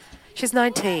reprisal. She's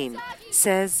 19,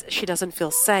 says she doesn't feel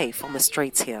safe on the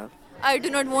streets here. I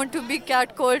do not want to be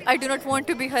catcalled. I do not want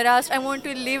to be harassed. I want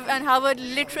to live and have a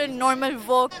literal normal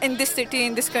walk in this city,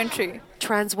 in this country.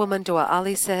 Trans woman Dua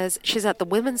Ali says she's at the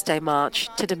Women's Day March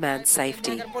to demand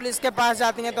safety.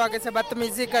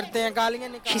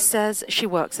 She says she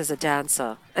works as a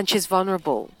dancer and she's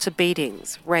vulnerable to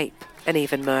beatings, rape and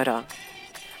even murder.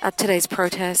 At today's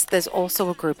protest, there's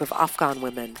also a group of Afghan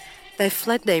women. They've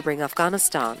fled neighbouring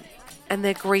Afghanistan and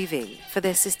they're grieving for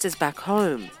their sisters back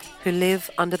home who live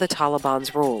under the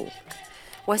Taliban's rule.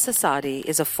 Wessa Sadi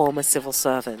is a former civil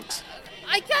servant.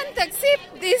 I can't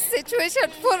accept this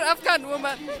situation for Afghan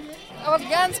women.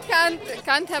 Afghans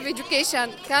can't have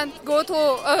education, can't go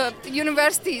to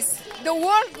universities. The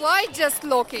world wide just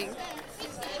looking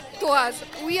to us.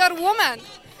 We are women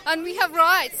and we have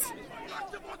rights.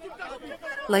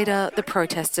 Later, the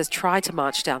protesters try to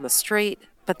march down the street,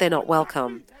 but they're not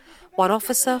welcome. One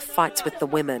officer fights with the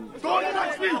women. Don't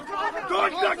touch me!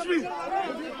 Don't touch me!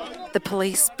 The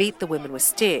police beat the women with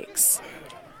sticks.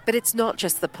 But it's not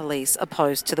just the police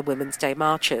opposed to the Women's Day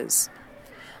marches.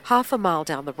 Half a mile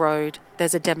down the road,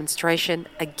 there's a demonstration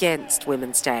against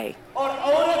Women's Day.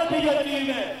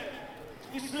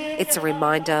 It's a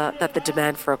reminder that the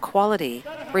demand for equality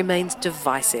remains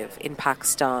divisive in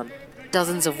Pakistan.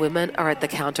 Dozens of women are at the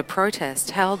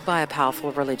counter-protest held by a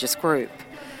powerful religious group.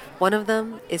 One of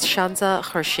them is Shanza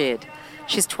Khurshid.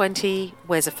 She's 20,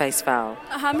 wears a face veil.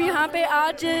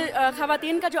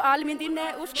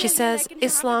 She says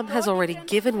Islam has already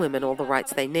given women all the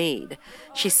rights they need.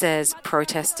 She says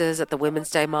protesters at the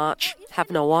Women's Day March have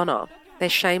no honour. They're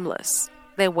shameless.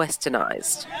 They're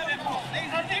westernized.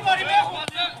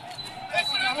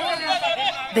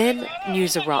 Then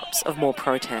news erupts of more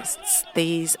protests.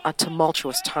 These are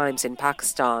tumultuous times in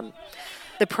Pakistan.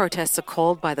 The protests are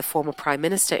called by the former Prime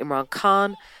Minister Imran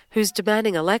Khan, who's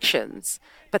demanding elections,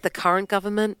 but the current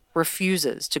government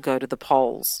refuses to go to the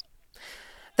polls.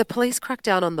 The police crack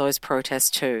down on those protests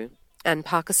too, and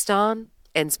Pakistan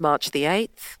ends March the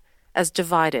 8th as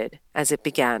divided as it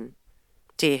began.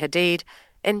 Dia Hadid,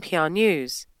 NPR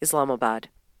News, Islamabad.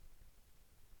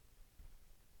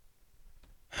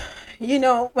 You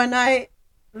know, when I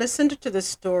listened to the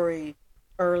story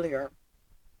earlier,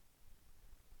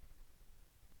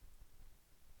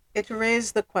 it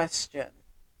raised the question,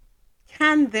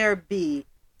 can there be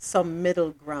some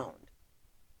middle ground?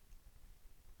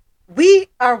 We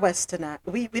are Western.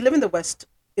 We live in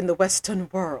the Western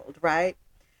world, right?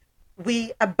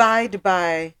 We abide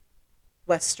by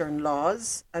Western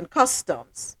laws and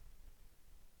customs.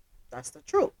 That's the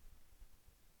truth.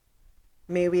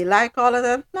 May we like all of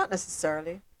them? Not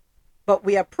necessarily. But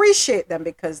we appreciate them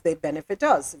because they benefit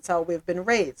us. It's how we've been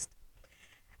raised.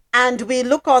 And we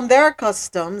look on their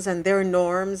customs and their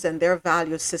norms and their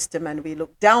value system and we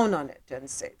look down on it and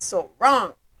say it's so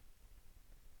wrong.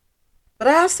 But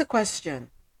I ask the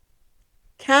question,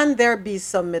 can there be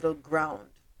some middle ground?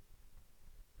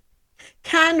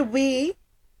 Can we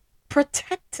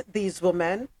protect these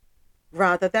women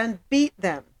rather than beat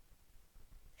them?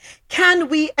 Can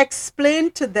we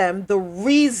explain to them the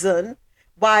reason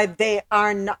why they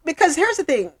are not? Because here's the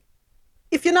thing.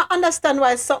 If you not understand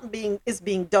why something is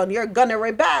being done, you're going to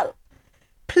rebel.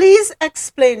 Please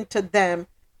explain to them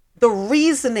the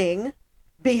reasoning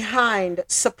behind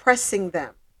suppressing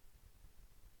them.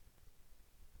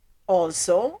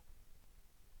 Also,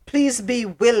 please be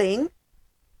willing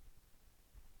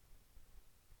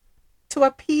to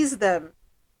appease them.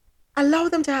 Allow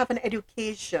them to have an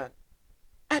education,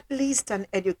 at least an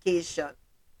education.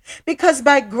 Because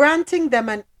by granting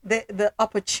them the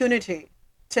opportunity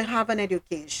to have an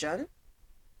education,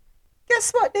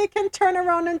 guess what? They can turn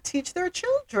around and teach their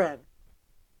children.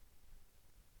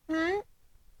 Right?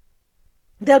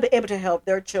 They'll be able to help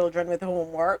their children with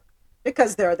homework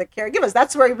because they're the caregivers.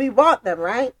 That's where we want them,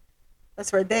 right?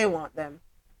 That's where they want them,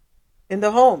 in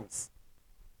the homes.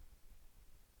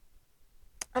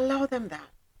 Allow them that.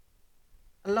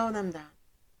 Allow them that.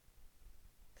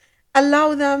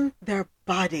 Allow them their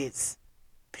bodies.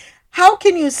 How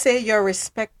can you say you're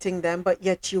respecting them, but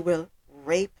yet you will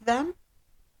rape them?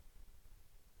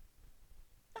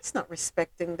 That's not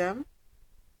respecting them.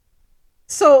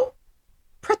 So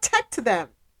protect them.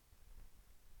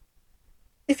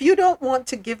 If you don't want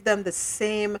to give them the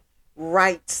same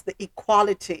rights, the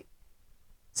equality,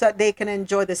 so that they can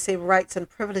enjoy the same rights and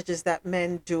privileges that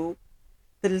men do,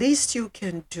 the least you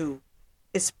can do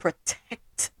is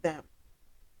protect them.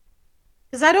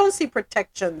 Because I don't see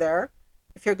protection there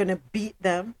if you're going to beat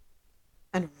them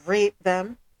and rape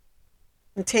them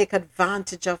and take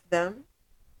advantage of them.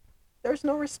 There's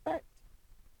no respect.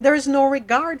 There is no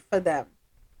regard for them.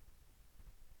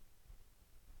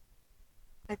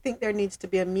 I think there needs to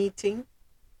be a meeting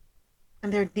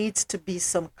and there needs to be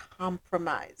some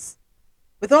compromise.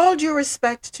 With all due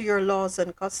respect to your laws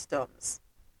and customs,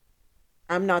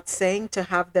 I'm not saying to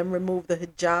have them remove the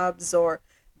hijabs or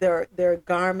their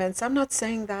garments. I'm not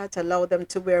saying that. Allow them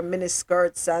to wear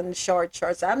miniskirts and short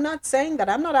shorts. I'm not saying that.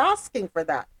 I'm not asking for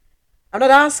that. I'm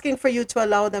not asking for you to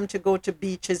allow them to go to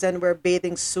beaches and wear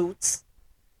bathing suits.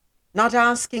 Not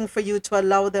asking for you to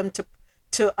allow them to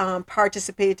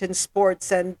participate in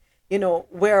sports and,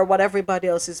 wear what everybody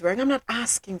else is wearing. I'm not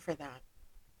asking for that.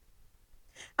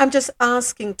 I'm just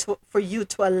asking for you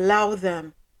to allow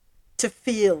them to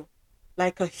feel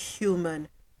like a human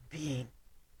being.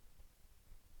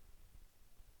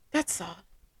 That's all.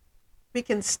 We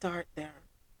can start there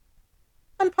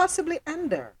and possibly end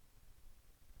there.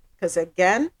 Because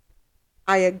again,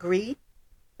 I agree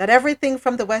that everything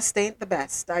from the West ain't the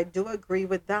best. I do agree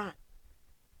with that.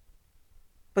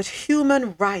 But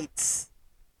human rights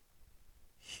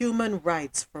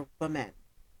for women,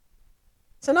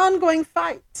 it's an ongoing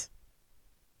fight.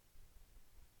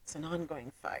 It's an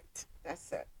ongoing fight.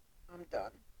 That's it. I'm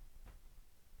done.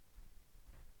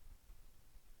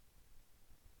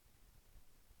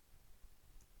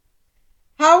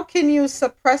 How can you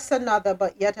suppress another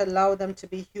but yet allow them to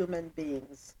be human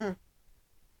beings?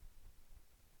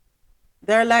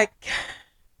 They're like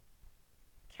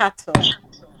cattle.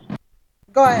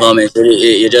 Go ahead. Mommy,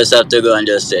 you just have to go and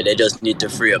just say they just need to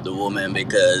free up the woman,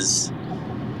 because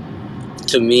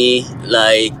to me,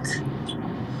 like,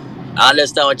 I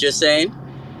understand what you're saying,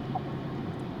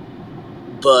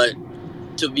 but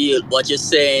to be what you're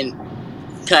saying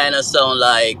kind of sound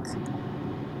like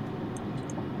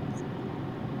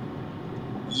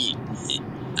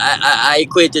I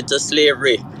equate it to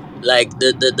slavery. Like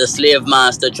the slave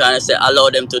master trying to say allow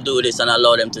them to do this and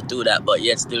allow them to do that, but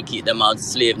yet still keep them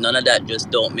as slave. None of that just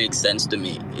don't make sense to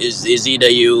me. Is either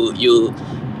you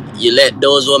let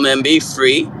those women be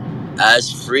free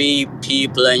as free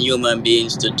people and human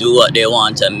beings to do what they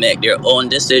want and make their own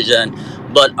decision,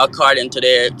 but according to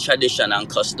their tradition and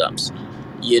customs,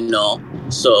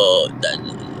 So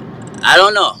I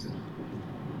don't know.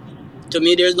 To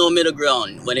me, there's no middle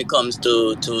ground when it comes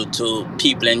to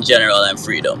people in general and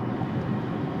freedom.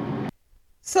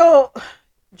 So,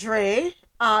 Dre,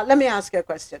 let me ask you a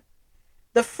question.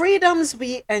 The freedoms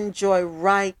we enjoy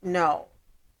right now,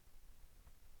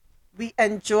 we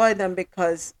enjoy them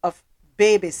because of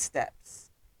baby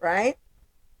steps, right?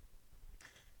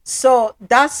 So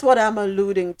that's what I'm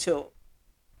alluding to.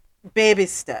 Baby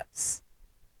steps.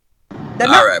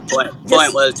 All right, point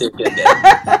well taken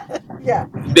there. Yeah.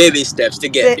 Baby steps to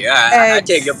get there. I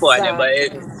take your point there,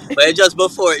 but just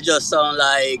before it just sound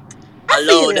like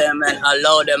allow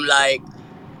them like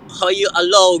how you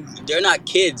allow, they're not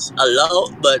kids, allow,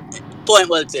 but point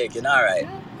well taken. All right,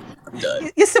 I'm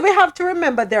done. You see, we have to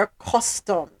remember their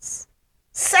customs.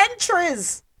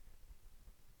 Centuries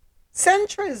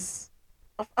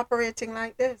of operating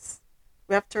like this.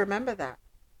 We have to remember that.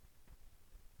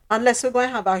 Unless we're going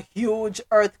to have a huge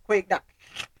earthquake that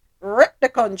rip the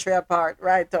country apart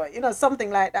right away. Something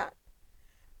like that.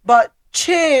 But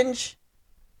change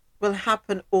will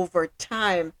happen over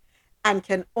time and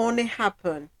can only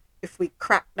happen if we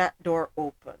crack that door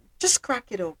open. Just crack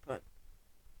it open.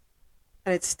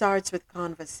 And it starts with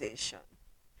conversation.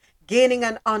 Gaining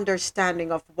an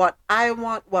understanding of what I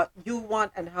want, what you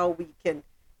want, and how we can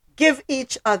give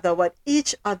each other what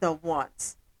each other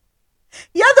wants.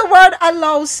 Yeah, the word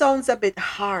allow sounds a bit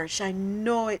harsh. I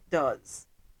know it does.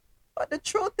 But the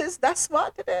truth is, that's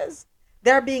what it is.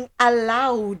 They're being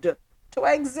allowed to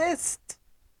exist.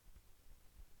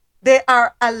 They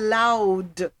are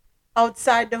allowed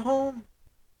outside the home.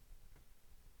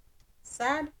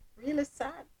 Sad, really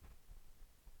sad.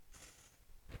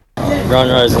 Grand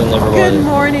rising, everybody. Good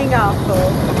morning,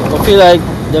 Apple. I feel like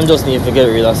them just need to get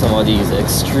rid of some of these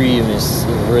extremist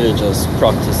religious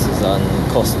practices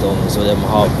and customs that them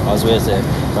have, as we say,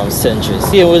 from centuries.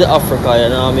 Same with Africa, you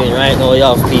know what I mean? Right now you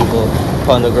have people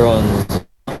on the ground.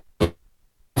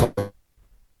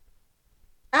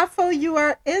 Apple, you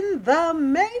are in the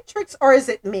matrix, or is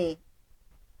it me?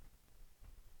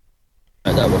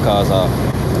 That because of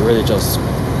religious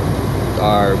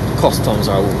or customs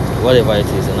or whatever it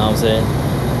is, you know what I'm saying?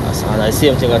 And the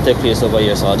same thing that take place over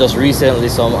here. So just recently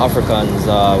some Africans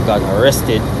got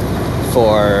arrested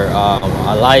for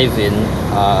aliving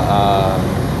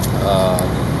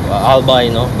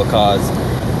albino because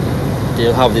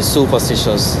they have this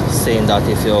superstitious saying that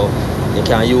if you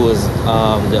can use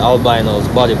the albino's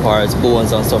body parts,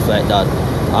 bones and stuff like that,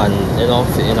 and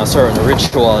in a certain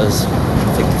rituals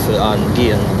and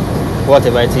gain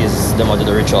whatever it is they do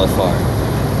the ritual for.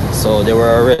 So they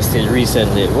were arrested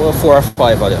recently, 4 or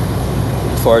 5 of them,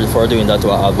 for doing that to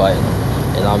an albino.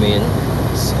 You know what I mean?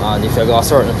 And if you go to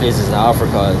certain places in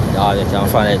Africa, you can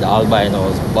find the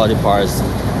albino's body parts,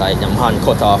 like them hand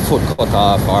cut off, foot cut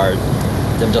off, or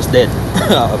them just dead.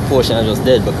 A portion are just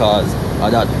dead because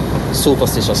of that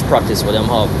superstitious practice what them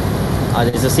have. And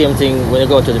it's the same thing when you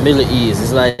go to the Middle East.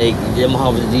 It's like them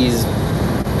have these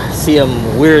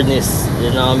same weirdness, you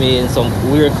know what I mean? Some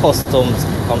weird customs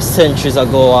from centuries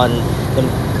ago, and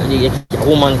a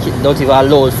woman don't even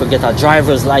allowed to get a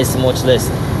driver's license, much less.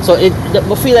 So I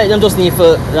feel like them just need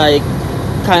to like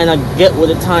kind of get with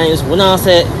the times. When I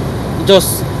say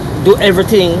just do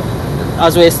everything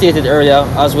as we stated earlier,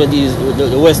 as with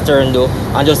the Western do,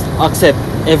 and just accept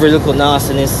every little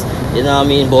nastiness, you know what I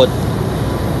mean? But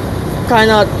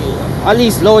kind of at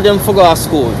least allow them to go to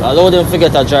school, allow them to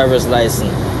get a driver's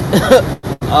license.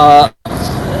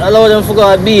 Allow them to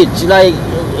go to the beach, like,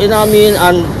 you know what I mean,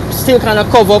 and still kind of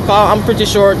cover up. I'm pretty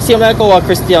sure, same like how a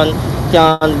Christian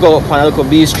can go up on a little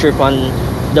beach trip and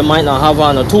they might not have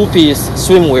on a 2-piece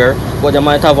swimwear, but they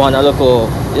might have on a little,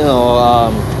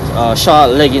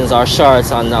 short leggings or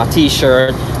shorts and a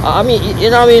t-shirt. I mean, you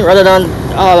know what I mean, rather than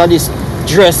all of this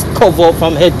dress cover up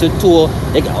from head to toe.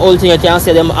 Like, only thing I can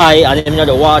say them eye and them in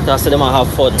the water, so them have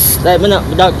fun. Like,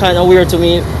 that kind of weird to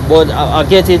me, but I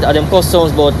get it at them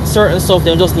customs, but certain stuff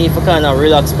them just need to kind of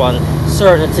relax on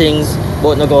certain things,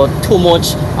 but not go too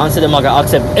much and say them are gonna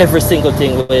accept every single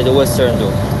thing where the Western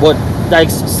do. But like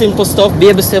simple stuff,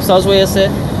 baby steps as well, you say,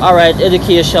 alright,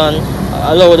 education,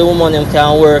 allow the woman them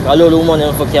can work, allow the woman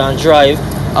them can drive,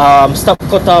 stop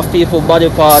cut off people body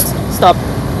parts, stop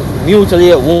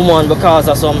mutilate woman because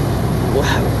of some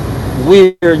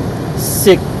weird,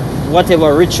 sick,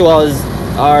 whatever rituals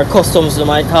or customs they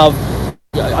might have.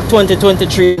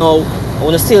 2023 now, when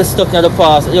you're still stuck in the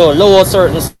past, lower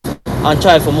certain and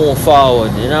try to move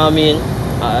forward, you know what I mean?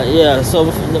 So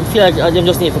I feel like them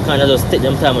just need to kind of just take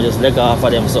them time and just let off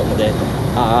of them something there,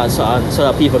 so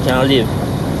that people can live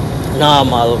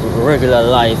normal, regular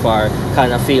life or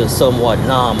kind of feel somewhat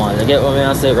normal. You get what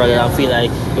I say? Rather than feel like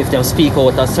if them speak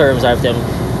out of terms or if them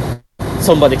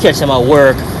somebody catch them at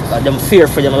work, them fear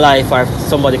for their life, or if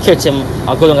somebody catch them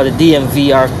or go down at the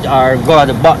DMV or go at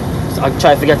the back or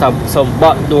try to get some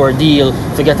backdoor deal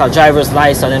to get a driver's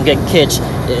license and get catch.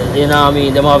 You know what I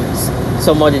mean? Them have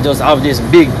somebody just have this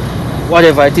big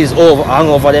whatever it is hang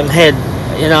over them head.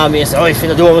 You know what I mean? So if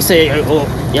you don't say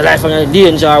your life is in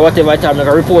danger or whatever time, they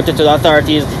can report it to the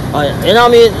authorities. You know what I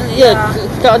mean?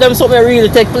 Yeah. Them something really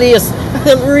take place.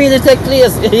 Them really take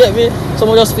place. You get me?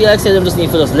 Someone just feel like say them just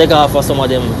need to just leg off for some of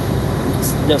them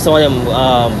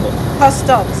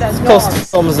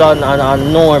customs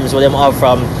and norms what them have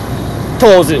from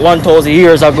 1,000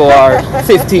 years ago or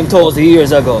 15,000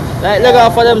 years ago. Like leg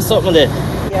off for them something there.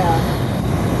 Yeah.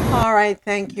 All right,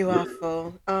 thank you,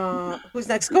 Afo. Who's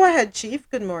next? Go ahead, Chief.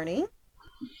 Good morning.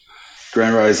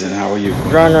 Grand Rising, how are you?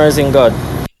 Grand Rising, God.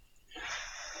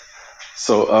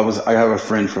 So I have a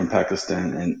friend from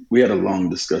Pakistan, and we had a long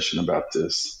discussion about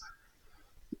this.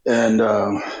 And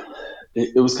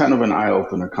it was kind of an eye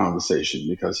opener conversation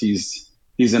because he's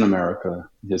in America.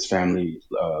 His family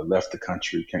left the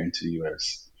country, came to the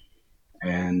U.S.,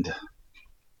 and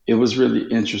it was really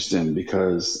interesting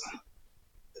because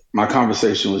my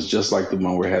conversation was just like the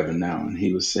one we're having now, and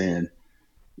he was saying,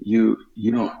 you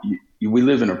don't we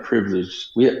live in a privilege.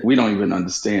 We don't even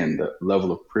understand the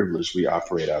level of privilege we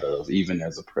operate out of, even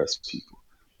as oppressed people.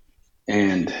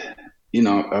 And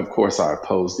of course, I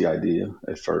opposed the idea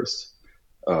at first,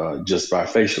 just by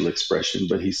facial expression.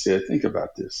 But he said, think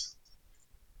about this.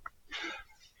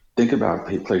 Think about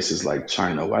places like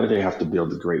China. Why do they have to build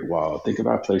the Great Wall? Think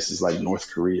about places like North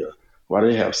Korea. Why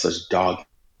do they have such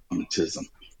dogmatism?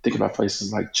 Think about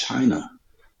places like China.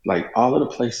 Like all of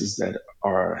the places that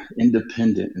are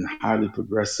independent and highly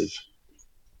progressive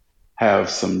have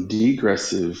some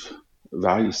degressive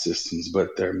value systems,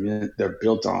 but they're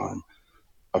built on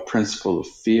a principle of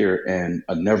fear and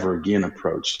a never again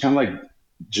approach, kind of like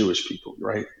Jewish people,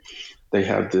 right? They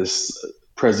have this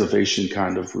preservation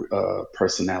kind of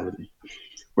personality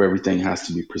where everything has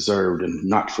to be preserved and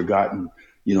not forgotten,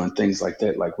 and things like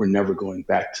that. Like we're never going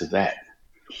back to that.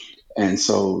 And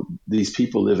so these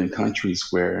people live in countries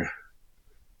where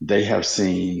they have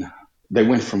seen, they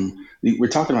went from, we're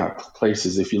talking about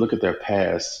places, if you look at their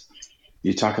past,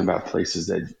 you're talking about places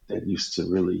that used to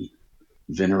really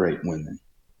venerate women.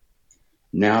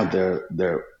 Now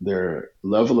their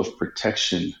level of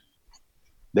protection,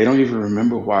 they don't even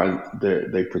remember why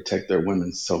they protect their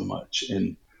women so much.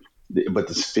 But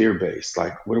it's fear based.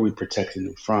 Like, what are we protecting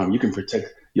them from? You can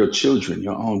protect your children,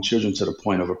 your own children, to the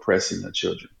point of oppressing your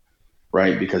children,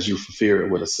 right? Because you fear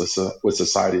what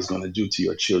society is going to do to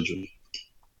your children.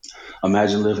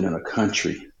 Imagine living in a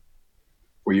country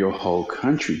where your whole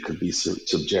country could be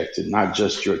subjected, not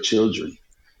just your children,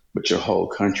 but your whole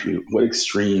country. What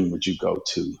extreme would you go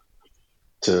to?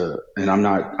 And I'm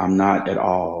not at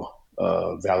all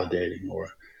validating or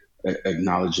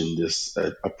acknowledging this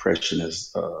oppression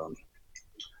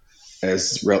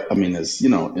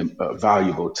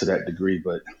valuable to that degree,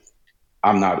 but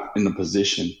I'm not in a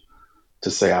position to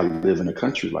say I live in a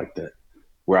country like that,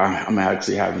 where I'm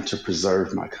actually having to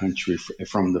preserve my country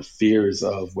from the fears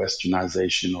of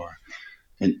westernization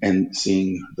and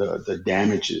seeing the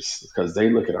damages, because they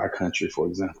look at our country, for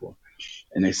example,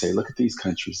 and they say, look at these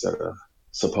countries that are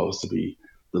supposed to be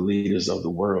the leaders of the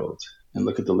world, and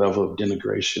look at the level of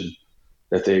denigration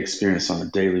that they experience on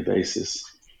a daily basis.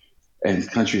 And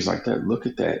countries like that look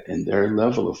at that, and their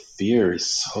level of fear is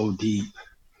so deep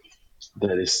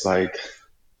that it's like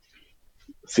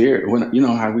fear. When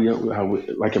how we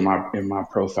like in my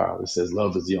profile, it says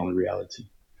love is the only reality.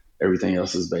 Everything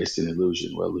else is based in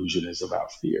illusion. Well, illusion is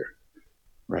about fear,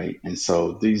 right? And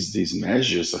so these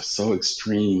measures are so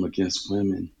extreme against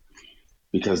women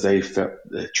because they felt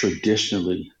that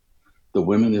traditionally the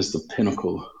women is the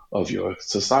pinnacle of your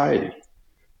society.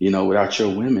 Without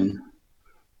your women,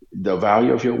 the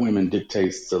value of your women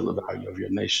dictates the value of your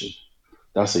nation.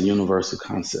 That's a universal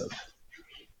concept.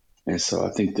 And so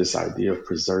I think this idea of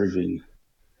preserving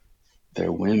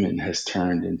their women has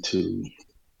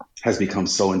become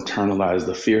so internalized.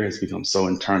 The fear has become so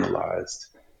internalized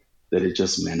that it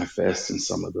just manifests in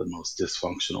some of the most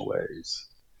dysfunctional ways.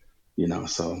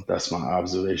 So that's my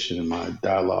observation and my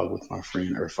dialogue with my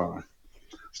friend Irfan.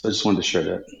 So I just wanted to share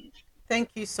that. Thank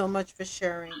you so much for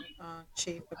sharing,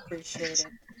 Chief. Appreciate it.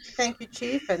 Thank you,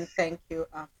 Chief, and thank you,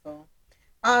 Afo.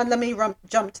 Let me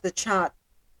jump to the chat.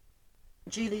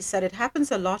 Geely said it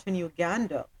happens a lot in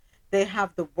Uganda. They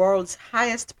have the world's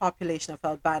highest population of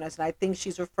albinos, and I think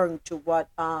she's referring to what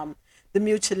the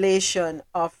mutilation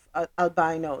of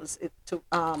albinos.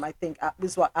 I think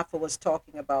is what Afo was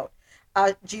talking about.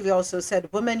 Geely also said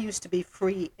women used to be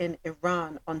free in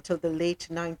Iran until the late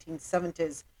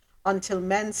 1970s, until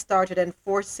men started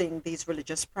enforcing these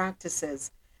religious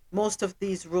practices. Most of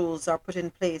these rules are put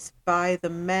in place by the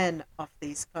men of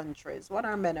these countries. What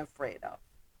are men afraid of?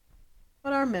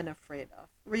 What are men afraid of?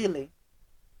 Really?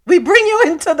 We bring you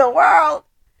into the world.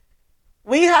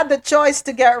 We had the choice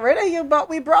to get rid of you, but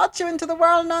we brought you into the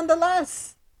world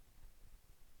nonetheless.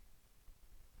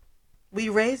 We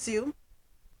raise you.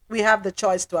 We have the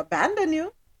choice to abandon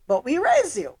you, but we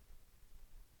raise you.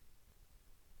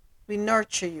 We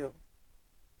nurture you.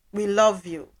 We love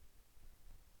you.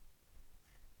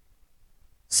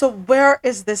 So where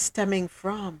is this stemming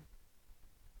from?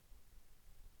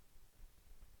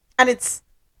 And it's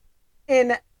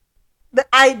in the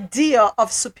idea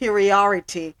of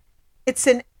superiority. It's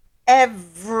in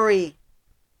every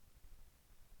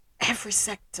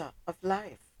sector of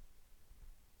life.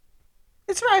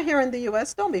 It's right here in the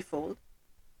US. Don't be fooled.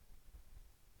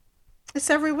 It's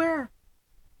everywhere,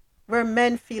 where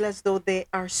men feel as though they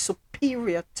are superior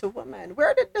superior to women?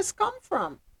 Where did this come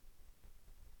from?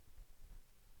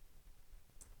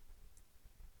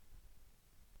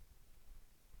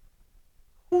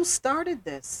 Who started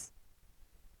this?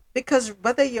 Because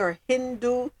whether you're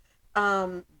Hindu,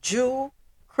 Jew,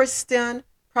 Christian,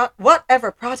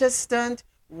 whatever, Protestant,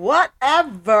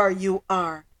 whatever you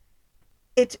are,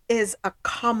 it is a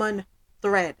common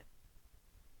thread.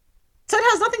 So it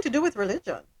has nothing to do with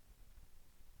religion.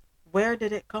 Where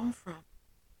did it come from?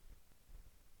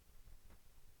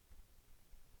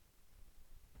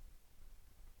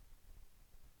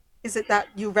 Is it that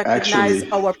you recognize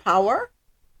Actually, our power,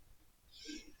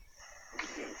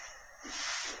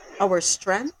 our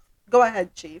strength? Go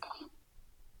ahead, Chief.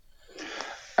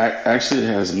 actually, it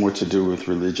has more to do with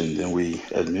religion than we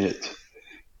admit.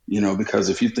 Because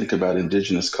if you think about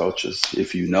indigenous cultures,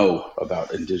 if you know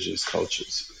about indigenous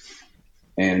cultures,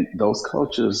 and those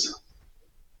cultures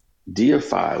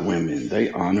deify women,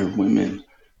 they honor women,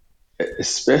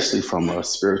 especially from a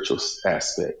spiritual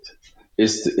aspect.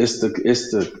 It's the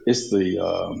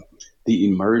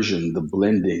immersion, the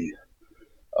blending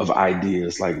of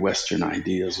ideas like Western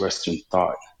ideas, Western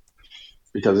thought,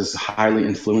 because it's highly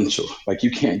influential. Like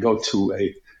you can't go to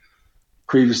a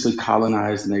previously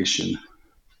colonized nation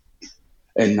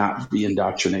and not be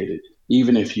indoctrinated,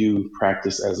 even if you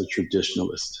practice as a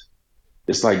traditionalist.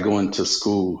 It's like going to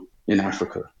school in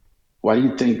Africa. Why do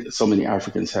you think so many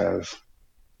Africans have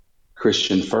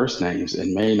Christian first names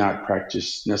and may not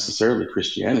practice necessarily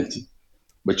Christianity,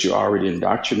 but you're already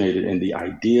indoctrinated, and the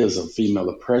ideas of female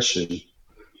oppression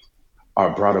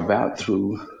are brought about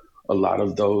through a lot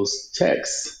of those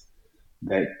texts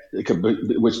that it could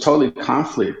be, which totally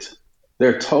conflict.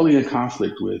 They're totally in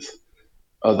conflict with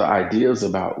other ideas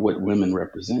about what women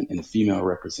represent and female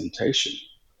representation,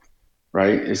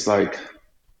 right? It's like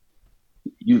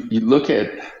you look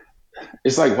at,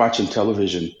 it's like watching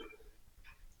television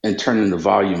and turning the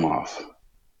volume off,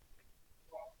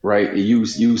 right? You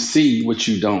see what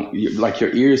you don't, like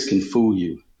your ears can fool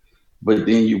you, but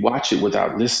then you watch it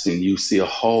without listening, you see a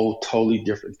whole totally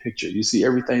different picture. You see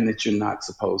everything that you're not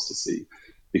supposed to see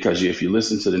because if you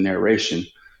listen to the narration,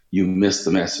 you miss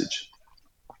the message.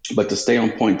 But to stay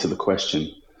on point to the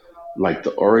question, like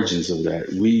the origins of that,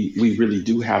 we really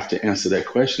do have to answer that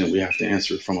question, and we have to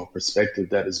answer it from a perspective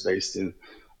that is based in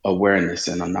awareness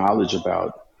and a knowledge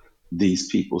about these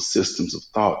people's systems of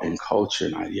thought and culture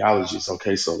and ideologies.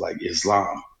 Okay, so like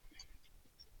Islam,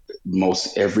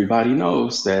 most everybody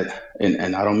knows that,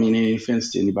 and I don't mean any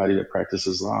offense to anybody that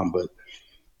practices Islam, but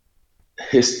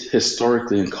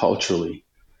historically and culturally,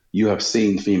 you have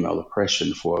seen female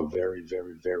oppression for a very,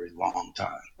 very, very long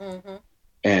time. Mm-hmm.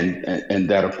 And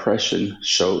that oppression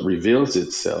reveals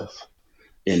itself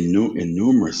in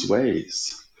numerous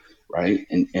ways, right?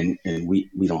 And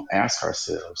we don't ask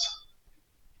ourselves,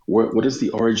 what is the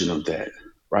origin of that,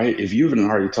 right? If you've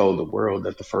already told the world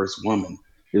that the first woman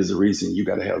is the reason you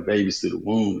got to have babies through the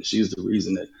womb, she's the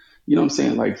reason that, you know what I'm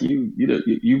saying? Like you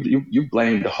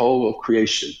blame the whole of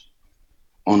creation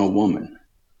on a woman.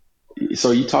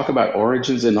 So you talk about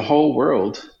origins, and the whole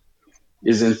world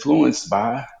is influenced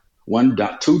by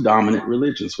two dominant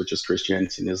religions, which is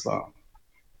Christianity and Islam,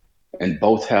 and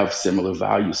both have similar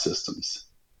value systems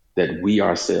that we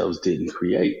ourselves didn't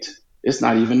create. It's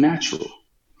not even natural.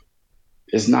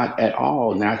 It's not at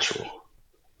all natural.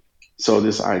 So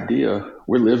this idea,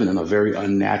 we're living in a very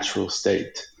unnatural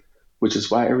state, which is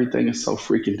why everything is so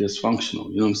freaking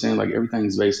dysfunctional. You know what I'm saying? Like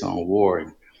everything's based on war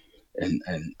and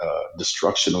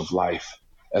destruction of life,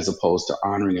 as opposed to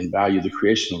honoring and value the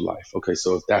creation of life. Okay,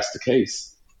 so if that's the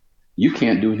case, you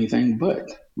can't do anything but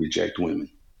reject women,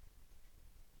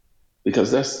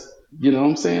 because that's, you know what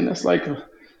I'm saying? That's like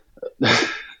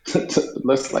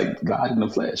that's like God in the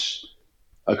flesh,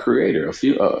 a creator,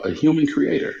 a human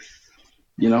creator,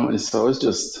 and so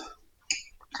it's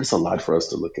a lot for us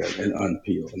to look at and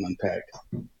unpeel and unpack.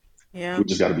 Yeah. We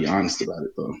just got to be honest about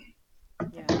it, though.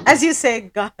 Yeah. As you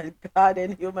say, God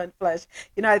in human flesh.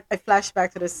 I flash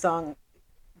back to the song,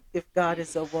 "If God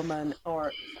is a woman,"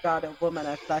 or "If God a woman."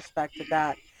 I flash back to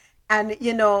that, and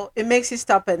it makes you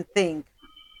stop and think.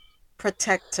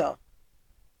 Protector,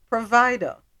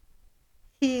 provider,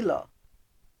 healer,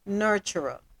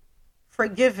 nurturer,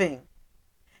 forgiving.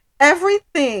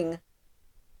 Everything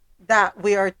that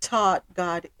we are taught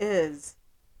God is,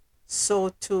 so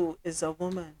too is a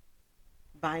woman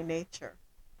by nature.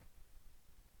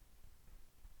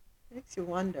 Makes you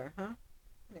wonder, huh?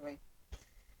 Anyway.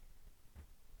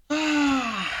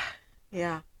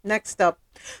 Yeah. Next up,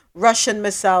 Russian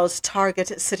missiles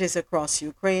target cities across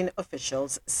Ukraine,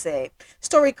 officials say.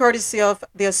 Story courtesy of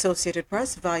the Associated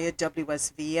Press via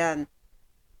WSVN.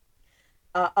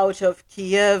 Out of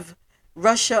Kiev,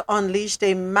 Russia unleashed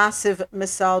a massive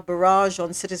missile barrage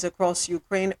on cities across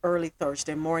Ukraine early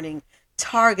Thursday morning,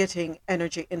 targeting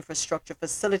energy infrastructure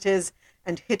facilities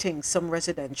and hitting some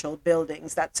residential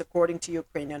buildings. That's according to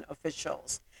Ukrainian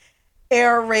officials.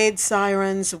 Air raid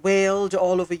sirens wailed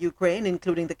all over Ukraine,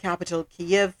 including the capital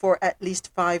Kiev, for at least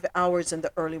 5 hours in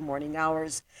the early morning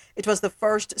hours. It was the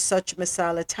first such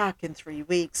missile attack in 3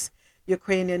 weeks.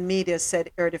 Ukrainian media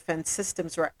said air defense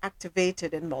systems were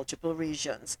activated in multiple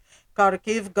regions.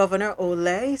 Kharkiv Governor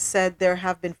Ole said there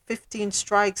have been 15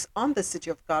 strikes on the city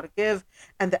of Kharkiv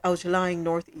and the outlying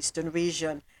northeastern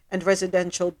region, and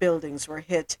residential buildings were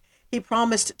hit. He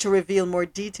promised to reveal more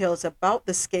details about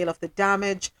the scale of the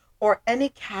damage or any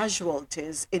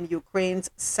casualties in Ukraine's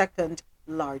second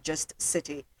largest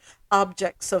city.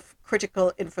 Objects of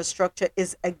critical infrastructure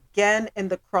is again in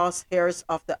the crosshairs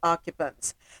of the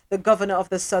occupants. The governor of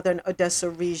the southern Odessa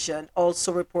region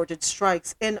also reported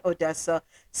strikes in Odessa,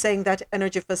 saying that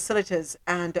energy facilities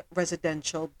and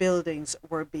residential buildings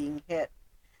were being hit.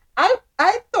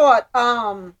 I thought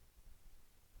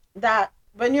that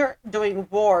when you're doing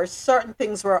war, certain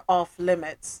things were off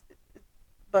limits,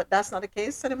 but that's not the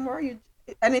case anymore.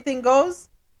 Anything goes.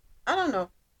 I don't know.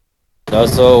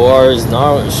 That's how wars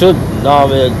now should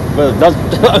normally. Well, that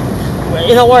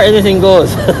in a war anything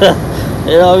goes.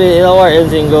 You know what I mean? In a war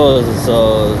anything goes.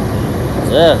 So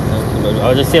yeah, but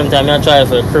at the same time, I try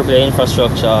to cripple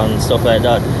infrastructure and stuff like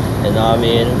that. You know what I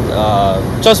mean?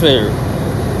 Trust me.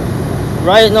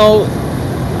 Right now,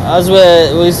 as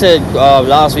we said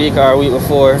last week or week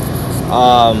before,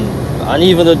 and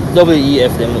even the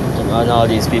WEF them and all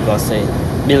these people say,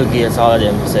 Bill Gates, all of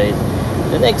them say,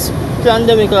 the next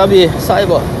pandemic will be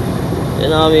cyber. You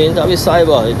know what I mean? It'll be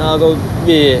cyber. It's not going to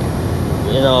be,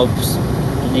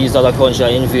 these other countries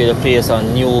invade the place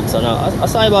and nukes and a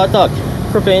cyber attack.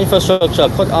 Prepare infrastructure,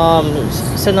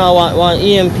 send out one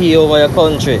EMP over your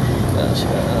country,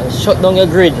 shut down your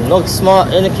grid. No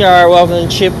smart, any car having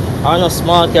chip or no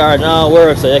smart car now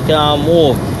work, so you can't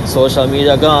move. Social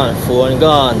media gone, phone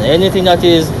gone, anything that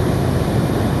is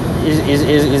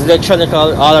electronic,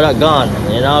 all of that gone.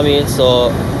 You know what I mean? So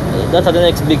that's the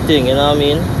next big thing, you know what I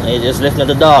mean? You just left in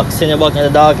the dark, sitting back in the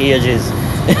dark ages.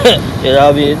 You know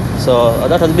what I mean? So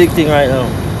that's the big thing right now.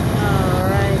 All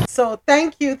right. So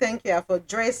thank you. For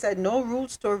Dre said no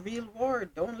rules to a real war.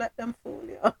 Don't let them fool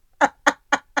you.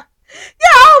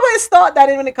 Yeah, I always thought that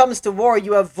when it comes to war,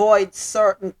 you avoid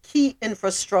certain key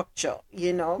infrastructure,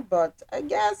 but I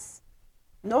guess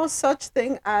no such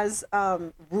thing as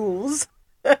rules.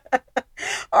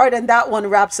 All right, and that one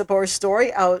wraps up our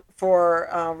story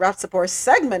wraps up our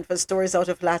segment for stories out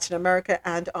of Latin America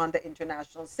and on the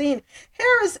international scene.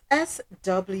 Here is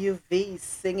SWV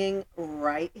singing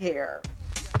right here.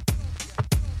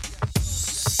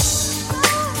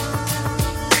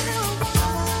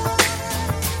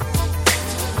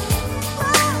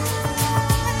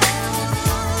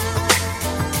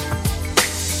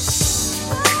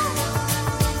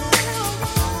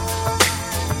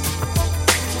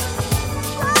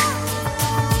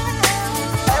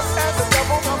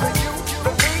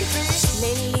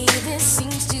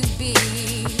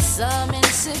 Some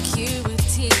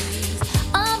insecurities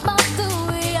about the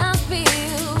way I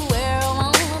feel, where I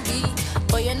wanna be.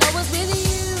 But you know what's with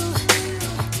you?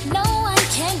 No one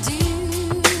can do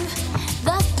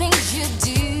the things you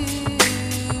do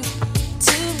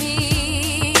to me.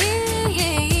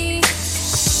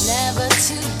 Never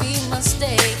to be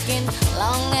mistaken,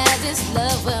 long as it's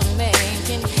love we're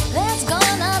making. There's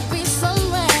gonna be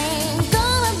some rain,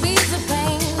 gonna be the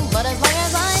pain, but as long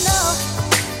as I know,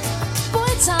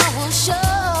 time will show,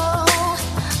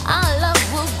 our love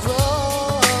will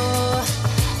grow,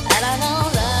 and I know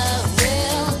love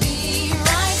will be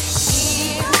right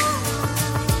here,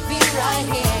 be right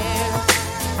here,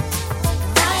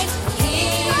 right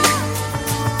here,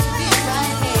 be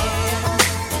right here.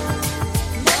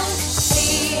 No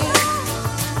fear,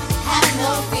 have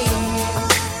no fear,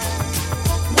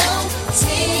 no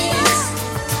tears,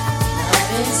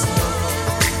 love is here.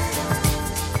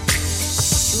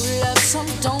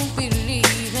 Some don't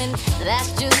believe in,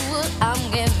 that's just what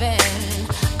I'm giving.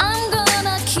 I'm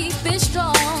gonna keep it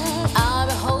strong, I'll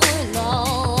be holding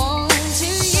on to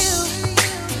you.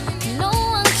 No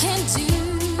one can do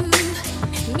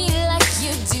me like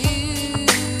you do,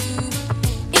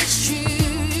 it's true.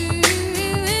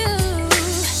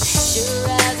 Sure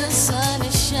as the sun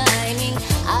is shining,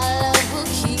 our love will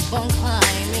keep on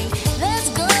climbing. There's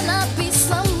gonna be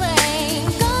some rain,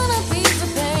 gonna be the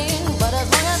pain, but as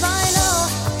long as I know,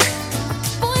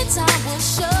 time will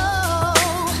show,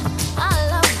 our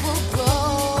love will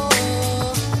grow,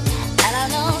 and I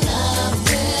know love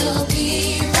will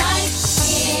be right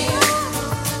here,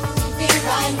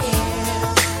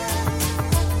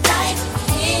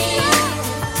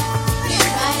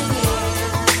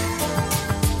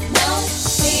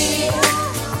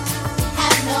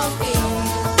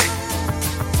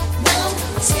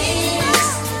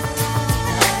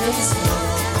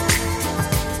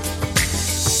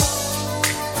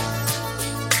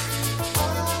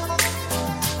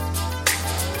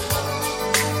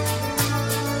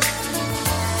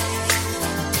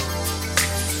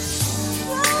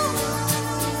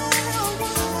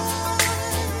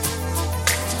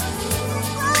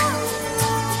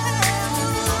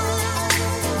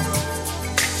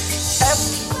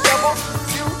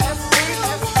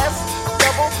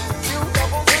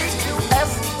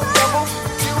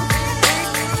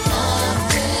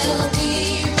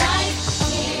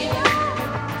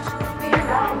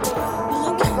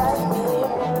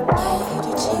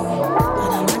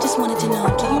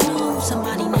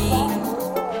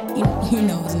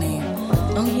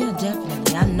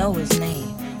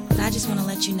 just want to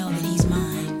let you know that he's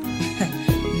mine.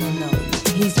 No,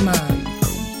 he's mine.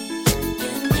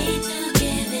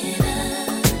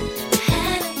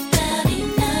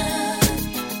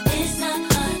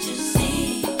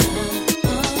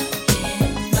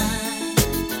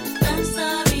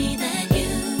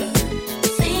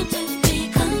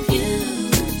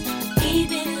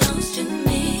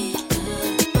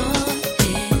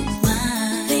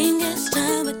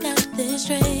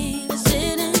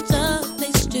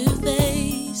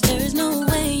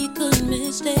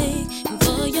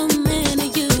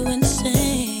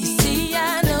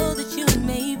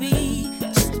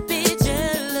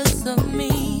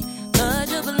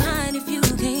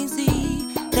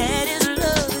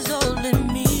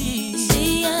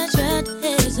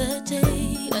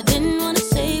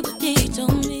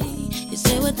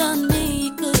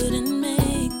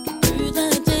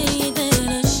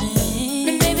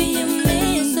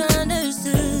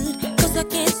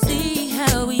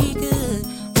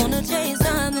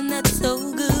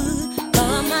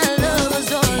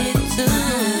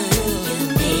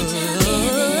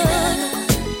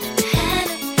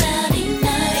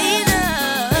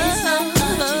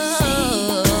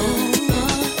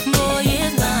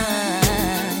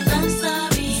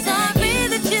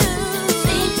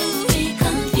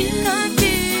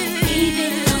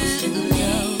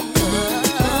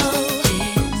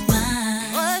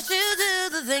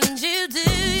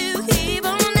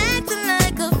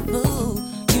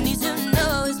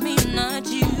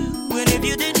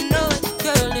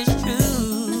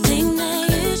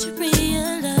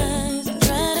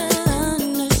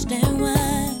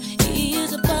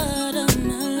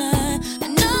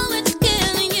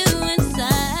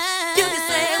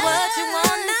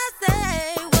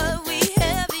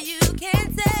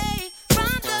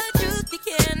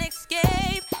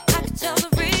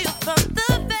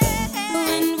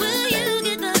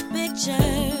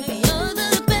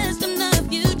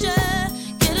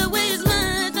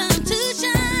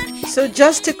 So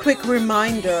just a quick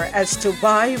reminder as to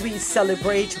why we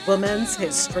celebrate Women's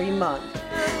History Month.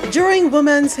 During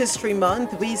Women's History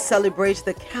Month, we celebrate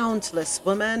the countless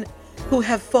women who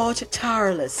have fought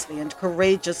tirelessly and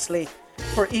courageously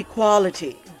for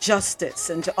equality, justice,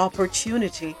 and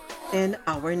opportunity in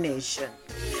our nation.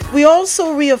 We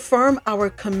also reaffirm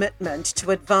our commitment to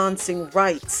advancing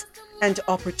rights and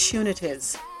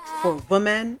opportunities for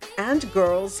women and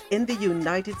girls in the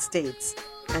United States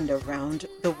and around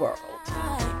the world.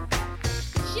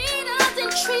 She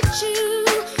doesn't treat you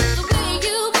the way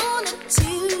you want it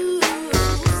to.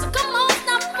 So come on,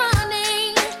 stop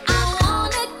running. I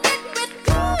wanna get with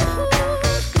you.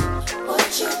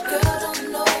 What your girl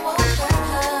don't know won't hurt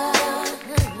her.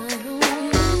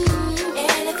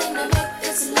 Anything to make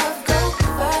this love go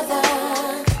further.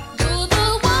 You're the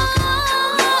one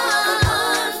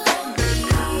for me.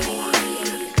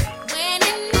 When in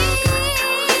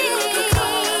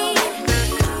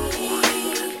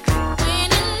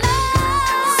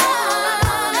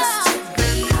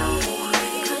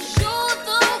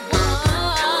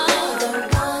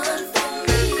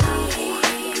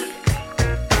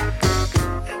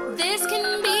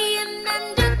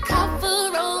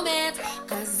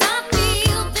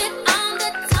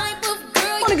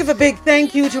a big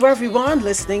thank you to everyone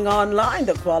listening online,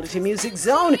 the Quality Music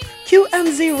Zone,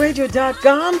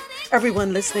 QMZRadio.com,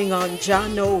 everyone listening on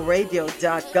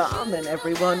JahknoRadio.com, and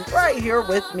everyone right here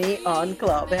with me on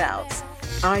Clubhouse.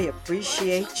 I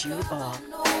appreciate you all.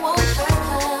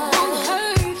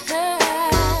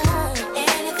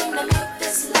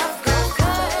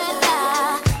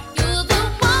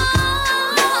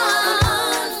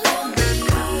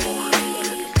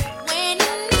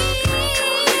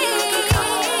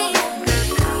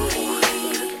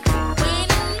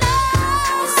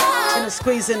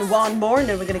 Squeeze in one more, and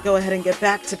then we're going to go ahead and get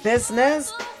back to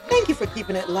business. Thank you for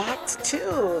keeping it locked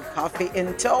to Coffee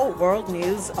in Tow, World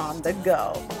News on the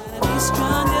Go. Be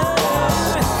stronger.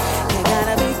 You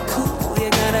gotta be cool. You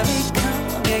gotta be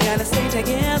calm. You gotta stay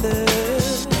together.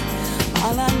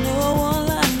 All I know,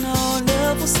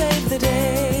 love will save the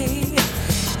day.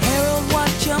 Herald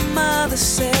what your mother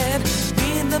said.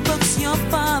 Read the books your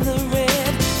father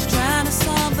read. Trying to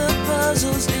solve the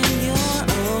puzzles in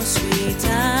your own sweet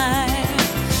time.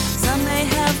 Some may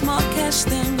have more cash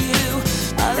than you.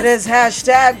 It is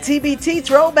hashtag TBT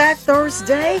Throwback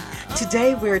Thursday.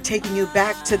 Today we're taking you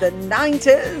back to the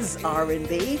 90s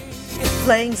R&B,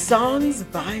 playing songs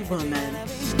by women.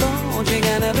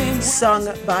 Sung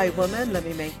by women, let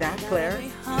me make that clear.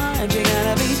 You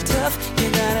gotta be tough, you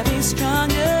gotta be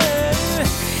stronger.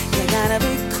 You gotta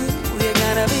be cool, you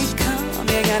gotta be calm.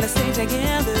 You gotta stay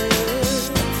together.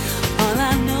 All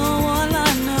I know,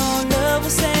 love will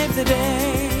save the day.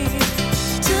 day.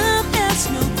 Time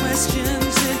asks no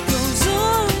questions, it goes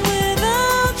on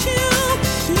without you,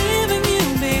 leaving you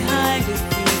behind if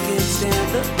you can stand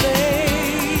the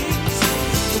pace.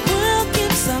 The world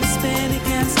keeps on spinning,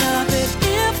 can't stop it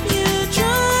if you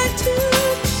try to.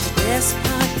 The best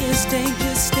part is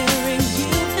danger staring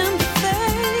you in the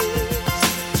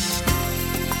face.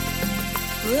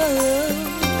 Whoa.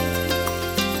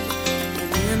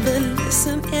 Remember,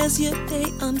 listen as your day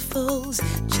unfolds.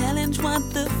 Challenge what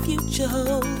the future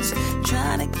holds.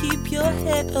 Try to keep your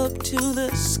head up to the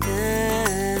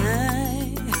sky.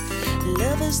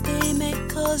 Lovers, they may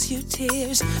cause you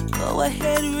tears. Go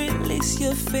ahead, release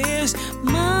your fears.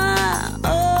 My,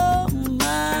 oh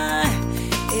my,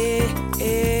 You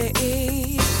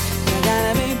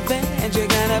gotta be bad, you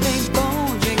gotta be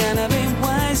bold, you gotta be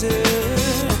wiser.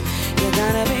 You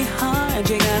gotta be hard,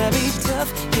 you gotta be tough,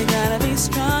 you gotta be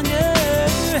stronger.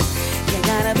 You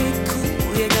gotta be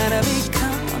cool, you gotta be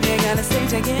calm, you gotta stay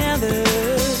together.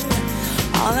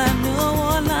 All I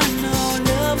know,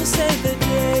 love will save the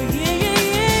day.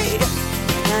 You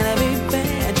gotta be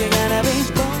bad, you gotta be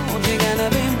bold, you gotta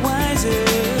be wiser.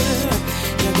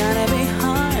 You gotta be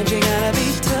hard, you gotta be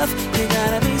tough, you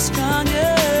gotta be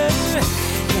stronger.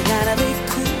 You gotta be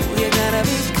cool, you gotta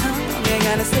be calm, you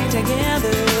gotta stay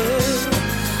together.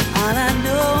 All I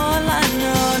know,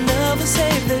 love will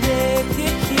save the day.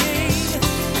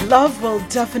 Love will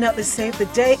definitely save the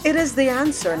day. It is the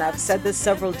answer, and I've said this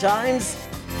several times.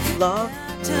 Love,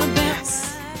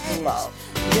 yes, love.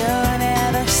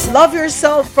 Love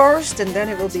yourself first, and then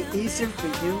it will be easier for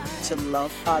you to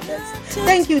love others.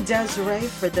 Thank you, Desiree,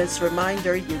 for this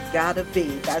reminder. You gotta be.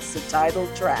 That's the title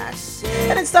track.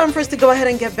 And it's time for us to go ahead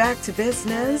and get back to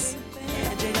business.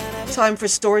 Time for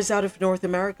stories out of North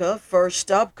America. First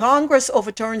up, Congress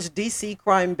overturns D.C.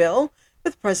 crime bill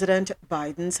with President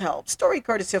Biden's help. Story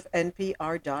courtesy of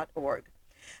NPR.org.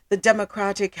 The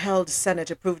Democratic-held Senate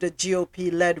approved a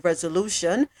GOP-led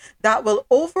resolution that will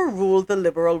overrule the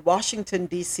liberal Washington,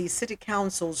 D.C. City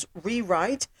Council's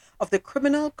rewrite of the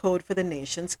criminal code for the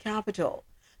nation's capital.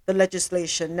 The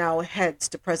legislation now heads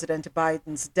to President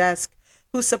Biden's desk,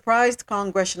 who surprised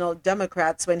congressional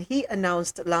Democrats when he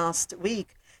announced last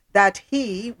week that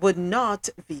he would not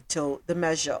veto the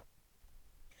measure.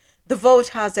 The vote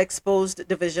has exposed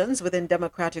divisions within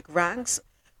Democratic ranks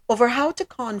over how to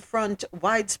confront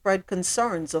widespread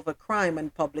concerns over crime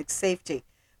and public safety,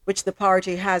 which the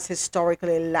party has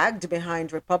historically lagged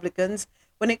behind Republicans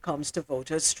when it comes to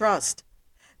voters' trust.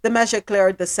 The measure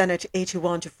cleared the Senate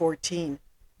 81-14.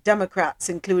 Democrats,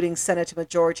 including Senate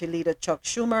Majority Leader Chuck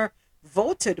Schumer,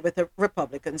 voted with the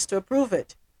Republicans to approve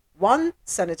it. One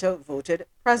senator voted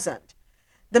present.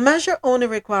 The measure only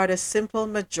required a simple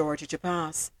majority to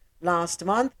pass. Last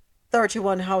month,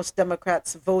 31 House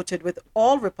Democrats voted with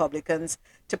all Republicans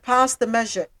to pass the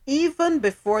measure even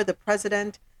before the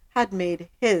president had made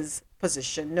his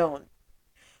position known.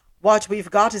 What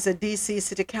we've got is a D.C.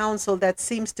 City Council that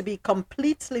seems to be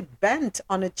completely bent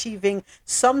on achieving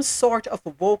some sort of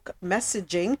woke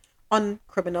messaging on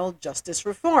criminal justice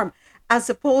reform, as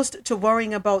opposed to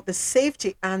worrying about the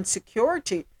safety and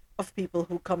security of people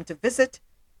who come to visit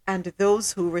and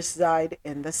those who reside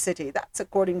in the city. That's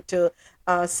according to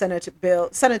Senator Bill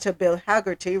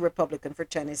Haggerty, Republican for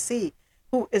Tennessee,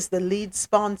 who is the lead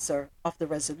sponsor of the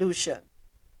resolution.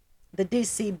 The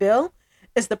D.C. bill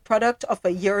is the product of a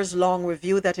years-long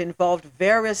review that involved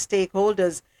various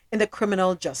stakeholders in the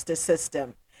criminal justice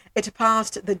system. It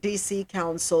passed the D.C.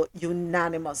 Council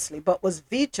unanimously, but was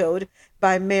vetoed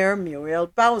by Mayor Muriel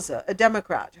Bowser, a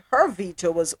Democrat. Her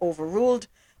veto was overruled,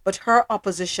 but her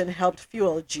opposition helped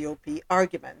fuel GOP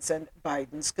arguments and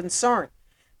Biden's concern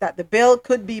that the bill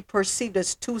could be perceived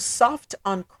as too soft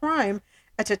on crime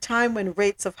at a time when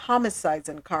rates of homicides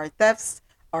and car thefts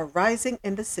are rising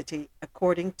in the city,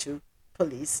 according to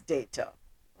police data.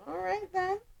 All right,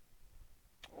 then.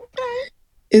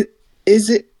 Okay. Is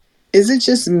it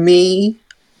just me,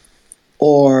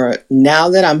 or now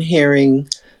that I'm hearing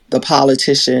the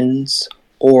politicians,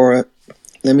 or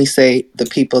let me say the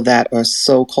people that are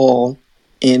so-called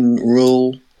in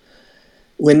rule,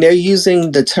 when they're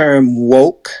using the term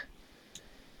woke,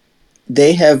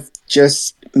 they have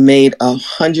just made a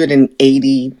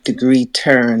 180-degree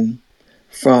turn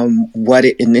from what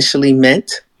it initially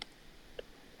meant.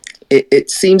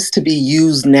 It seems to be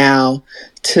used now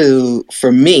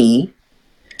for me,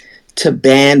 to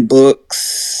ban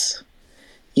books,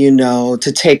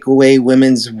 to take away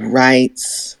women's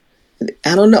rights.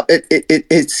 I don't know.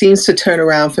 It seems to turn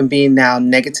around from being now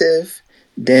negative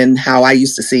than how I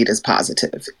used to see it as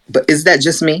positive. But is that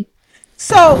just me?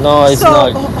 So, No, it's so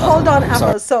not. hold on, I'm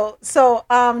sorry.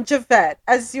 Apple. Javette,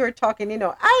 as you were talking,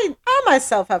 I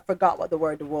myself have forgot what the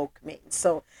word woke means.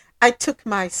 So I took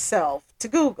myself to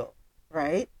Google,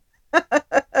 right?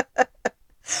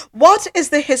 What is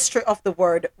the history of the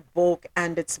word woke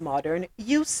and its modern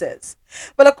uses?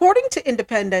 Well, according to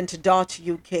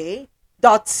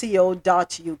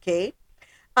independent.co.uk,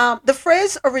 the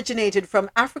phrase originated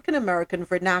from African American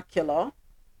vernacular.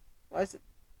 Why is it?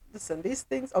 Listen, these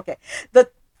things. Okay. The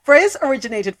phrase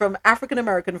originated from African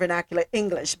American vernacular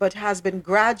English, but has been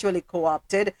gradually co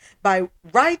opted by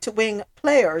right wing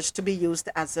players to be used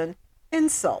as an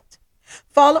insult.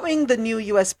 Following the new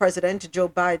U.S. President Joe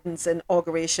Biden's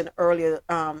inauguration earlier,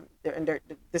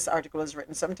 this article was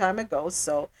written some time ago,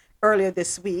 so earlier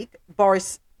this week,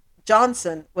 Boris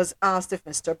Johnson was asked if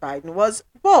Mr. Biden was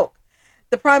woke.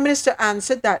 The prime minister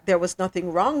answered that there was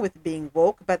nothing wrong with being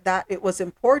woke, but that it was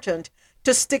important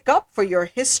to stick up for your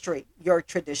history, your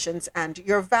traditions, and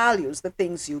your values, the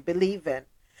things you believe in.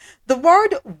 The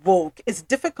word woke is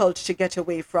difficult to get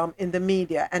away from in the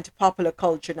media and popular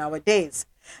culture nowadays.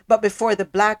 But before the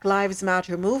Black Lives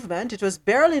Matter movement, it was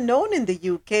barely known in the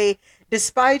UK,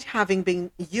 despite having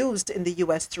been used in the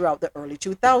US throughout the early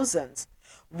 2000s.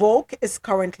 Woke is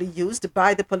currently used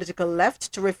by the political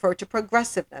left to refer to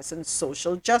progressiveness and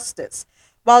social justice,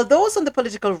 while those on the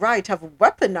political right have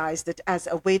weaponized it as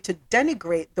a way to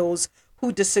denigrate those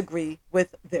who disagree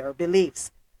with their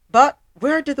beliefs. But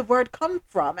where did the word come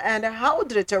from, and how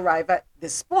did it arrive at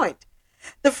this point?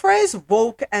 The phrase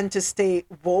woke and to stay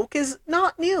woke is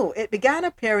not new. It began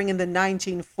appearing in the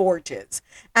 1940s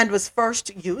and was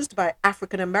first used by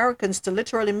African Americans to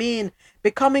literally mean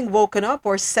becoming woken up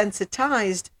or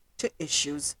sensitized to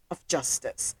issues of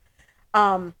justice.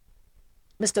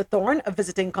 Mr. Thorne, a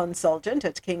visiting consultant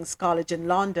at King's College in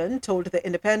London, told The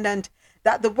Independent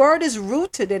that the word is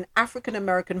rooted in African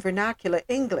American vernacular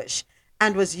English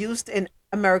and was used in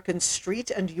American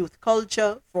street and youth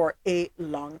culture for a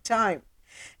long time.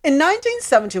 In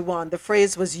 1971, the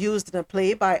phrase was used in a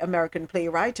play by American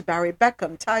playwright Barry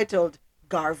Beckham titled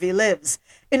Garvey Lives,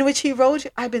 in which he wrote,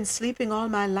 "I've been sleeping all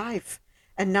my life,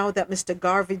 and now that Mr.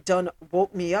 Garvey done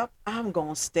woke me up, I'm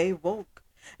gonna stay woke,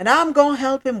 and I'm gonna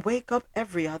help him wake up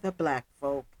every other black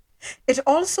folk." It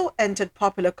also entered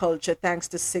popular culture thanks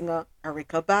to singer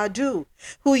Erykah Badu,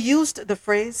 who used the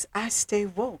phrase "I stay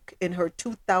woke" in her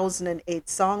 2008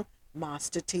 song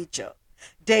Master Teacher.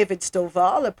 David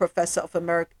Stovall, a professor of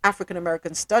African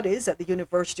American Studies at the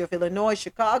University of Illinois,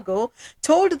 Chicago,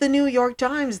 told the New York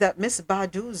Times that Miss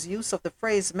Badu's use of the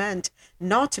phrase meant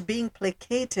not being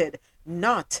placated,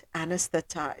 not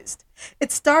anesthetized.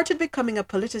 It started becoming a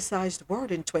politicized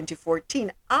word in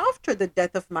 2014 after the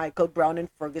death of Michael Brown in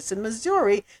Ferguson,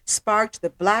 Missouri, sparked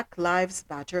the Black Lives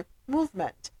Matter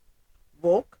movement.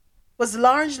 Woke was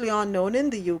largely unknown in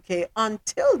the UK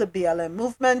until the BLM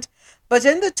movement, but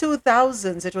in the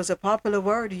 2000s it was a popular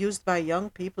word used by young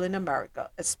people in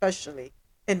America, especially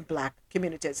in black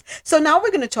communities. So now we're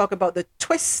going to talk about the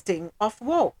twisting of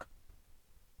woke.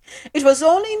 It was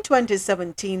only in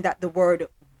 2017 that the word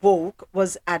woke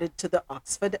was added to the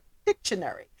Oxford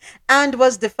Dictionary and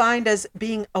was defined as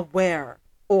being aware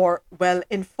or well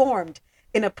informed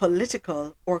in a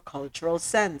political or cultural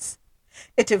sense.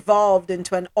 It evolved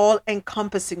into an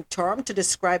all-encompassing term to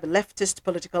describe leftist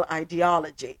political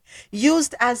ideology,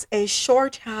 used as a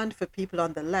shorthand for people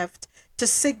on the left to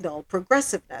signal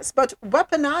progressiveness, but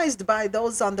weaponized by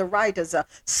those on the right as a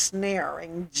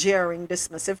snaring, jeering,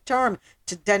 dismissive term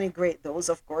to denigrate those,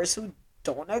 of course, who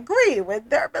don't agree with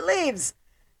their beliefs.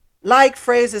 Like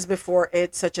phrases before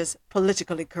it, such as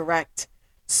politically correct,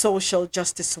 social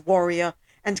justice warrior,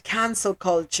 and cancel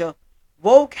culture,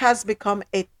 woke has become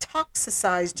a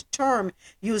toxicized term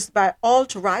used by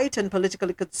alt-right and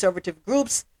politically conservative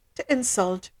groups to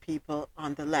insult people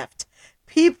on the left.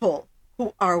 People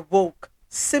who are woke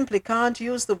simply can't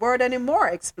use the word anymore,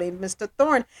 explained Mr.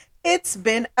 Thorne. It's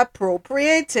been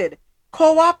appropriated,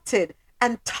 co-opted,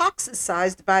 and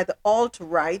toxicized by the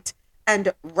alt-right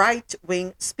and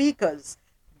right-wing speakers.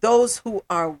 Those who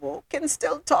are woke can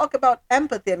still talk about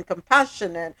empathy and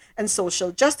compassion and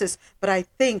social justice, but I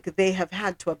think they have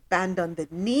had to abandon the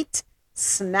neat,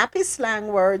 snappy slang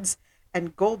words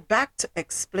and go back to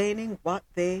explaining what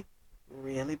they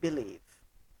really believe.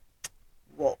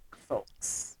 Woke,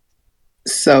 folks.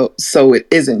 So it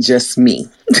isn't just me.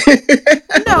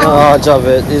 No,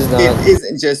 Javed, it's not. It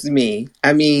isn't just me.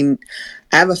 I mean,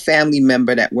 I have a family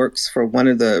member that works for one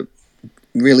of the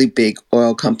really big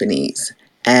oil companies,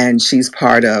 and she's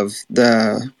part of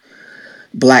the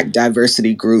Black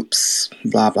diversity groups,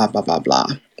 blah, blah, blah, blah, blah.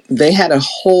 They had a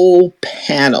whole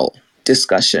panel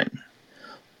discussion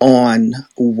on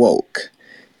woke,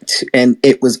 and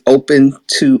it was open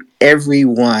to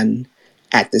everyone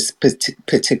at this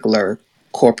particular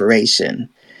corporation.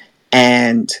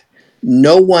 And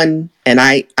no one, and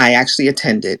I actually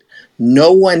attended,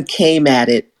 no one came at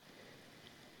it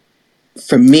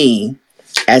for me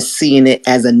as seeing it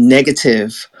as a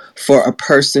negative for a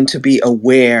person to be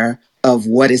aware of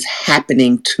what is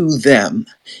happening to them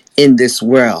in this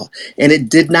world. And it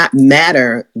did not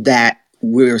matter that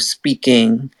we're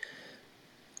speaking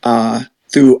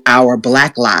through our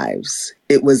Black lives.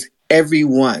 It was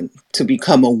everyone to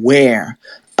become aware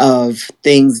of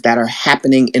things that are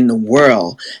happening in the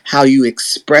world, how you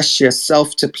express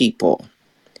yourself to people.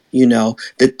 You know,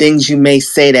 the things you may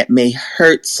say that may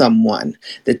hurt someone,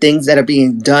 the things that are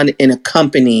being done in a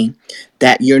company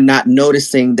that you're not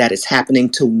noticing that it's happening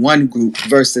to one group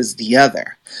versus the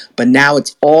other. But now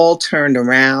it's all turned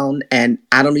around, and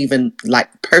I don't even like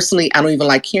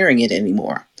hearing it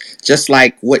anymore. Just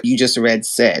like what you just read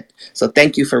said. So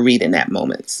thank you for reading that,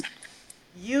 Moments.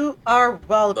 You are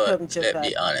welcome, But let's be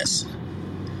Javette. honest.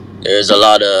 There's a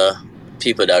lot of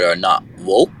people that are not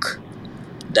woke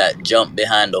that jump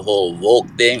behind the whole woke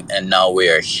thing, and now we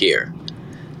are here.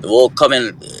 The woke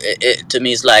coming, to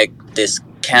me, it's like this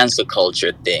cancel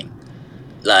culture thing.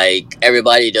 Like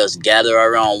everybody just gather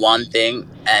around one thing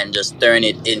and just turn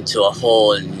it into a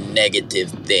whole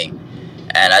negative thing.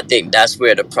 And I think that's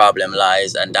where the problem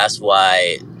lies, and that's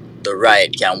why the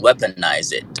right can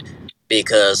weaponize it.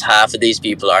 Because half of these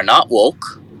people are not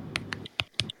woke,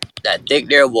 that think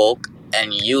they're woke,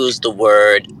 and use the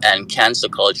word and cancel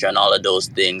culture and all of those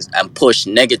things and push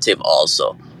negative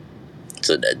also.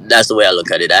 So that's the way I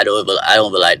look at it. I don't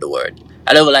even like the word.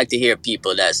 I don't even like to hear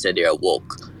people that say they're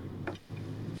woke.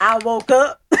 I woke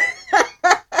up.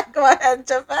 Go ahead,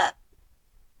 Javette.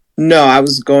 No,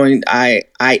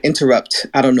 I interrupt.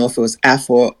 I don't know if it was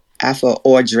Alpha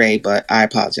or Dre, but I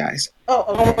apologize.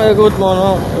 Oh, Oh, okay. my good man.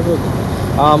 Oh, good.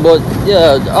 But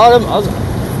yeah, all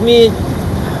them, me,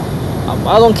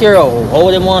 I don't care how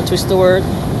they want to twist the word,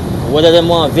 whether they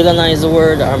want to villainize the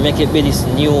word or make it be this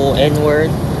new N word.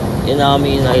 You know what I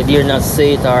mean? I dare not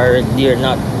say it or dare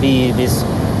not be this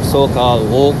so-called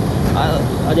woke.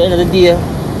 At the end of the day,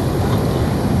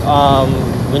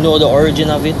 we know the origin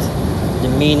of it, the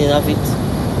meaning of it.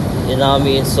 You know what I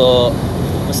mean? So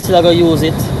I'm still gonna use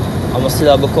it. I'm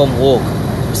still gonna become woke.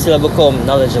 I'm still gonna become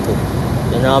knowledgeable.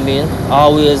 You know what I mean?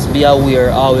 Always be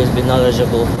aware, always be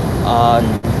knowledgeable,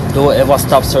 and don't ever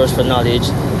stop search for knowledge.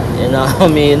 You know what I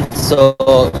mean? So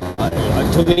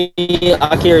to me,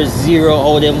 I care zero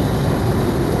how they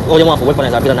want to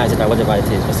weaponize or villainize it or whatever it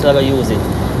is. I'm still gonna use it.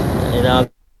 You know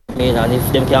what I mean? And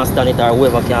if them can't stand it or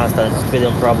whoever can't stand it, it's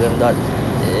them problem that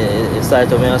it's like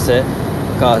to me I say,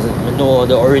 because we know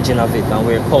the origin of it and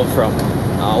where it come from,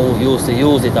 and who used to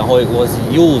use it and how it was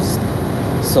used.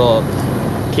 So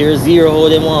care zero how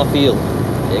they want to feel.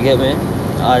 You get me?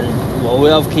 And when we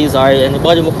have kids or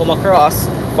anybody we come across,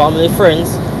 family, friends,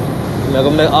 I'm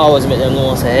gonna always make them know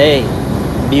and say,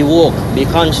 hey, be woke, be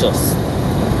conscious,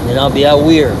 you know, be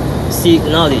aware, seek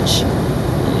knowledge.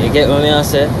 You get what I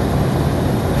say?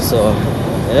 So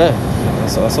yeah,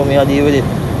 that's how me I deal with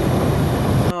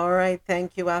it. All right.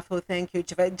 Thank you, Afo. Thank you,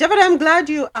 Javette. Javette, I'm glad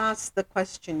you asked the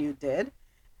question you did,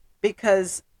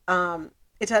 because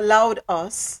it allowed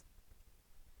us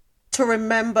to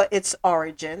remember its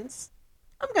origins.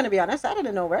 I'm going to be honest, I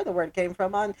didn't know where the word came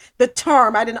from. On the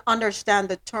term, I didn't understand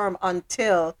the term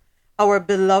until our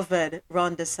beloved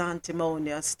Ron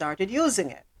DeSantimonious started using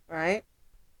it, right?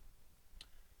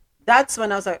 That's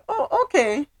when I was like, oh,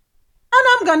 okay. And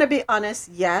I'm going to be honest,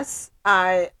 yes,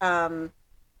 I am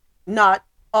not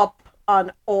up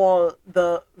on all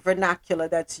the vernacular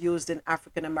that's used in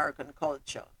African American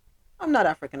culture. I'm not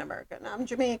African American, I'm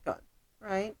Jamaican,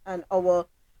 right? And our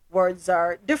words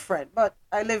are different, but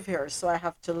I live here, so I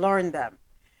have to learn them.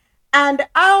 And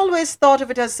I always thought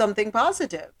of it as something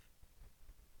positive.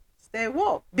 Stay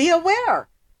woke, be aware,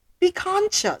 be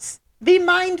conscious, be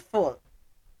mindful.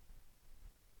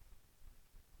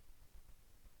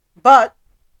 But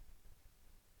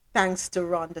thanks to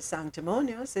Ron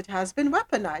DeSantimonious, it has been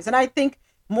weaponized. And I think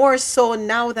more so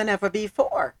now than ever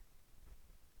before.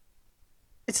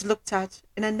 It's looked at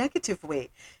in a negative way.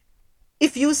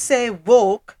 If you say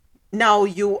woke, now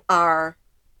you are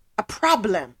a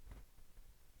problem.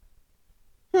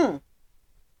 And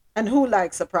who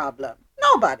likes a problem?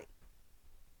 Nobody.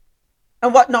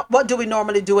 And what do we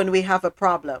normally do when we have a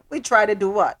problem? We try to do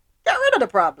what? Get rid of the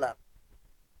problem.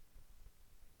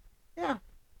 Yeah.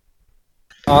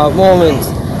 Moment.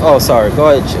 Oh, sorry.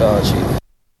 Go ahead, Chief.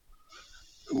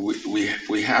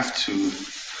 We have to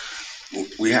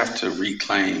we have to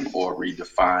reclaim or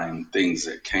redefine things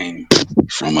that came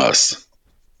from us,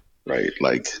 right?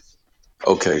 Like,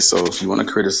 okay, so if you want to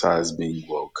criticize being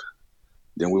woke,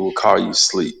 then we will call you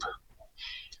sleep,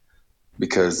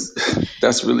 because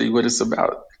that's really what it's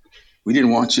about. We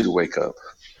didn't want you to wake up.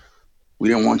 We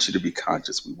didn't want you to be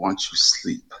conscious. We want you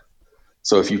sleep.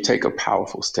 So if you take a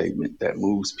powerful statement that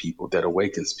moves people, that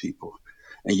awakens people,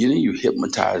 and you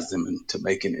hypnotize them into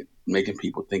making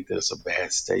people think that it's a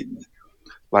bad statement.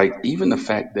 Like, even the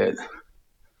fact that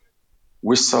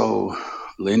we're so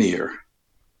linear.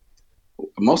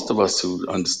 Most of us who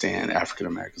understand, African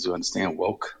Americans who understand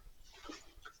woke,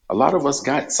 a lot of us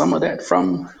got some of that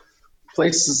from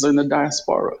places in the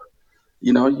diaspora.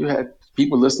 You had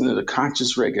people listening to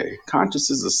conscious reggae. Conscious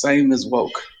is the same as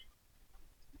woke.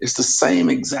 It's the same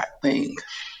exact thing.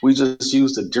 We just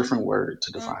used a different word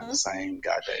to define the same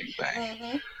goddamn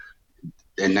thing.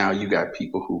 And now you got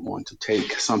people who want to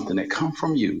take something that come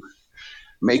from you,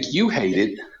 make you hate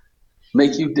it,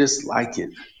 make you dislike it.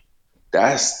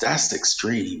 That's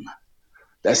extreme.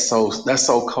 That's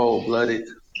so cold blooded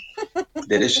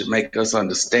that it should make us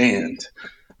understand.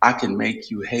 I can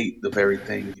make you hate the very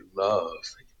thing you love,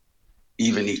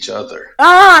 even each other.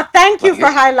 Thank you for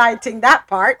highlighting that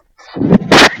part.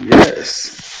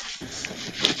 Yes.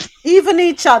 Even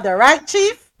each other, right,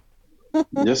 Chief?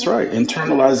 That's right.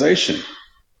 Internalization.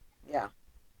 Yeah.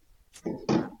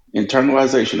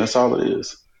 Internalization. That's all it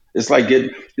is. It's like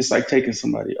taking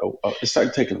somebody. It's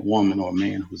like taking a woman or a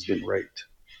man who's been raped.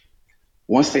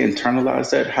 Once they internalize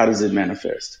that, how does it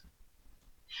manifest?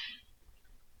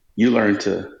 You learn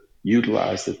to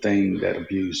utilize the thing that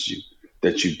abused you,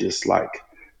 that you dislike.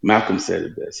 Malcolm said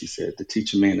it best. He said, to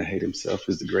teach a man to hate himself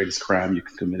is the greatest crime you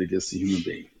can commit against a human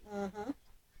being.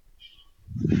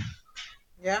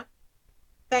 Yeah.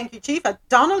 Thank you, Chief.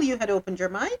 Donald, you had opened your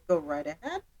mic. Go right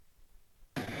ahead.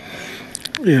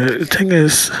 Yeah, the thing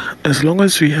is, as long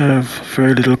as we have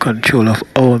very little control of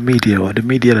our media or the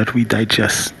media that we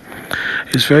digest,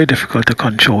 it's very difficult to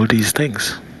control these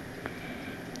things.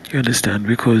 You understand?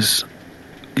 Because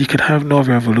you can have no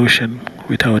revolution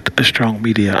without a strong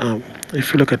media.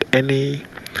 If you look at any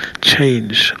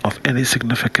change of any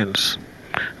significance,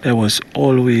 there was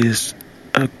always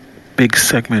a big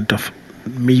segment of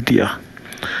media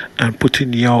and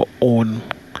putting your own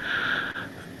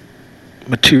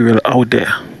material out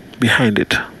there behind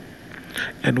it.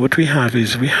 And what we have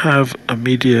is we have a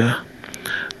media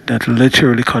that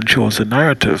literally controls the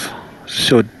narrative.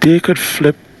 So they could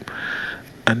flip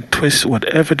and twist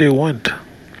whatever they want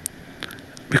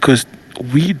because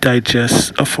we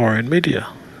digest a foreign media.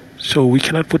 So we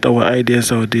cannot put our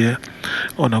ideas out there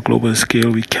on a global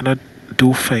scale. We cannot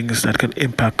do things that can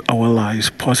impact our lives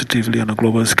positively on a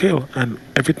global scale. And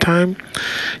every time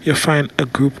you find a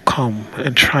group come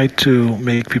and try to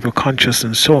make people conscious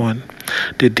and so on,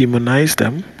 they demonize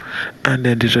them and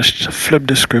then they just flip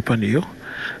the script on you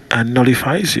and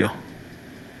nullifies you.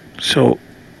 So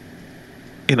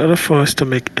in order for us to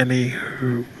make any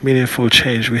meaningful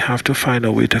change, we have to find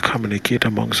a way to communicate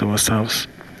amongst ourselves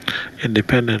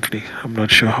independently. I'm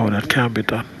not sure how that can be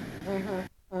done.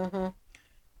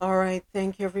 All right,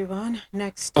 thank you, everyone.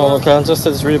 Next. Can I just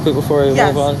say this really quick before we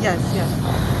move on? Yes.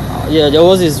 Yeah, there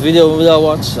was this video that I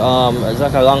watched. It's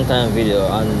like a long time video,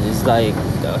 and it's like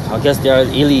I guess they are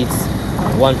elites,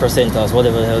 1%ers,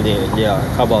 whatever the hell they are,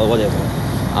 cabal, whatever,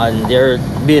 and they're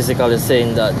basically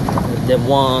saying that they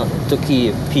want to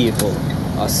keep people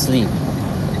asleep,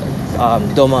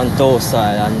 dumb and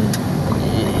docile, and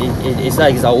it's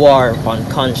like it's a war upon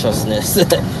consciousness.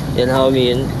 You know what I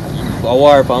mean? A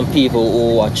war upon people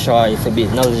who are trying to be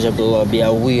knowledgeable or be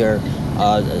aware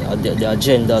of the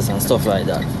agendas and stuff like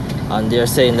that. And they're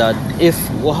saying that if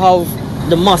we have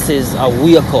the masses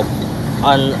wake up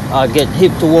and get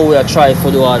hip to what we are trying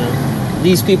to do, and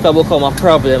these people become a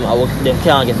problem, they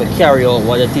can't get to carry out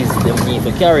what it is they need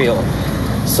to carry out.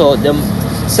 So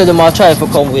them are trying to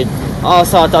come with all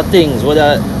sorts of things,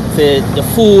 whether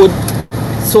the food,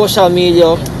 social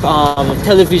media,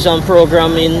 television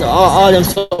programming, all them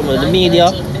stuff, the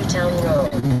media,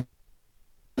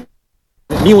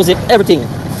 music, everything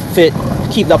to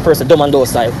keep that person dumb and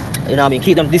docile. You know what I mean?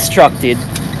 Keep them distracted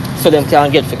so them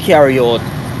can get to carry out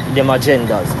them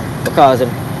agendas. Because,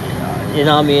 you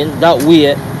know what I mean? That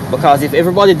way, because if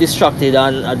everybody distracted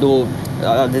and do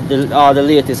all the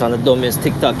latest and the dumbest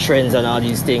TikTok trends and all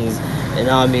these things, you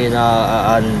know what I mean?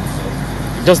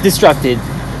 And just distracted,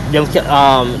 them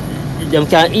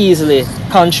can easily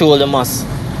control the mass,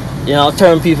 you know,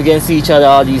 turn people against each other,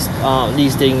 all these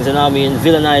things, you know what I mean,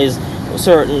 villainize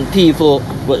certain people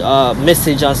with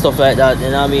message and stuff like that, you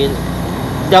know what I mean.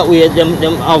 That way them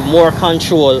have more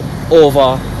control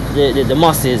over the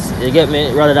masses, you get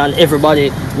me, rather than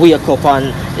everybody wake up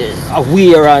and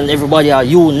aware and everybody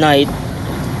unite.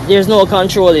 There's no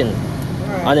controlling,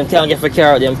 and them can't get for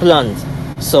carry out them plans.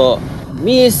 So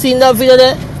me seeing that video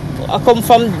there, I come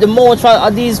from the mouth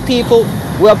of these people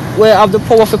where have the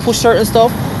power to push certain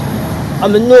stuff. I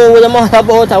mean, know what I'm all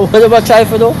about and whatever I try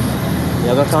to do.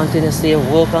 You gotta continuously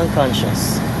work on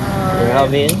conscience. You know what I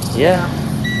mean? Yeah.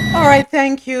 All right,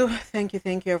 thank you,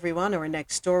 everyone. Our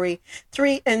next story: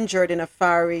 3 injured in a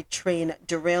fiery train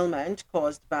derailment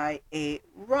caused by a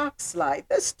rock slide.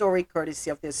 This story courtesy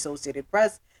of the Associated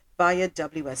Press via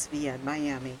WSVN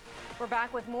Miami. We're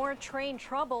back with more train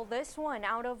trouble, this one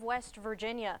out of West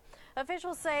Virginia.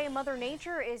 Officials say Mother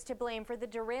Nature is to blame for the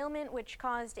derailment, which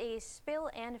caused a spill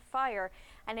and fire,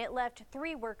 and it left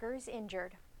 3 workers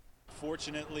injured.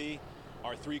 Fortunately,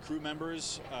 our 3 crew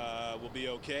members will be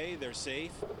okay. They're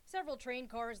safe. Several train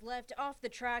cars left off the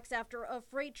tracks after a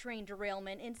freight train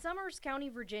derailment in Summers County,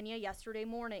 Virginia yesterday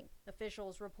morning.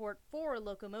 Officials report 4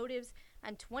 locomotives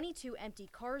and 22 empty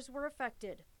cars were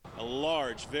affected. A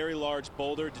large, very large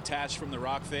boulder detached from the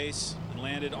rock face and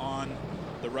landed on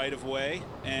the right-of-way,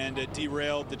 and it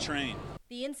derailed the train.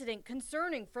 The incident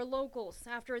concerning for locals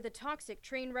after the toxic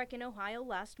train wreck in Ohio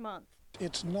last month.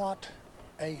 It's not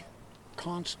a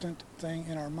constant thing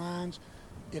in our minds.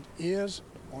 It is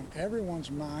on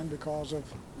everyone's mind because of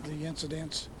the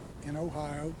incidents in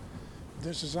Ohio.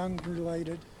 This is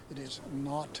unrelated. It is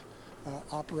not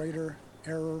operator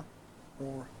error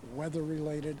or weather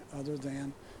related, other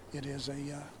than it is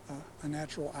a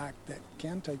natural act that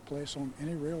can take place on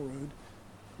any railroad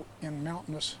in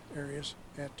mountainous areas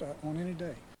on any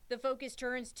day. The focus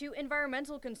turns to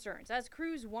environmental concerns as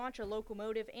crews watch a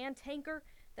locomotive and tanker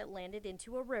that landed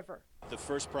into a river. The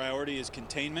first priority is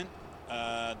containment.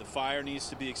 The fire needs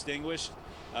to be extinguished,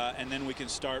 and then we can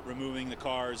start removing the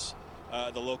cars,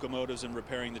 the locomotives, and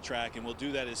repairing the track. And we'll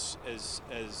do that as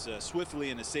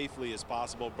swiftly and as safely as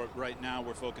possible. But right now,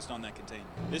 we're focused on that containment.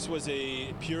 This was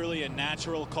purely a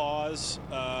natural cause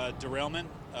derailment,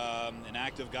 an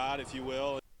act of God, if you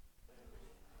will.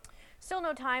 Still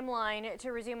no timeline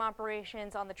to resume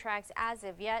operations on the tracks as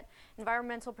of yet.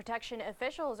 Environmental protection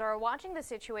officials are watching the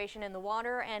situation in the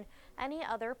water and any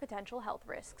other potential health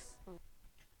risks.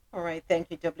 All right,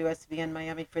 thank you, WSVN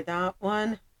Miami, for that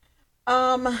one.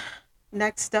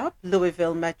 Next up,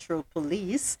 Louisville Metro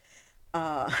Police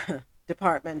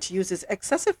Department uses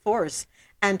excessive force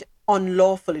and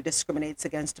unlawfully discriminates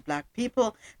against Black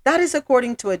people. That is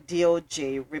according to a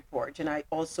DOJ report, and I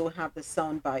also have the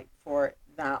soundbite for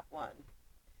that one.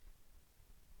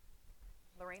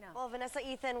 Lorena. Well, Vanessa,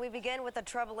 Ethan, we begin with the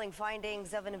troubling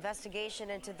findings of an investigation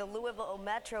into the Louisville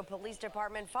Metro Police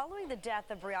Department following the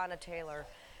death of Breonna Taylor.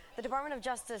 The Department of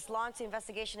Justice launched the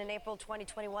investigation in April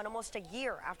 2021, almost a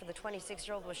year after the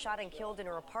 26-year-old was shot and killed in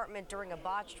her apartment during a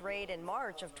botched raid in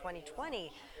March of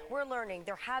 2020. We're learning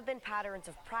there have been patterns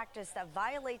of practice that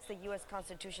violates the U.S.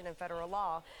 Constitution and federal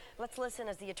law. Let's listen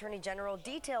as the Attorney General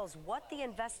details what the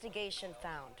investigation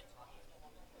found.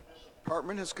 The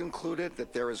department has concluded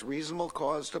that there is reasonable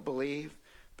cause to believe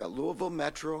that Louisville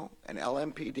Metro and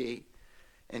LMPD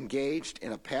engaged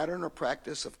in a pattern or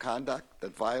practice of conduct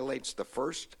that violates the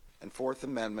First and Fourth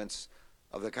Amendments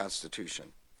of the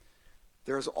Constitution.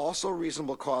 There is also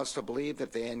reasonable cause to believe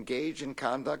that they engage in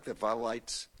conduct that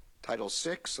violates Title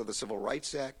VI of the Civil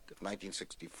Rights Act of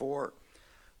 1964,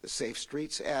 the Safe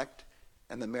Streets Act,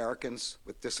 and the Americans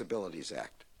with Disabilities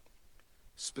Act.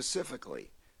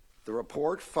 Specifically, the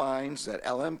report finds that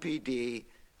LMPD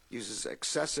uses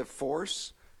excessive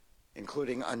force,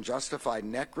 including unjustified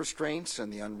neck restraints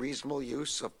and the unreasonable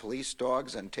use of police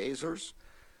dogs and tasers,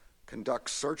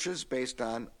 conducts searches based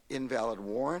on invalid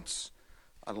warrants,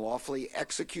 unlawfully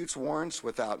executes warrants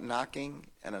without knocking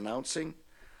and announcing,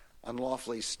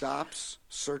 unlawfully stops,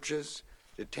 searches,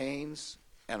 detains,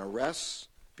 and arrests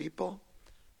people,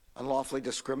 unlawfully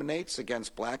discriminates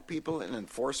against Black people in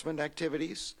enforcement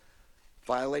activities,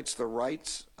 violates the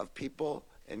rights of people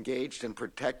engaged in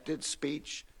protected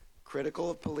speech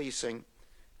critical of policing,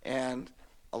 and,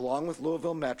 along with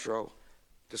Louisville Metro,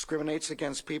 discriminates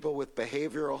against people with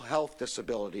behavioral health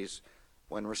disabilities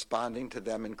when responding to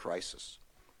them in crisis.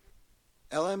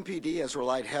 LMPD has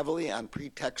relied heavily on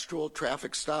pretextual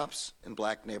traffic stops in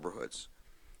Black neighborhoods.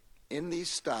 In these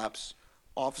stops,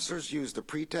 officers use the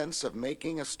pretense of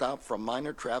making a stop for a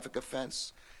minor traffic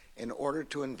offense in order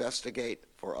to investigate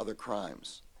for other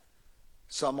crimes.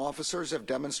 Some officers have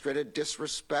demonstrated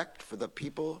disrespect for the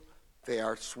people they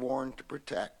are sworn to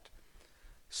protect.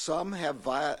 Some have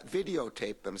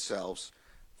videotaped themselves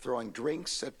throwing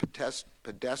drinks at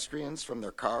pedestrians from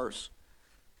their cars,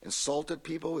 insulted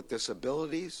people with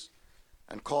disabilities,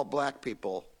 and called Black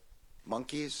people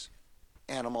monkeys,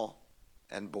 animal,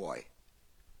 and boy.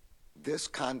 This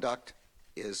conduct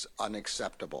is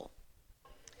unacceptable.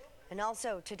 And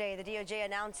also today, the DOJ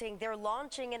announcing they're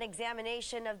launching an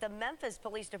examination of the Memphis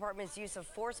Police Department's use of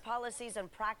force policies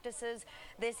and practices.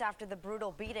 This after the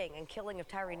brutal beating and killing of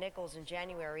Tyree Nichols in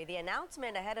January. The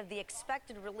announcement ahead of the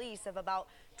expected release of about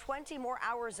 20 more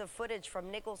hours of footage from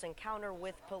Nichols' encounter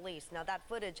with police. Now, that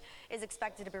footage is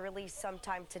expected to be released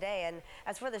sometime today. And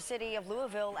as for the city of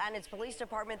Louisville and its police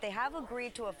department, they have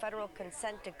agreed to a federal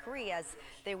consent decree as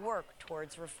they work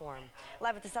towards reform.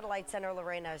 Live at the Satellite Center,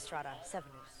 Lorena Estrada, 7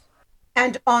 News.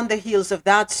 And on the heels of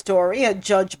that story, a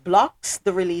judge blocks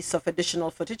the release of additional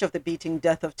footage of the beating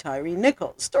death of Tyree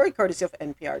Nichols. Story courtesy of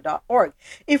NPR.org.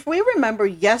 If we remember,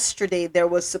 yesterday there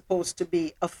was supposed to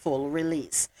be a full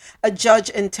release. A judge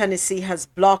in Tennessee has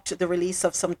blocked the release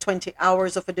of some 20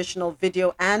 hours of additional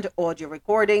video and audio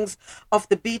recordings of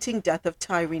the beating death of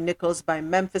Tyree Nichols by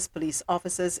Memphis police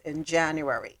officers in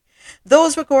January.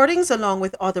 Those recordings, along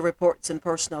with other reports and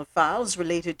personal files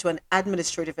related to an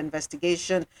administrative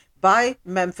investigation by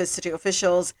Memphis city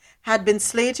officials, had been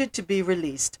slated to be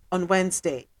released on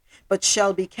Wednesday. But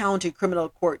Shelby County Criminal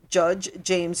Court Judge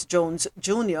James Jones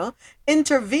Jr.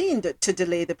 intervened to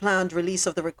delay the planned release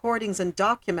of the recordings and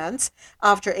documents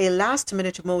after a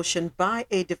last-minute motion by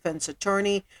a defense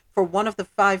attorney for one of the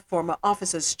 5 former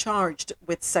officers charged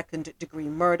with second-degree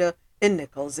murder in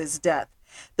Nichols' death.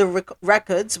 The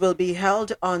records will be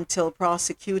held until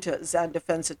prosecutors and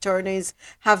defense attorneys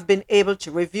have been able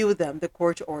to review them. The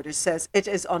court order says it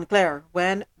is unclear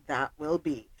when that will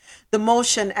be. The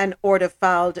motion and order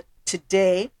filed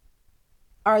today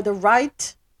are the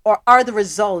result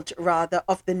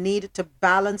of the need to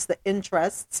balance the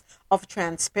interests of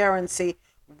transparency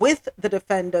with the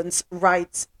defendant's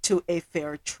rights to a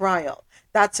fair trial.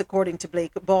 That's according to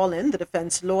Blake Ballin, the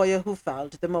defense lawyer who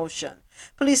filed the motion.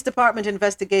 Police department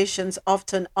investigations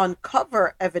often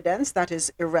uncover evidence that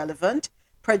is irrelevant,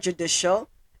 prejudicial,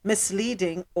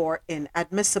 misleading, or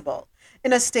inadmissible.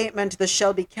 In a statement, the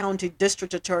Shelby County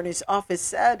District Attorney's Office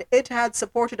said it had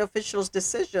supported officials'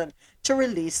 decision to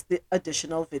release the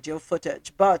additional video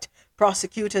footage, but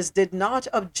prosecutors did not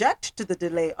object to the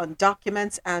delay on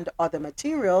documents and other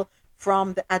material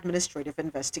from the administrative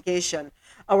investigation.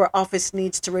 Our office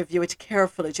needs to review it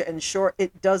carefully to ensure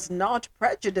it does not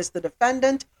prejudice the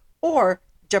defendant or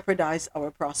jeopardize our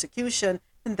prosecution,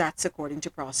 and that's according to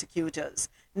prosecutors.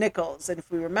 Nichols, and if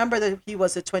we remember that he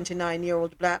was a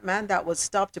 29-year-old black man that was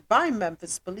stopped by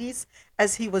Memphis police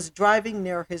as he was driving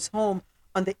near his home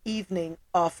on the evening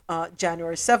of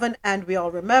January 7, and we all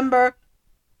remember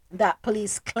that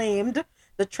police claimed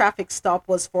the traffic stop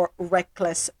was for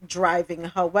reckless driving.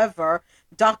 However,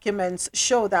 documents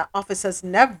show that officers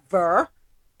never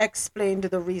explained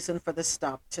the reason for the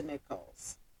stop to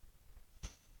Nichols.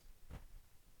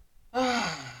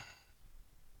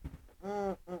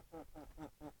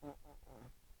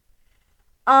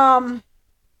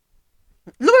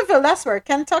 Louisville, that's where,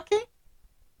 Kentucky?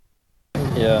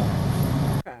 Yeah.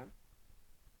 Okay.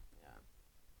 Yeah.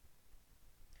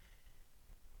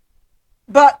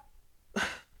 But,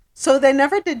 so they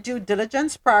never did due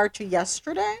diligence prior to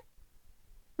yesterday?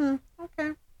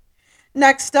 Okay.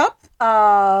 Next up,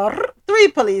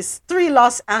 3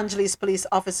 Los Angeles police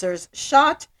officers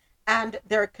shot and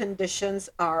their conditions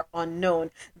are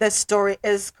unknown. This story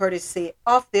is courtesy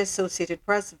of the Associated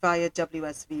Press via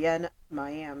WSVN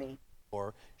Miami.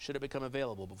 Or should it become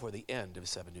available before the end of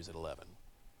 7 News at 11?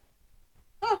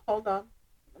 Oh, hold on.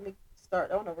 Let me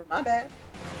start over. My bad.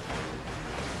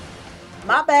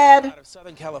 My bad. Out of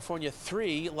Southern California,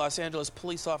 3 Los Angeles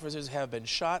police officers have been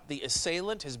shot. The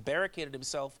assailant has barricaded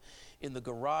himself in the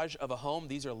garage of a home.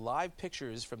 These are live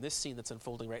pictures from this scene that's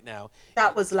unfolding right now.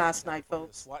 That was last night,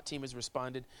 folks. The SWAT team has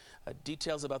responded.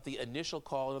 Details about the initial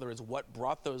call, in other words, what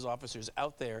brought those officers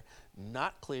out there,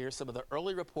 not clear. Some of the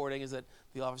early reporting is that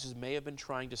the officers may have been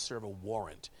trying to serve a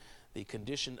warrant. The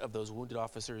condition of those wounded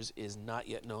officers is not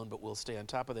yet known, but we'll stay on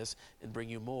top of this and bring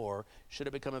you more should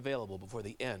it become available before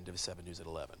the end of 7 News at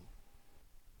 11.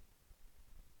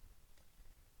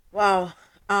 Wow,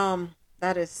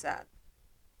 that is sad.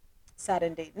 Sad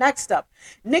indeed. Next up,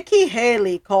 Nikki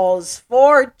Haley calls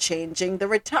for changing the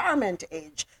retirement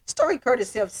age. Story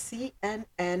courtesy of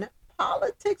CNN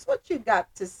Politics. What you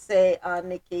got to say,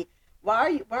 Nikki?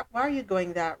 Why are you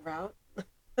going that route?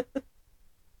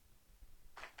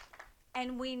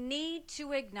 And we need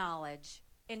to acknowledge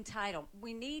entitlement.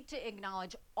 We need to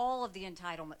acknowledge all of the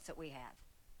entitlements that we have.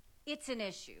 It's an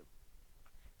issue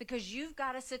because you've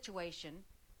got a situation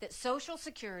that Social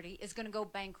Security is going to go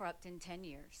bankrupt in 10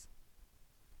 years.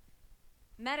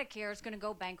 Medicare is going to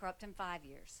go bankrupt in 5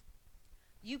 years.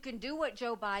 You can do what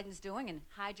Joe Biden's doing and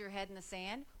hide your head in the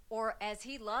sand, or as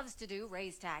he loves to do,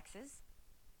 raise taxes.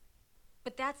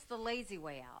 But that's the lazy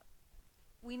way out.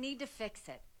 We need to fix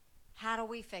it. How do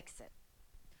we fix it?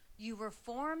 You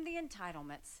reform the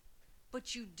entitlements,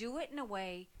 but you do it in a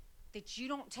way that you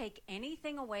don't take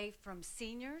anything away from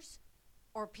seniors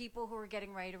or people who are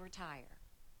getting ready to retire.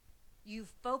 You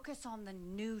focus on the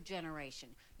new generation.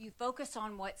 You focus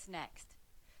on what's next.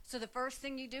 So the first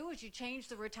thing you do is you change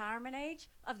the retirement age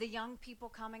of the young people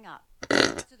coming up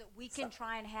so that we can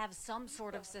try and have some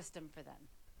sort of system for them.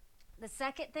 The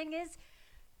second thing is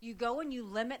you go and you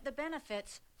limit the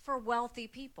benefits for wealthy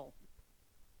people.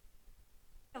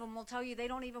 Some of them will tell you they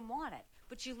don't even want it,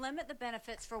 but you limit the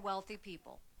benefits for wealthy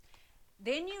people.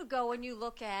 Then you go and you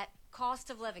look at cost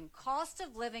of living. Cost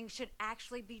of living should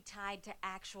actually be tied to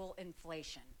actual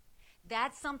inflation.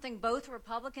 That's something both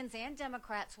Republicans and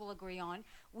Democrats will agree on.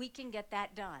 We can get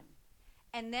that done.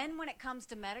 And then when it comes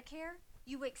to Medicare,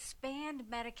 you expand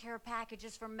Medicare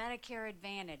packages for Medicare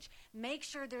Advantage. Make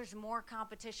sure there's more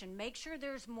competition. Make sure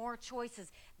there's more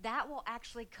choices. That will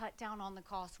actually cut down on the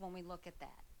cost when we look at that.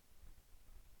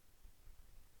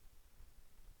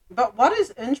 But what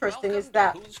is interesting is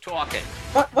that Who's talking?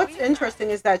 what's interesting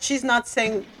is that she's not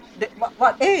saying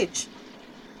what age.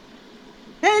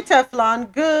 Hey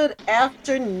Teflon, good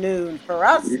afternoon for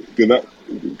us. Good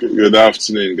afternoon. Good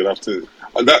afternoon.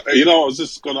 I was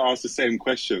just going to ask the same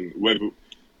question, whether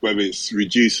it's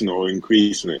reducing or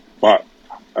increasing it. But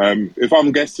if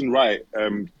I'm guessing right,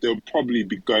 they'll probably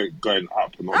be going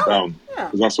up and not down,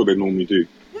 because that's what they normally do.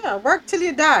 Yeah, work till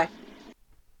you die.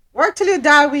 Work till you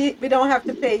die. We don't have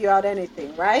to pay you out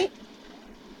anything, right?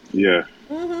 Yeah.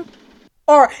 Mm-hmm.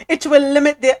 Or it will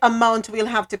limit the amount we'll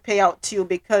have to pay out to you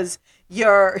because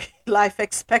your life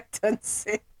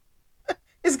expectancy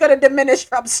is going to diminish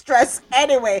from stress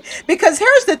anyway. Because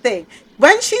here's the thing.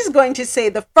 When she's going to say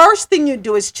the first thing you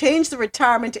do is change the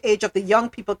retirement age of the young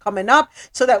people coming up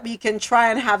so that we can try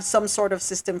and have some sort of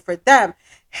system for them.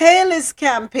 Haley's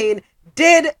campaign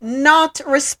did not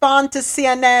respond to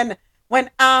CNN when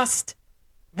asked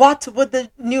what would the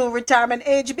new retirement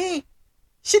age be.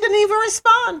 She didn't even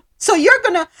respond. So you're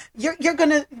gonna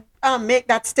make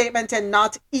that statement and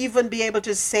not even be able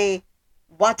to say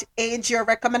what age you're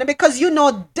recommending, because you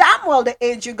know damn well the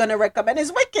age you're gonna recommend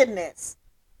is wickedness.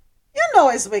 You know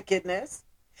it's wickedness.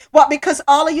 What? Because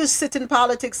all of you sit in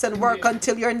politics and work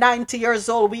until you're 90 years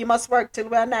old. We must work till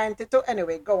we're 92.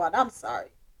 Anyway, go on. I'm sorry.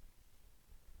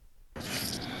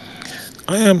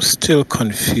 I am still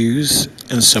confused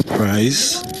and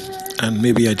surprised, and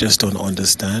maybe I just don't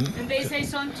understand.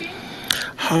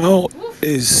 How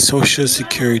is Social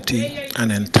Security an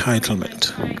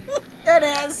entitlement? It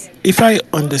is. If I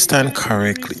understand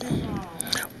correctly,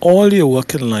 all your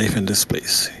working life in this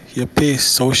place, you pay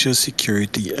Social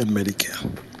Security and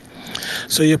Medicare.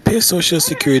 So you pay Social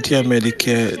Security and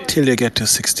Medicare till you get to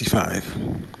 65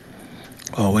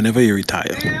 or whenever you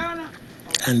retire.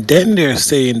 And then they're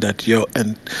saying that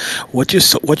what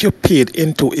you're paid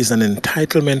into is an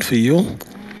entitlement for you,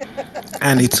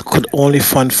 and it could only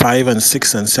fund 5 and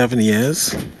 6 and 7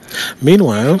 years.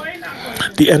 Meanwhile,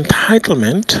 the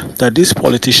entitlement that these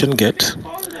politicians get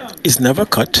is never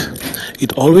cut.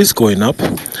 It's always going up.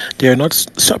 They are not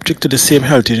subject to the same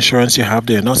health insurance you have.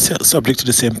 They are not subject to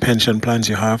the same pension plans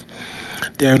you have.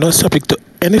 They are not subject to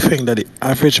anything that the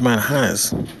average man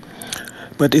has.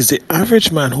 But it's the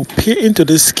average man who pay into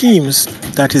these schemes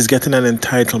that is getting an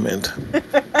entitlement.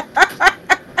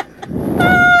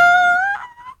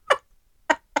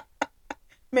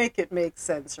 Make it make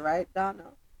sense, right, Donna?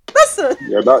 Listen.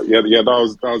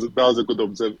 That was a good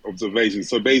observation.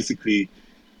 So basically,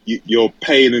 you're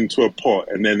paying into a pot,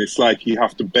 and then it's like you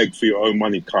have to beg for your own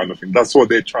money, kind of thing. That's what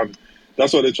they're trying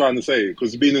to say.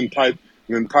 Because being an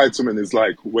entitlement is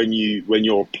like when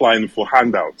you're applying for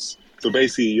handouts. So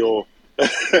basically,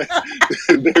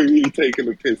 they're really taking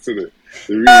the piss, isn't it?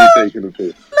 They're really taking the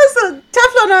piss. Listen,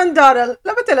 Teflon and Donald,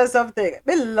 let me tell you something.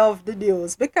 I love the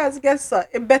news because guess what?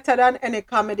 It's better than any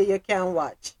comedy you can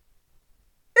watch.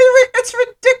 It's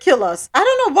ridiculous. I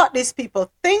don't know what these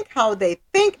people think, how they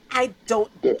think. I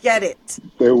don't get it.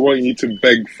 They want you to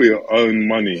beg for your own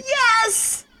money.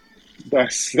 Yes!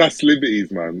 That's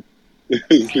liberties, man.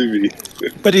 It's liberties.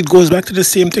 But it goes back to the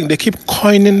same thing. They keep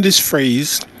coining this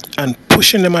phrase and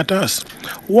pushing them at us.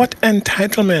 What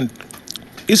entitlement?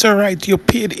 It's a right. You're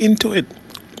paid into it.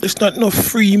 It's not no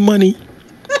free money.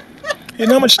 You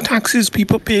know how much taxes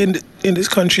people pay in this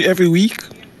country every week?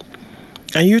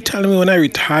 And you telling me when I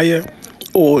retire,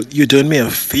 you're doing me a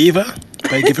favor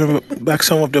by giving back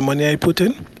some of the money I put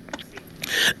in?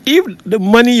 If the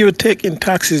money you take in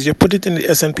taxes, you put it in the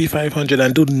S&P 500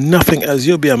 and do nothing else,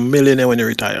 you'll be a millionaire when you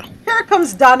retire. Here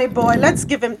comes Donnie boy. Let's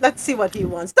see what he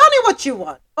wants. Donnie, what you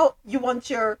want? Oh, you want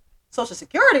your Social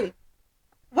Security.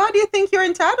 Why do you think you're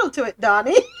entitled to it,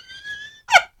 Donnie?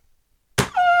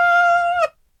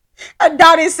 And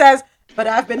Donnie says, but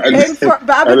I've been paying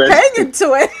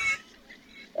into it.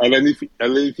 And then if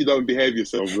you don't behave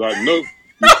yourself, like, no,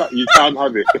 you can't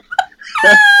have it.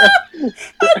 And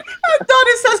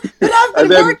Donnie says, but I've been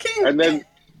working. And then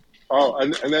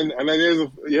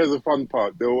here's a fun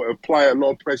part. They'll apply a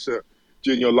lot of pressure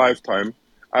during your lifetime,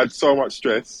 add so much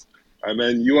stress, and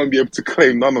then you won't be able to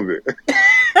claim none of it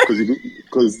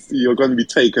because you're going to be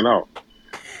taken out.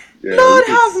 Yeah, Lord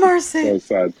have mercy. So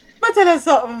sad. But tell you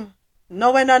something.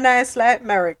 No one nice like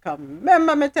America.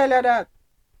 Remember me tell you that.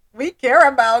 We care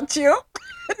about you.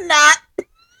 Not.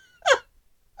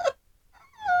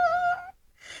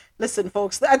 Listen,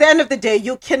 folks, at the end of the day,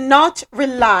 you cannot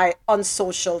rely on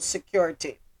Social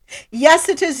Security. Yes,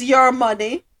 it is your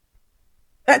money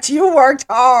that you worked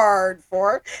hard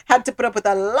for, had to put up with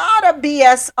a lot of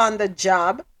BS on the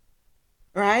job,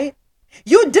 right?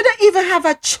 You didn't even have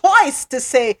a choice to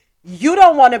say you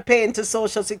don't want to pay into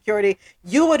Social Security.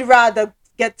 You would rather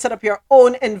set up your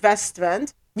own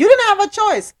investment. You didn't have a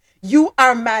choice. You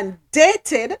are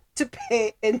mandated to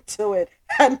pay into it.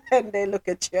 And then they look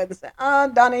at you and say,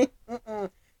 Donnie,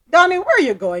 Donnie, where are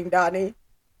you going, Donnie?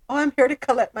 Oh, I'm here to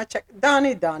collect my check.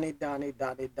 Donnie.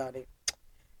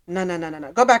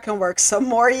 No. Go back and work some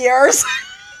more years.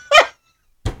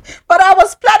 But I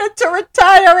was planning to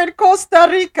retire in Costa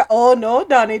Rica. Oh, no,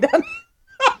 Donnie.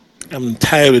 I'm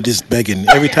tired of this begging.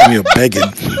 Every time you're begging.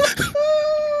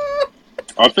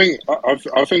 I think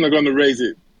they're going to raise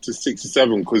it to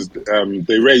 67 because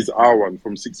they raised our one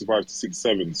from 65 to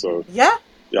 67. So yeah,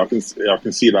 I can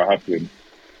see that happening.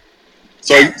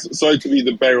 Sorry to be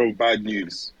the bearer of bad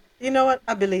news. You know what?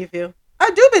 I believe you.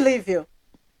 I do believe you.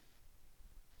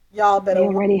 Y'all better. They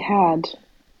already had.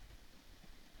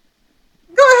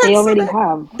 Go ahead. They already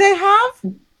have. They have.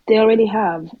 They already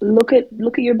have. Look at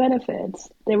your benefits.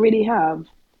 They already have.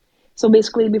 So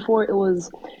basically, before it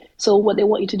was. So what they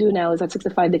want you to do now is at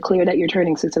 65, declare that you're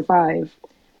turning 65,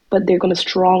 but they're going to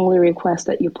strongly request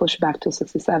that you push back to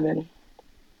 67.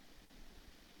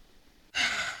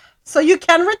 So you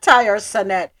can retire,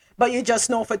 Sanette, but you just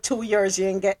know for 2 years you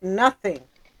ain't get nothing.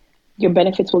 Your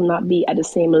benefits will not be at the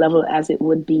same level as it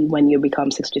would be when you become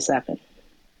 67.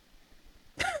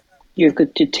 You're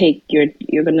going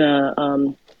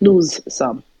to lose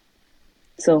some.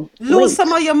 So lose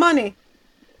some of your money.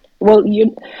 Well,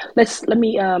 let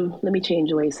me change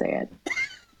the way you say it.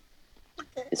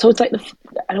 So it's like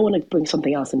I don't want to bring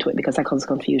something else into it because that causes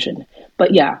confusion.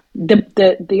 But yeah,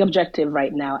 the objective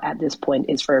right now at this point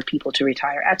is for people to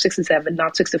retire at 67,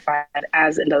 not 65,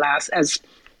 as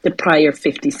the prior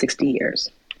 50, 60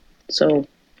 years. So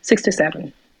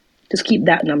 67. Just keep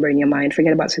that number in your mind.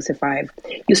 Forget about 65.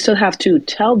 You still have to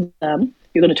tell them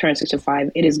you're going to turn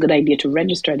 65. It is a good idea to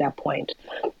register at that point.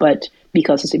 But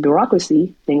because it's a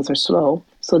bureaucracy, things are slow,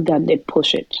 so then they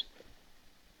push it.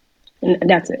 And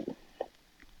that's it.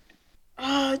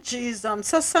 Oh, geez, so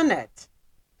Sanette,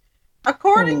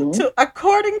 according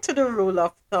to the rule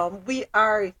of thumb, we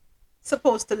are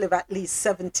supposed to live at least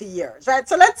 70 years, right?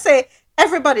 So let's say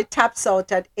everybody taps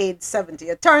out at age 70.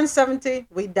 You turn 70,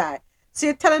 we die. So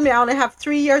you're telling me I only have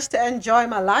 3 years to enjoy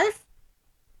my life?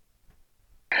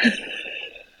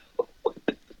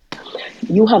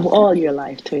 You have all your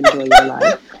life to enjoy your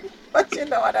life. But you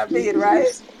know what I mean,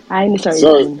 right? I understand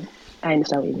what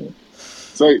you mean.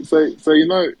 So I've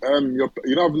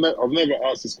never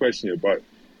asked this question yet, but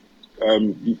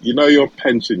your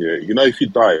pension, if you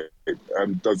die,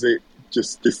 does it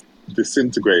just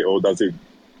disintegrate, or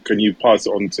can you pass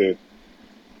it on to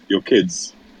your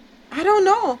kids? I don't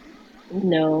know.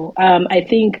 No, I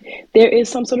think there is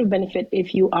some sort of benefit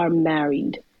if you are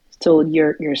married. So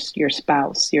your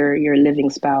spouse, your living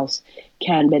spouse,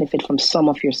 can benefit from some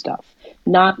of your stuff.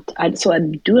 I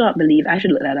do not believe, I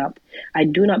should look that up. I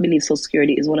do not believe Social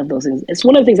Security is one of those things. It's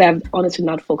one of the things I've honestly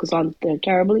not focused on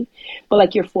terribly. But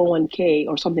like your 401k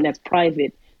or something that's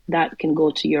private, that can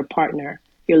go to your partner,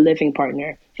 your living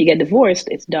partner. If you get divorced,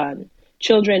 it's done.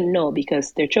 Children, no,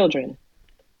 because they're children.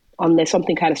 Unless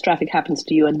something catastrophic happens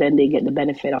to you and then they get the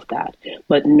benefit of that.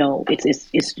 But no,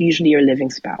 it's usually your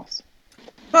living spouse.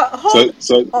 But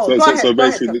so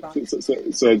basically,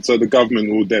 the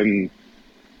government will then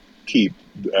keep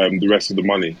the rest of the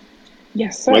money.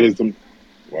 Yes, sir.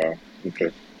 Wow.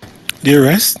 Okay. The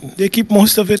rest, they keep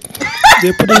most of it.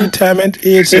 They put in retirement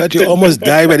age so that you almost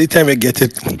die by the time you get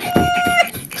it.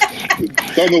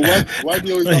 Donald, why do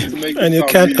you always have to make And it you sound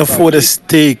can't really afford a bad?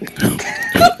 steak.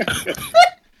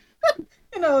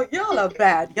 Y'all are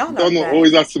bad. Y'all are Donald bad.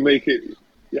 always has to make it.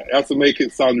 Yeah, has to make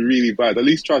it sound really bad. At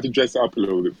least try to dress it up a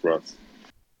little bit for us.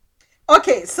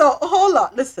 Okay, so hold on.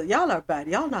 Listen, y'all are bad.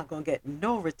 Y'all not gonna get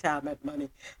no retirement money.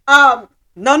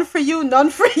 None for you, none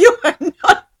for you, and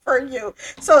none for you.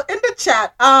 So in the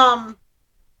chat,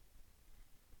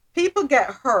 people get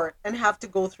hurt and have to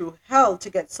go through hell to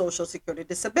get Social Security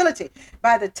disability.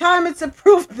 By the time it's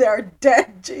approved, they're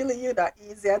dead. Julie, you're not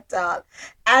easy at all.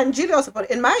 And Julie also put,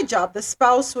 in my job, the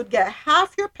spouse would get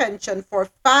half your pension for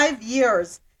 5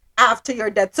 years after your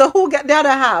death. So who get the other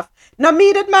half? No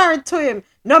me that married to him.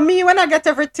 No me when I get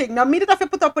everything. No me that have to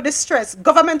put up with the stress.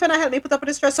 Government when I help me put up with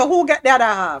the stress. So who get the other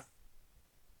half?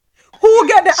 Who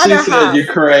get the She other said half?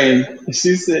 Ukraine.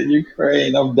 She said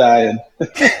Ukraine. I'm dying.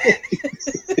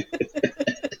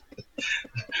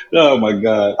 Oh my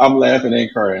God. I'm laughing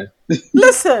and crying.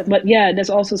 Listen. But yeah, that's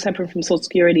also separate from Social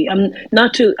Security. I'm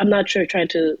not sure trying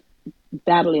to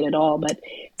battle it at all, but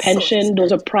pension,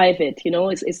 those are private,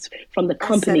 it's from the I said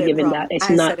company it giving wrong. that. It's I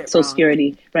said not it Social wrong.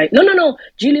 Security, right? No.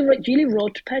 Julie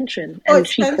wrote pension, and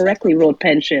it's she pension? correctly wrote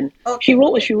pension. She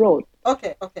wrote what she wrote.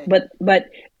 Okay. But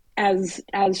as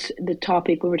the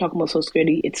topic, when we're talking about Social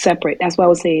Security, it's separate. That's why I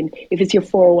was saying, if it's your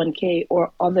 401k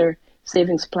or other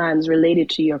savings plans related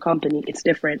to your company, it's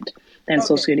different than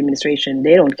Social Security Administration.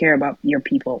 They don't care about your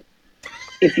people.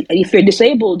 If you're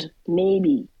disabled,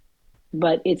 maybe,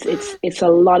 but it's a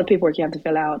lot of paperwork you have to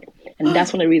fill out, and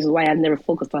that's one of the reasons why I've never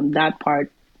focused on that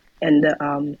part and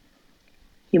the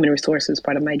human resources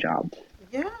part of my job.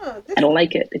 Yeah, I don't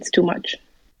like it. It's too much.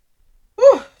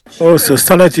 Oh, so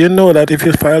Starlet, you know that if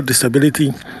you file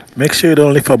disability, make sure you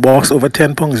don't lift a box over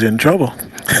 10 pounds, you're in trouble.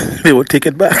 They will take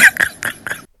it back.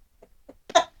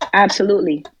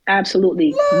 Absolutely.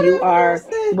 You are,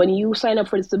 when you sign up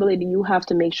for disability, you have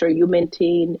to make sure you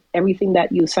maintain everything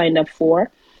that you signed up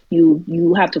for.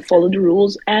 You have to follow the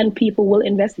rules, and people will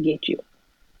investigate you.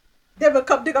 They will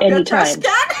come dig up your trash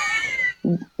anytime.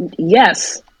 can.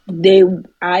 Yes,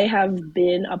 I have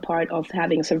been a part of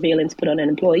having surveillance put on an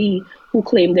employee who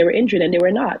claimed they were injured and they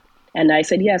were not. And I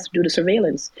said, yes, do the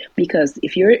surveillance, because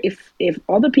if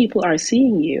other people are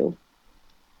seeing you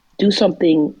do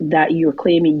something that you're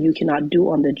claiming you cannot do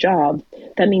on the job,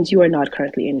 that means you are not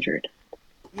currently injured.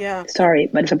 Yeah. Sorry,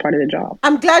 but it's a part of the job.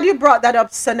 I'm glad you brought that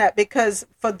up, Sanette, because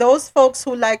for those folks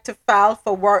who like to file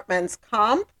for workman's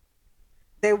comp,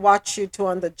 they watch you too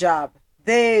on the job.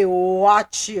 They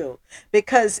watch you,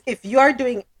 because if you are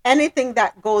doing anything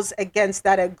that goes against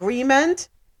that agreement,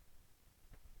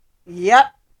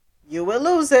 yep, you will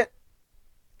lose it.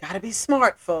 Gotta be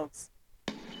smart, folks.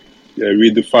 Yeah,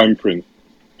 read the fine print.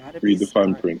 Read the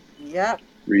fine print. Yep.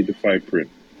 Read the fine print.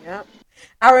 Yep.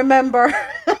 I remember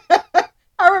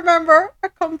a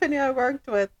company I worked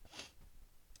with.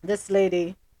 This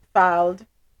lady filed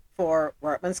for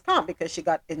workman's comp because she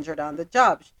got injured on the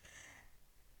job.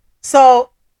 So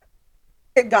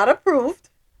it got approved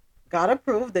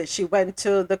that she went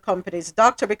to the company's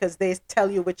doctor, because they tell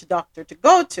you which doctor to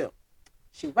go to.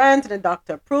 She went and the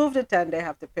doctor approved it, and they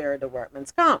have to pay her the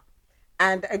workman's comp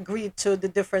and agreed to the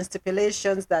different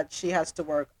stipulations that she has to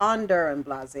work under and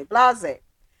blase.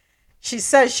 She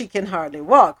says she can hardly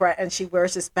walk, right? And she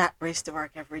wears this back brace to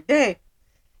work every day.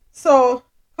 So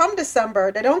come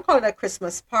December, they don't call it a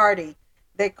Christmas party.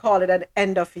 They call it an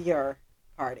end of year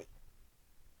party.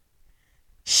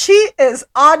 She is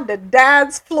on the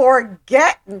dance floor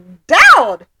getting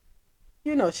down.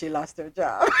 You know she lost her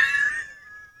job.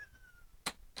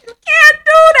 You can't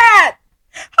do that.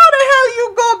 How the hell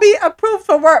you go be approved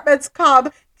for workman's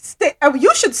comp?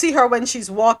 You should see her when she's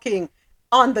walking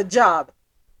on the job.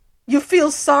 You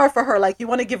feel sorry for her, like you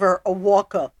want to give her a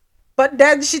walker. But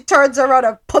then she turns around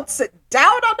and puts it down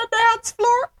on the dance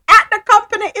floor at the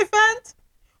company event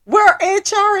where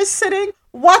HR is sitting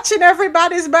watching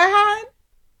everybody's behind.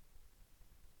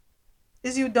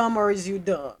 Is you dumb or is you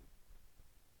dumb?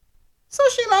 So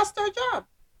she lost her job.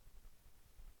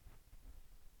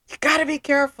 You gotta be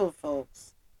careful,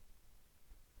 folks.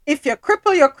 If you're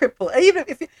crippled, you're crippled. Even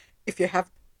if you have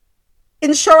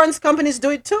insurance companies do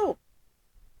it too.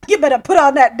 You better put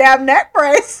on that damn neck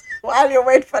brace while you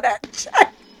wait for that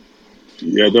check.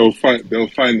 Yeah, they'll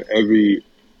find every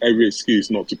excuse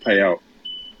not to pay out.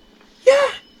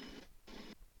 Yeah.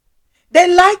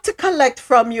 They like to collect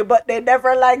from you, but they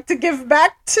never like to give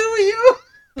back to you.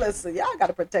 Listen, y'all got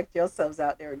to protect yourselves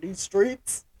out there in these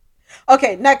streets.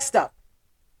 Okay, next up.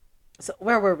 So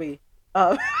where were we?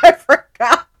 I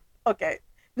forgot. Okay.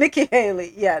 Nikki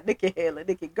Haley. Yeah, Nikki Haley.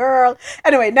 Nikki girl.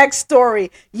 Anyway, next story.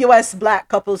 U.S. black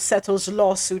couple settles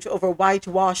lawsuit over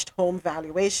whitewashed home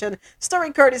valuation.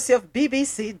 Story courtesy of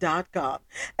BBC.com.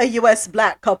 A U.S.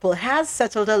 black couple has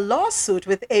settled a lawsuit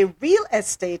with a real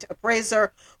estate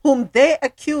appraiser whom they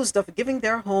accused of giving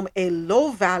their home a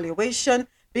low valuation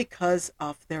because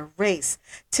of their race.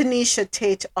 Tanisha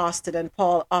Tate Austin and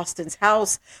Paul Austin's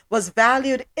house was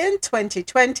valued in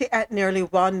 2020 at nearly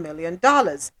 $1 million.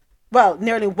 Well,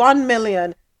 nearly $1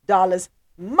 million,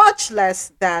 much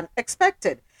less than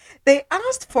expected. They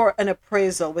asked for an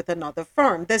appraisal with another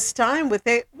firm, this time with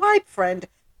a white friend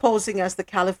posing as the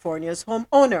California's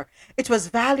homeowner. It was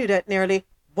valued at nearly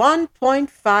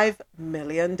 $1.5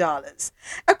 million.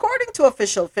 According to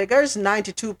official figures,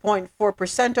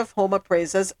 92.4% of home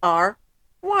appraisers are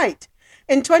white.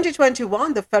 In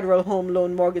 2021, the Federal Home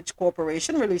Loan Mortgage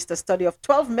Corporation released a study of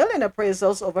 12 million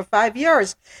appraisals over 5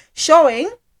 years,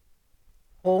 showing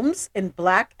homes in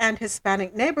black and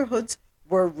Hispanic neighborhoods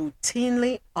were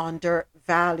routinely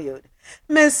undervalued.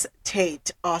 Ms.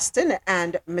 Tate Austin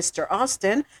and Mr.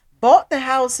 Austin bought the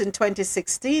house in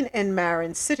 2016 in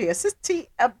Marin City, a city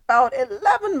about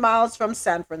 11 miles from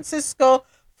San Francisco,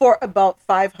 for about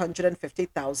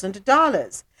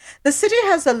 $550,000. The city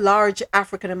has a large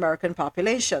African American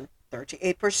population,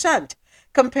 38%,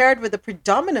 compared with the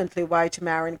predominantly white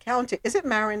Marin County. Is it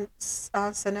Marin,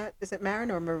 Senate? Is it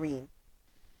Marin or Marine?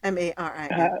 Marin.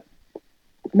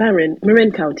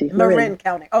 Marin County. Marin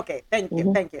County. Okay, thank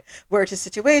you. Where it is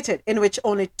situated, in which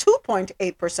only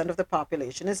 2.8% of the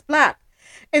population is black.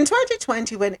 In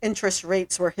 2020, when interest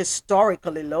rates were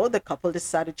historically low, the couple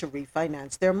decided to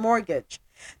refinance their mortgage.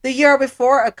 The year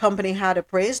before, a company had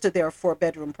appraised their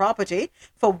 4-bedroom property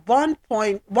for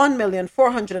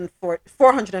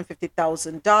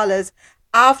 $1,450,000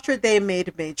 after they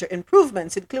made major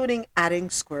improvements, including adding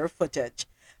square footage.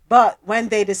 But when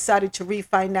they decided to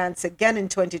refinance again in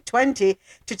 2020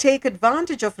 to take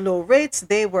advantage of low rates,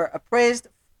 they were appraised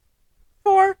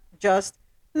for just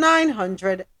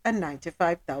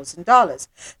 $995,000.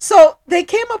 So they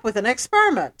came up with an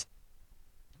experiment.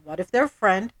 What if their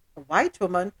friend, a white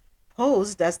woman,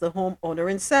 posed as the homeowner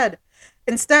instead?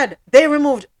 Instead, they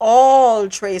removed all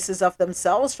traces of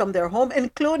themselves from their home,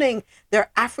 including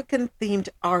their African-themed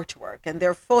artwork and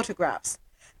their photographs.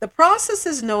 The process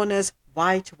is known as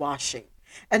whitewashing,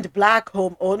 and black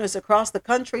homeowners across the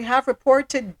country have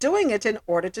reported doing it in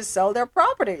order to sell their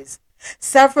properties.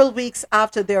 Several weeks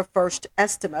after their first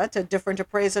estimate, a different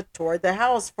appraiser toured the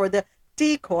house for the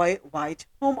decoy white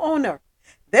homeowner.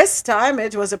 This time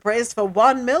it was appraised for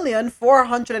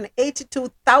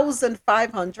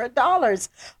 $1,482,500,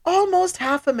 almost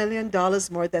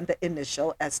 $500,000 more than the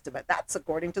initial estimate. That's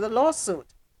according to the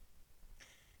lawsuit.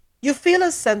 You feel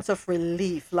a sense of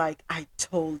relief, like I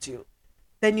told you.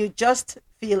 Then you just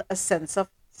feel a sense of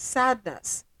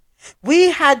sadness.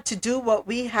 We had to do what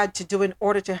we had to do in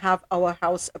order to have our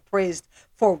house appraised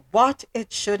for what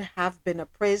it should have been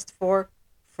appraised for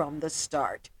from the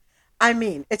start. I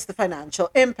mean, it's the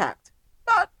financial impact,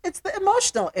 but it's the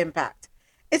emotional impact.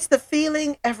 It's the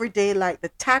feeling every day like the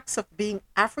tax of being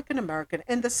African American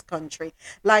in this country,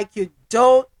 like you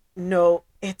don't know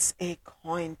it's a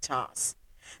coin toss.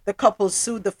 The couple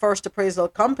sued the first appraisal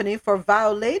company for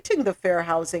violating the Fair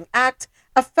Housing Act,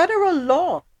 a federal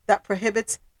law that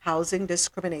prohibits housing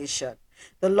discrimination.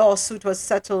 The lawsuit was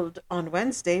settled on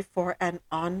Wednesday for an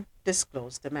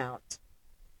undisclosed amount.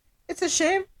 It's a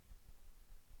shame.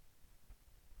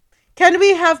 Can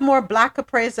we have more black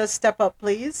appraisers step up,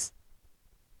 please?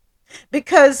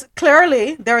 Because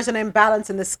clearly there is an imbalance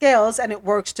in the scales and it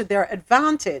works to their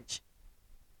advantage.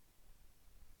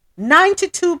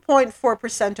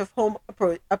 92.4% of home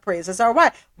appraisers are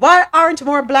white. Why aren't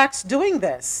more blacks doing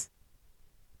this?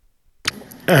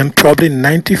 And probably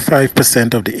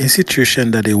 95% of the institution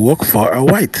that they work for are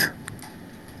white.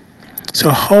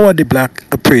 So how are the black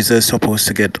appraisers supposed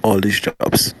to get all these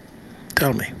jobs?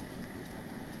 Tell me.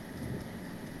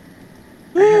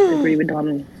 I have to agree with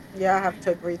Dominic. Yeah, I have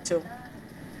to agree too.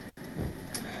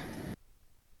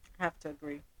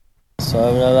 So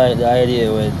I don't like the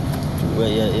idea where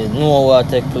you know what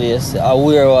take place,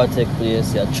 aware what take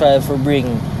place, you try to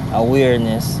bring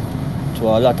awareness to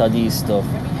a lot of these stuff,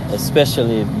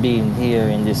 especially being here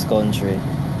in this country,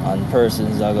 and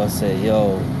persons are going to say,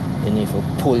 yo, you need to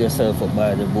pull yourself up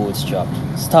by the bootstrap.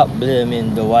 Stop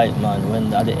blaming the white man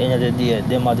when at the end of the day,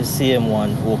 them are the same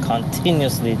one who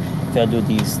continuously do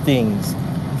these things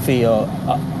for you,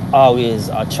 always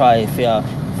try for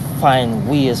find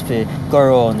ways to go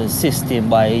around the system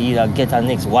by either get a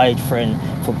next white friend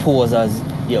for pose as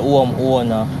your home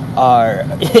owner or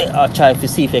try to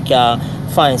see if you can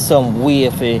find some way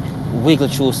to wiggle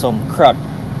through some crap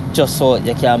just so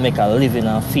they can make a living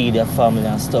and feed their family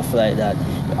and stuff like that.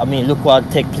 I mean, look what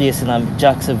take place in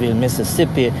Jacksonville,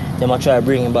 Mississippi. They might try to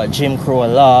bring back Jim Crow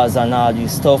laws and all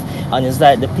this stuff. And it's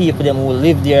like the people them who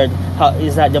live there,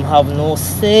 it's like them have no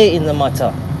say in the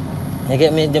matter. You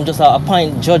get me? Them just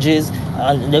appoint judges,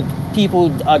 and the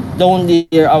people are down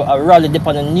there are rallied up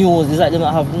on the news. It's like them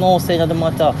have no say in the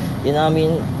matter. You know what I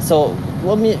mean? So,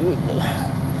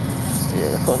 yeah,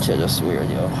 the country is just weird,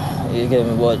 yo. You get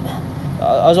me? But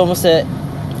I was almost say,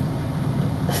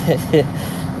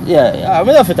 yeah, I'm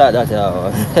enough with that.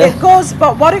 It goes,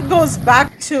 but what it goes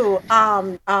back to,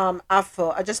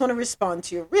 Afo, I just want to respond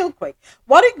to you real quick.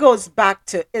 What it goes back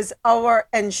to is our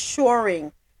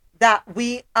ensuring that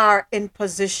we are in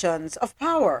positions of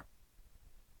power.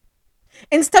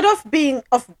 Instead of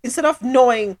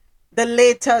knowing the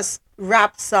latest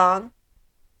rap song,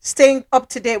 staying up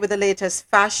to date with the latest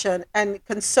fashion, and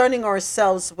concerning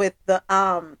ourselves with the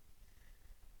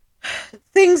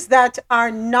things that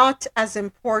are not as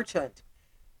important,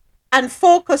 and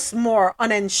focus more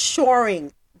on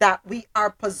ensuring that we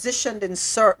are positioned in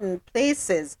certain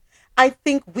places, I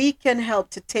think we can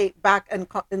help to take back and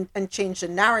change the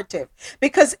narrative.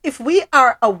 Because if we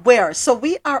are aware,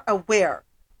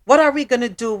 what are we going to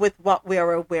do with what we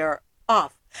are aware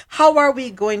of? How are we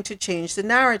going to change the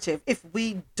narrative if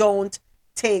we don't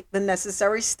take the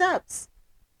necessary steps?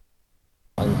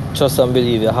 Trust and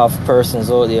believe you have persons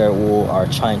out there who are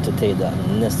trying to take that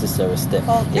necessary step.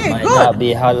 Okay, it might not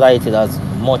be highlighted as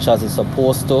much as it's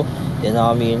supposed to. You know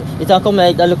what I mean? It can come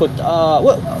like a look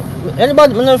at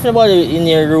anybody, I don't know if anybody in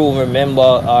your room remember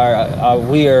or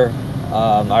aware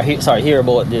hear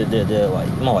about the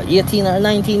 18 or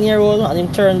 19-year-old and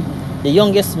him turned the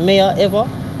youngest mayor ever.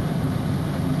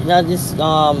 You know, this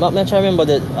I'm trying to remember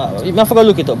that I forgot to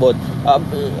look it up, but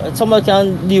somebody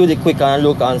can deal with it quick and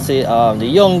look and say the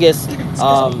youngest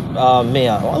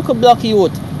mayor, look at black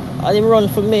youth, and him run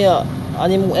for mayor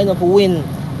and him end up win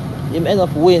and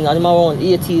him around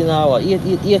 18 or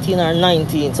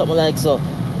 19, something like so.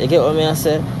 You get what I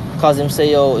say? Because him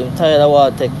say, yo, him tired of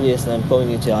what take place in the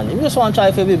community, and he just want to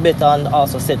try to be better and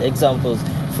also set examples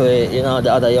for, you know,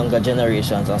 the other younger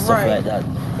generations and stuff like that.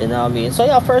 You know what I mean? So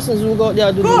yeah, persons who go out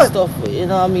there do this stuff, you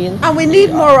know what I mean? And we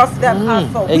need more of them,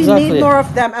 exactly. We need more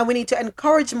of them, and we need to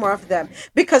encourage more of them,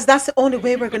 because that's the only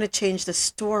way we're going to change the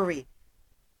story.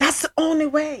 That's the only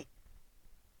way.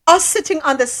 Us sitting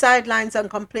on the sidelines and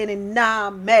complaining,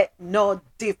 make no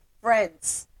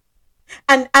difference.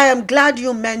 And I am glad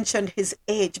you mentioned his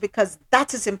age, because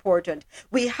that is important.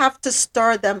 We have to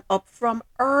stir them up from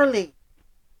early.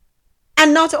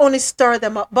 And not only stir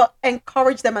them up, but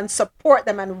encourage them and support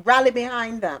them and rally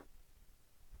behind them.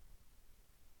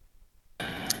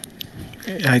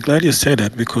 I'm glad you said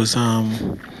that, because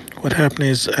what happened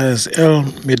is, as Elle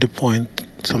made the point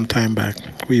some time back,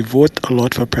 we vote a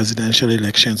lot for presidential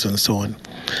elections and so on,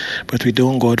 but we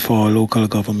don't vote for our local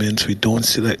governments, we don't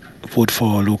vote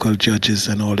for our local judges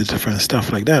and all the different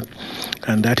stuff like that.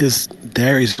 And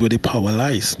there is where the power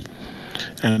lies.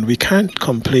 And we can't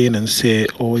complain and say,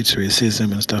 oh, it's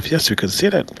racism and stuff. Yes, we can say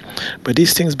that. But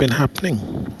these things been happening,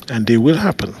 and they will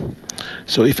happen.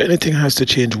 So if anything has to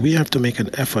change, we have to make an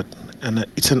effort. And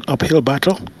it's an uphill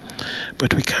battle,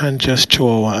 but we can't just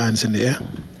throw our hands in the air.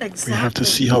 Exactly. We have to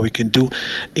see how we can do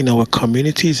in our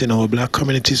communities, in our black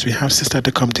communities. We have to start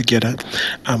to come together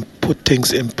and put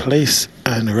things in place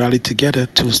and rally together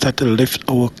to start to lift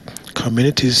our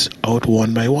communities out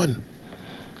one by one.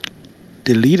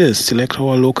 The leaders, select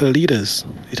our local leaders.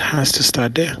 It has to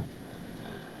start there.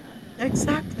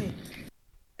 Exactly.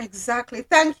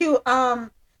 Thank you,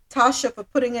 Tasha, for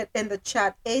putting it in the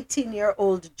chat.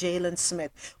 18-year-old Jalen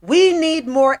Smith. We need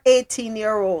more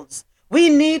 18-year-olds. We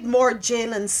need more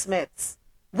Jalen Smiths.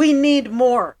 We need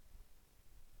more.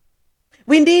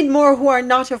 We need more who are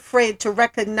not afraid to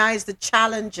recognize the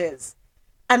challenges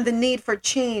and the need for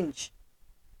change.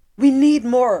 We need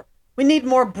more. We need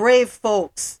more brave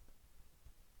folks.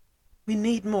 We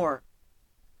need more.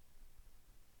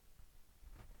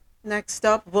 Next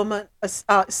up, U.S.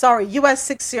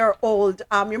 6-year-old.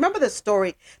 You remember the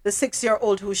story? The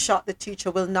 6-year-old who shot the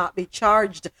teacher will not be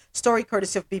charged. Story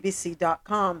courtesy of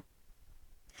BBC.com.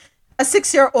 A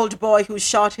 6-year-old boy who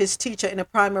shot his teacher in a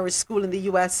primary school in the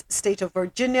U.S. state of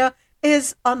Virginia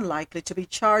is unlikely to be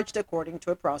charged, according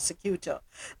to a prosecutor.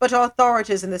 But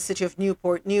authorities in the city of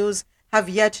Newport News have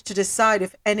yet to decide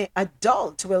if any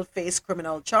adult will face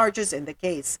criminal charges in the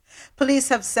case. Police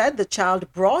have said the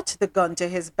child brought the gun to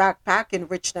his backpack in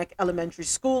Richneck Elementary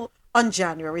School on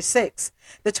January 6.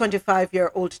 The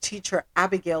 25-year-old teacher,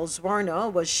 Abigail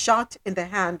Zwarno, was shot in the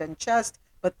hand and chest,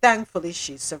 but thankfully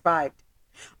she survived.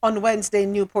 On Wednesday,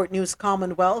 Newport News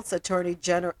Commonwealth's Attorney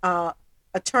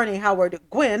Howard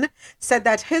Gwynn said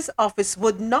that his office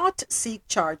would not seek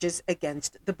charges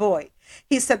against the boy.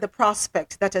 He said the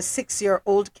prospect that a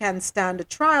 6-year-old can stand a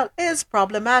trial is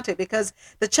problematic because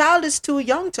the child is too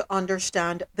young to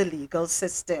understand the legal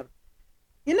system.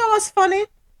 You know what's funny?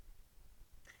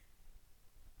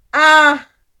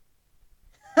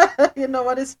 You know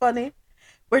what is funny?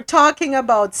 We're talking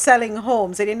about selling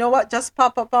homes, and you know what just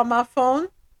popped up on my phone?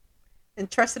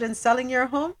 Interested in selling your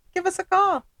home? Give us a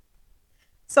call.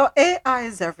 So AI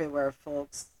is everywhere,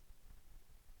 folks.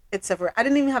 It's everywhere. I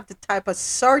didn't even have to type a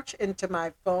search into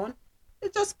my phone.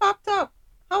 It just popped up.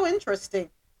 How interesting.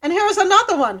 And here's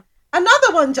another one.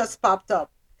 Another one just popped up.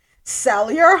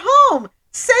 Sell your home.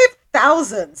 Save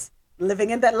thousands.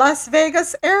 Living in the Las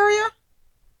Vegas area?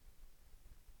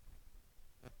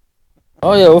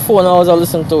 Oh yeah, before now I was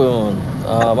listening to him,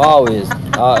 always.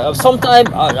 Sometimes,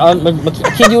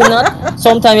 kid you not,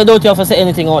 sometimes you don't have to say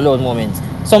anything out loud moments.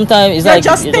 Sometimes it's You're like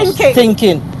just you're thinking. just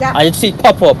thinking, Yeah. and you see it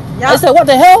pop up. Yep. I said, what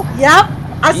the hell? Yep.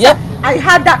 Yep. I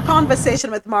had that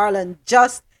conversation with Marlon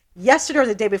just yesterday or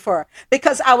the day before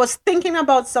because I was thinking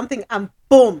about something and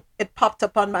boom, it popped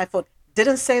up on my phone.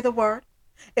 Didn't say the word.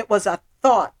 It was a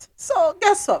thought. So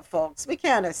guess what, folks? We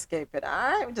can't escape it. All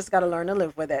right. We just got to learn to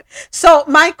live with it. So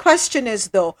my question is,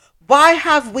 though, why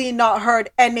have we not heard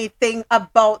anything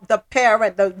about the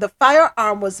parent? The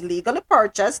firearm was legally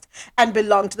purchased and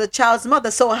belonged to the child's mother.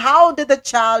 So how did the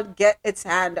child get its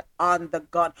hand on the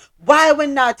gun? Why are we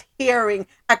not hearing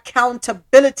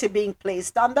accountability being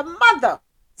placed on the mother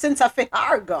since I fit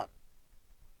our gun?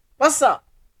 What's up?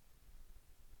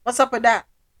 What's up with that?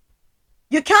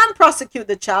 You can't prosecute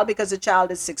the child because the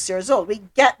child is 6 years old. We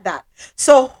get that.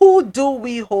 So who do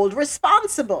we hold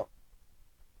responsible?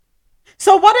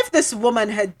 So what if this woman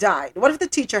had died? What if the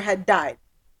teacher had died?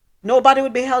 Nobody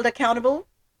would be held accountable?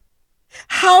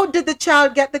 How did the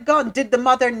child get the gun? Did the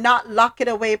mother not lock it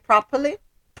away properly?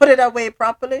 Put it away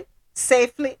properly?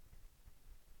 Safely?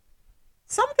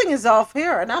 Something is off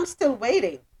here and I'm still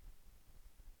waiting.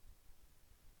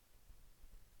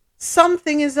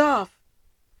 Something is off.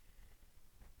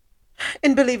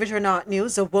 In Believe It or Not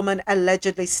news, a woman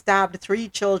allegedly stabbed 3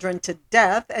 children to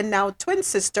death and now twin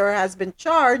sister has been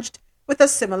charged with a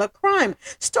similar crime.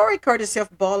 Story courtesy of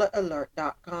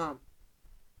BallAlert.com.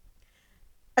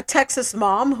 A Texas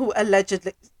mom who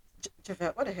allegedly...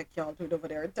 Javette, what the heck y'all doing over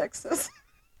there in Texas?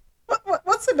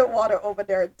 What's in the water over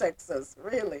there in Texas?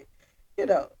 Really? You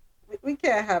know, we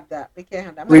can't have that. We can't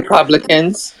have that.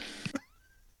 Republicans.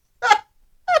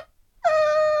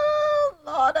 Oh,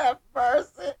 Lord have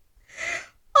mercy.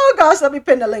 Oh gosh, let me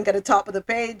pin the link at the top of the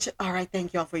page. All right,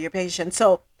 thank y'all for your patience.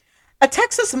 So, a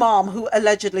Texas mom who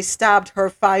allegedly stabbed her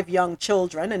 5 young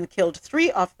children and killed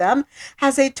 3 of them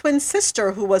has a twin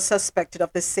sister who was suspected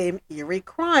of the same eerie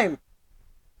crime.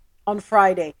 On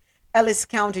Friday, Ellis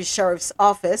County Sheriff's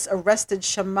Office arrested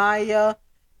Shamaya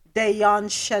Dayan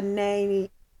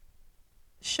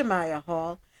Shamaya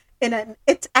Hall at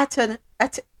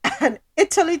an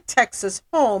Italy, Texas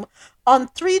home on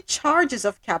 3 charges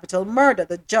of capital murder.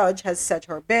 The judge has set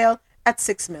her bail at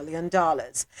 $6 million.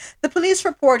 The police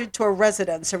reported to a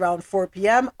residence around 4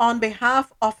 p.m. on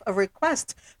behalf of a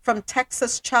request from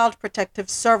Texas Child Protective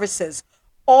Services.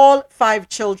 All 5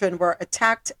 children were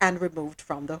attacked and removed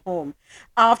from the home.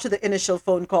 After the initial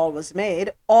phone call was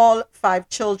made, all 5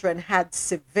 children had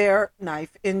severe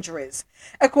knife injuries.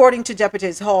 According to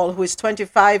Deputies Hall, who is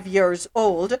 25 years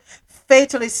old,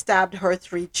 fatally stabbed her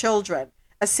 3 children,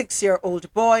 a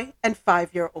 6-year-old boy and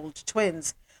 5-year-old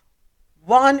twins.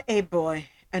 1 a boy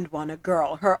and 1 a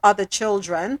girl. Her other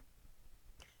children,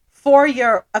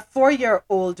 a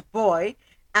 4-year-old boy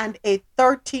and a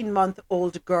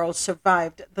 13-month-old girl,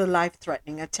 survived the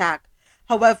life-threatening attack.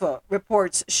 However,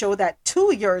 reports show that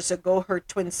 2 years ago, her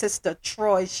twin sister,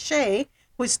 Troy Shea,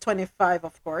 who is 25,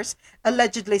 of course,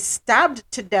 allegedly stabbed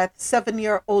to death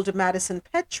 7-year-old Madison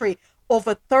Petrie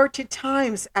over 30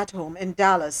 times at home in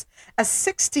Dallas. A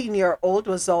 16-year-old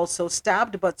was also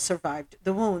stabbed but survived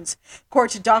the wounds.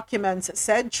 Court documents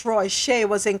said Troy Shea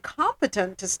was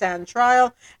incompetent to stand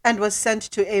trial and was sent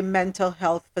to a mental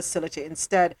health facility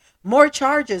instead. More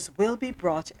charges will be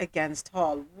brought against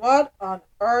Hall. What on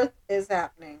earth is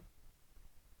happening?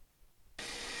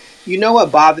 You know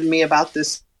what bothered me about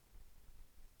this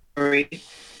story?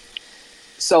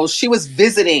 So she was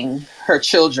visiting her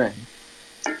children,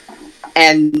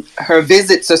 and her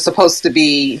visits are supposed to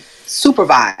be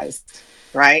supervised,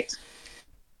 right?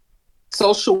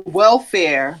 Social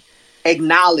welfare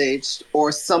acknowledged,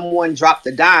 or someone dropped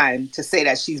a dime to say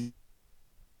that she's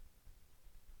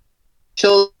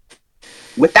children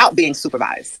without being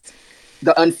supervised.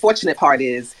 the unfortunate part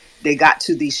is they got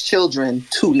to these children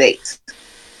too late.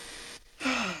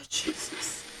 Oh,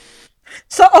 Jesus.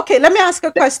 So, okay, let me ask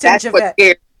a question, That's what Javette.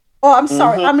 scared. Oh, I'm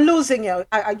sorry. Mhm. I'm losing you.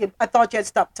 I thought you had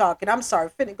stopped talking. I'm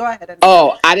sorry. Go ahead. And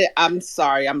Oh, I'm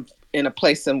sorry. I'm in a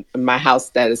place in my house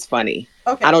that is funny.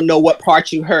 Okay. I don't know what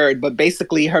part you heard, but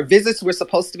basically her visits were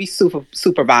supposed to be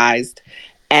supervised,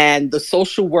 and the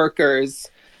social workers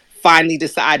finally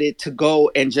decided to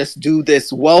go and just do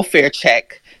this welfare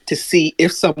check to see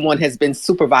if someone has been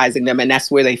supervising them, and that's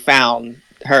where they found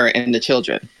her and the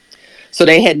children. So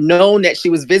they had known that she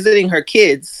was visiting her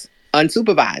kids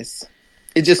unsupervised.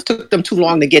 It just took them too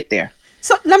long to get there.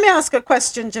 So let me ask a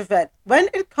question, Javette. When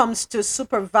it comes to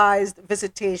supervised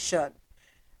visitation,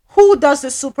 who does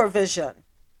the supervision?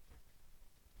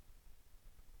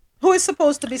 Who is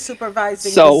supposed to be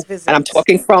supervising this visit? And I'm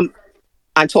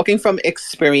talking from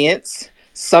experience.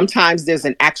 Sometimes there's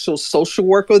an actual social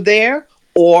worker there,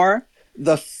 or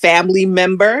the family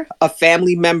member, a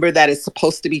family member that is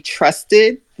supposed to be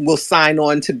trusted, will sign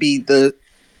on to be the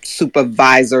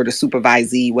supervisor, the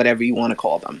supervisee, whatever you want to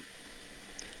call them.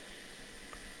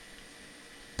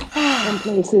 In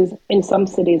places, in some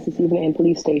cities, it's even in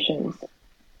police stations.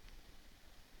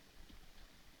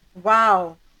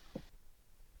 Wow.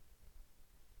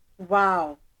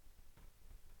 Wow.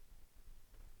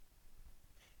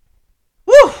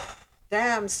 Whew.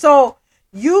 Damn. So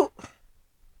you...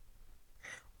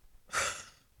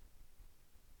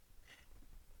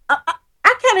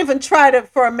 I can't even try to,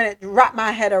 for a minute, wrap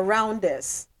my head around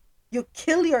this. You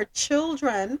kill your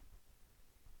children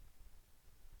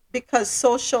because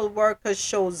social worker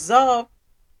shows up.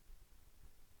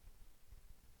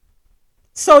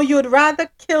 So you'd rather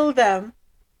kill them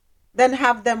than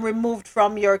have them removed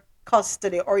from your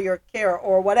custody or your care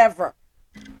or whatever.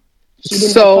 She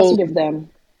didn't have custody of them.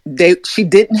 She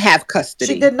didn't have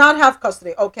custody. She did not have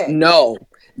custody. Okay. No.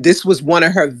 This was one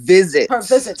of her visits. Her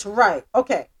visits, right.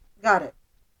 Okay. Got it.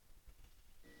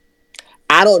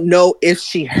 I don't know if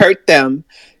she hurt them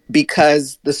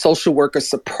because the social worker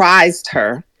surprised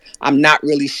her. I'm not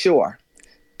really sure.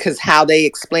 Because how they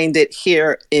explained it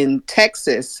here in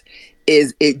Texas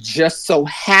is it just so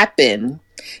happened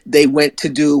they went to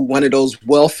do one of those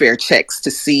welfare checks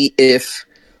to see if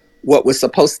what was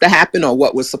supposed to happen or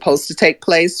what was supposed to take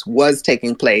place was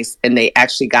taking place, and they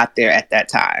actually got there at that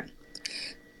time.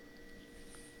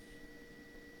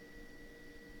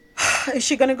 Is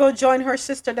she going to go join her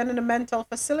sister then in a mental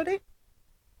facility?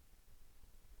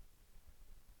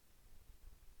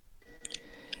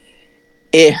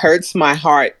 It hurts my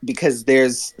heart because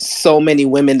there's so many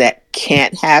women that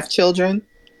can't have children.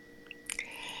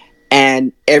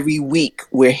 And every week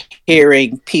we're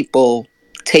hearing people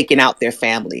taking out their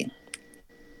family.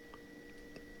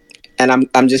 And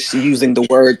I'm just using the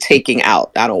word taking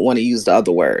out. I don't want to use the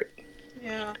other word.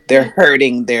 Yeah. They're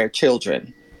hurting their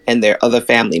children and their other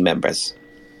family members.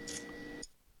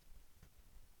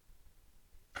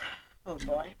 Oh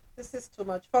boy, this is too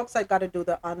much. Folks, I got to do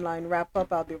the online wrap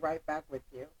up. I'll be right back with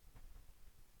you.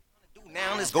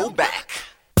 Now let's go back.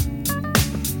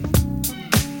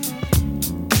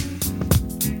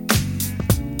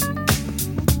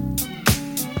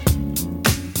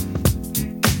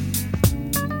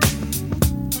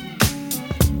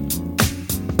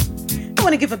 I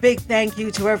want to give a big thank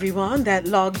you to everyone that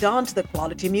logged on to the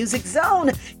Quality Music Zone,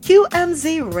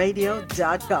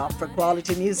 QMZRadio.com. For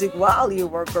quality music while you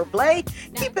work or play,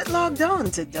 keep it logged on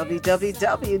to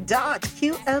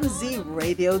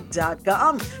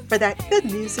www.qmzradio.com for that good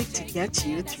music to get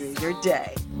you through your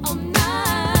day.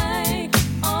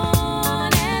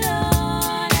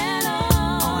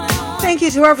 Thank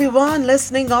you to everyone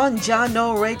listening on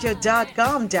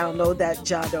JahknoRadio.com. Download that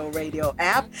Jahkno Radio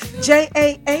app,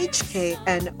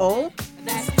 JAHKNO,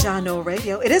 Jahkno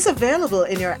Radio. It is available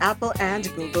in your Apple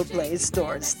and Google Play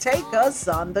stores. Take us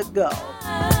on the go.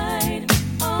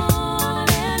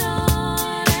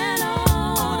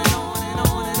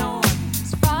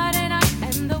 It's Friday night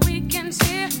and the weekend's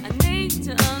here. I need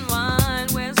to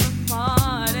unwind. Where's the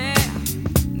party?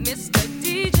 Mr.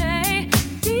 DJ.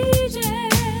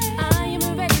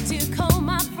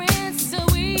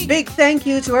 Big thank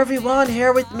you to everyone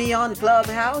here with me on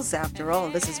Clubhouse. After all,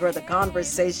 this is where the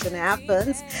conversation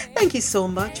happens. Thank you so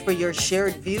much for your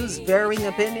shared views, varying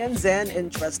opinions, and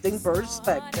interesting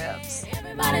perspectives.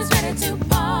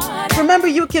 Remember,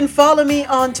 you can follow me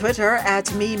on Twitter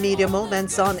at Me Media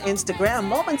Moments, on Instagram,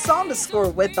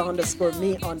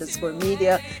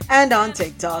 Moments_with_me_media, and on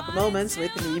TikTok, Moments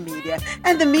with Me Media.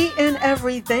 And the me in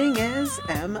everything is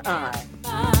MI.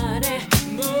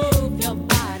 Move your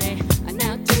body,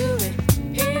 now do it.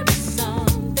 Here is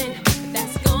something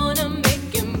that's gonna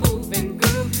make you move and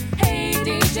groove. Hey,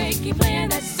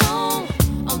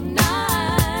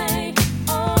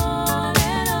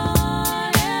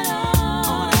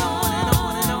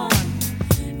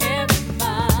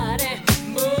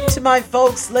 to my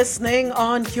folks listening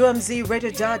on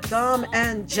QMZRadio.com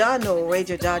and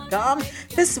JohnORadio.com.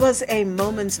 This was a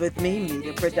Moments with Me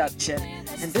media production.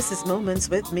 And this is Moments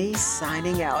with Me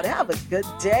signing out. Have a good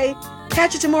day.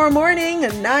 Catch you tomorrow morning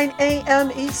at 9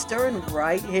 a.m. Eastern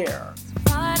right here.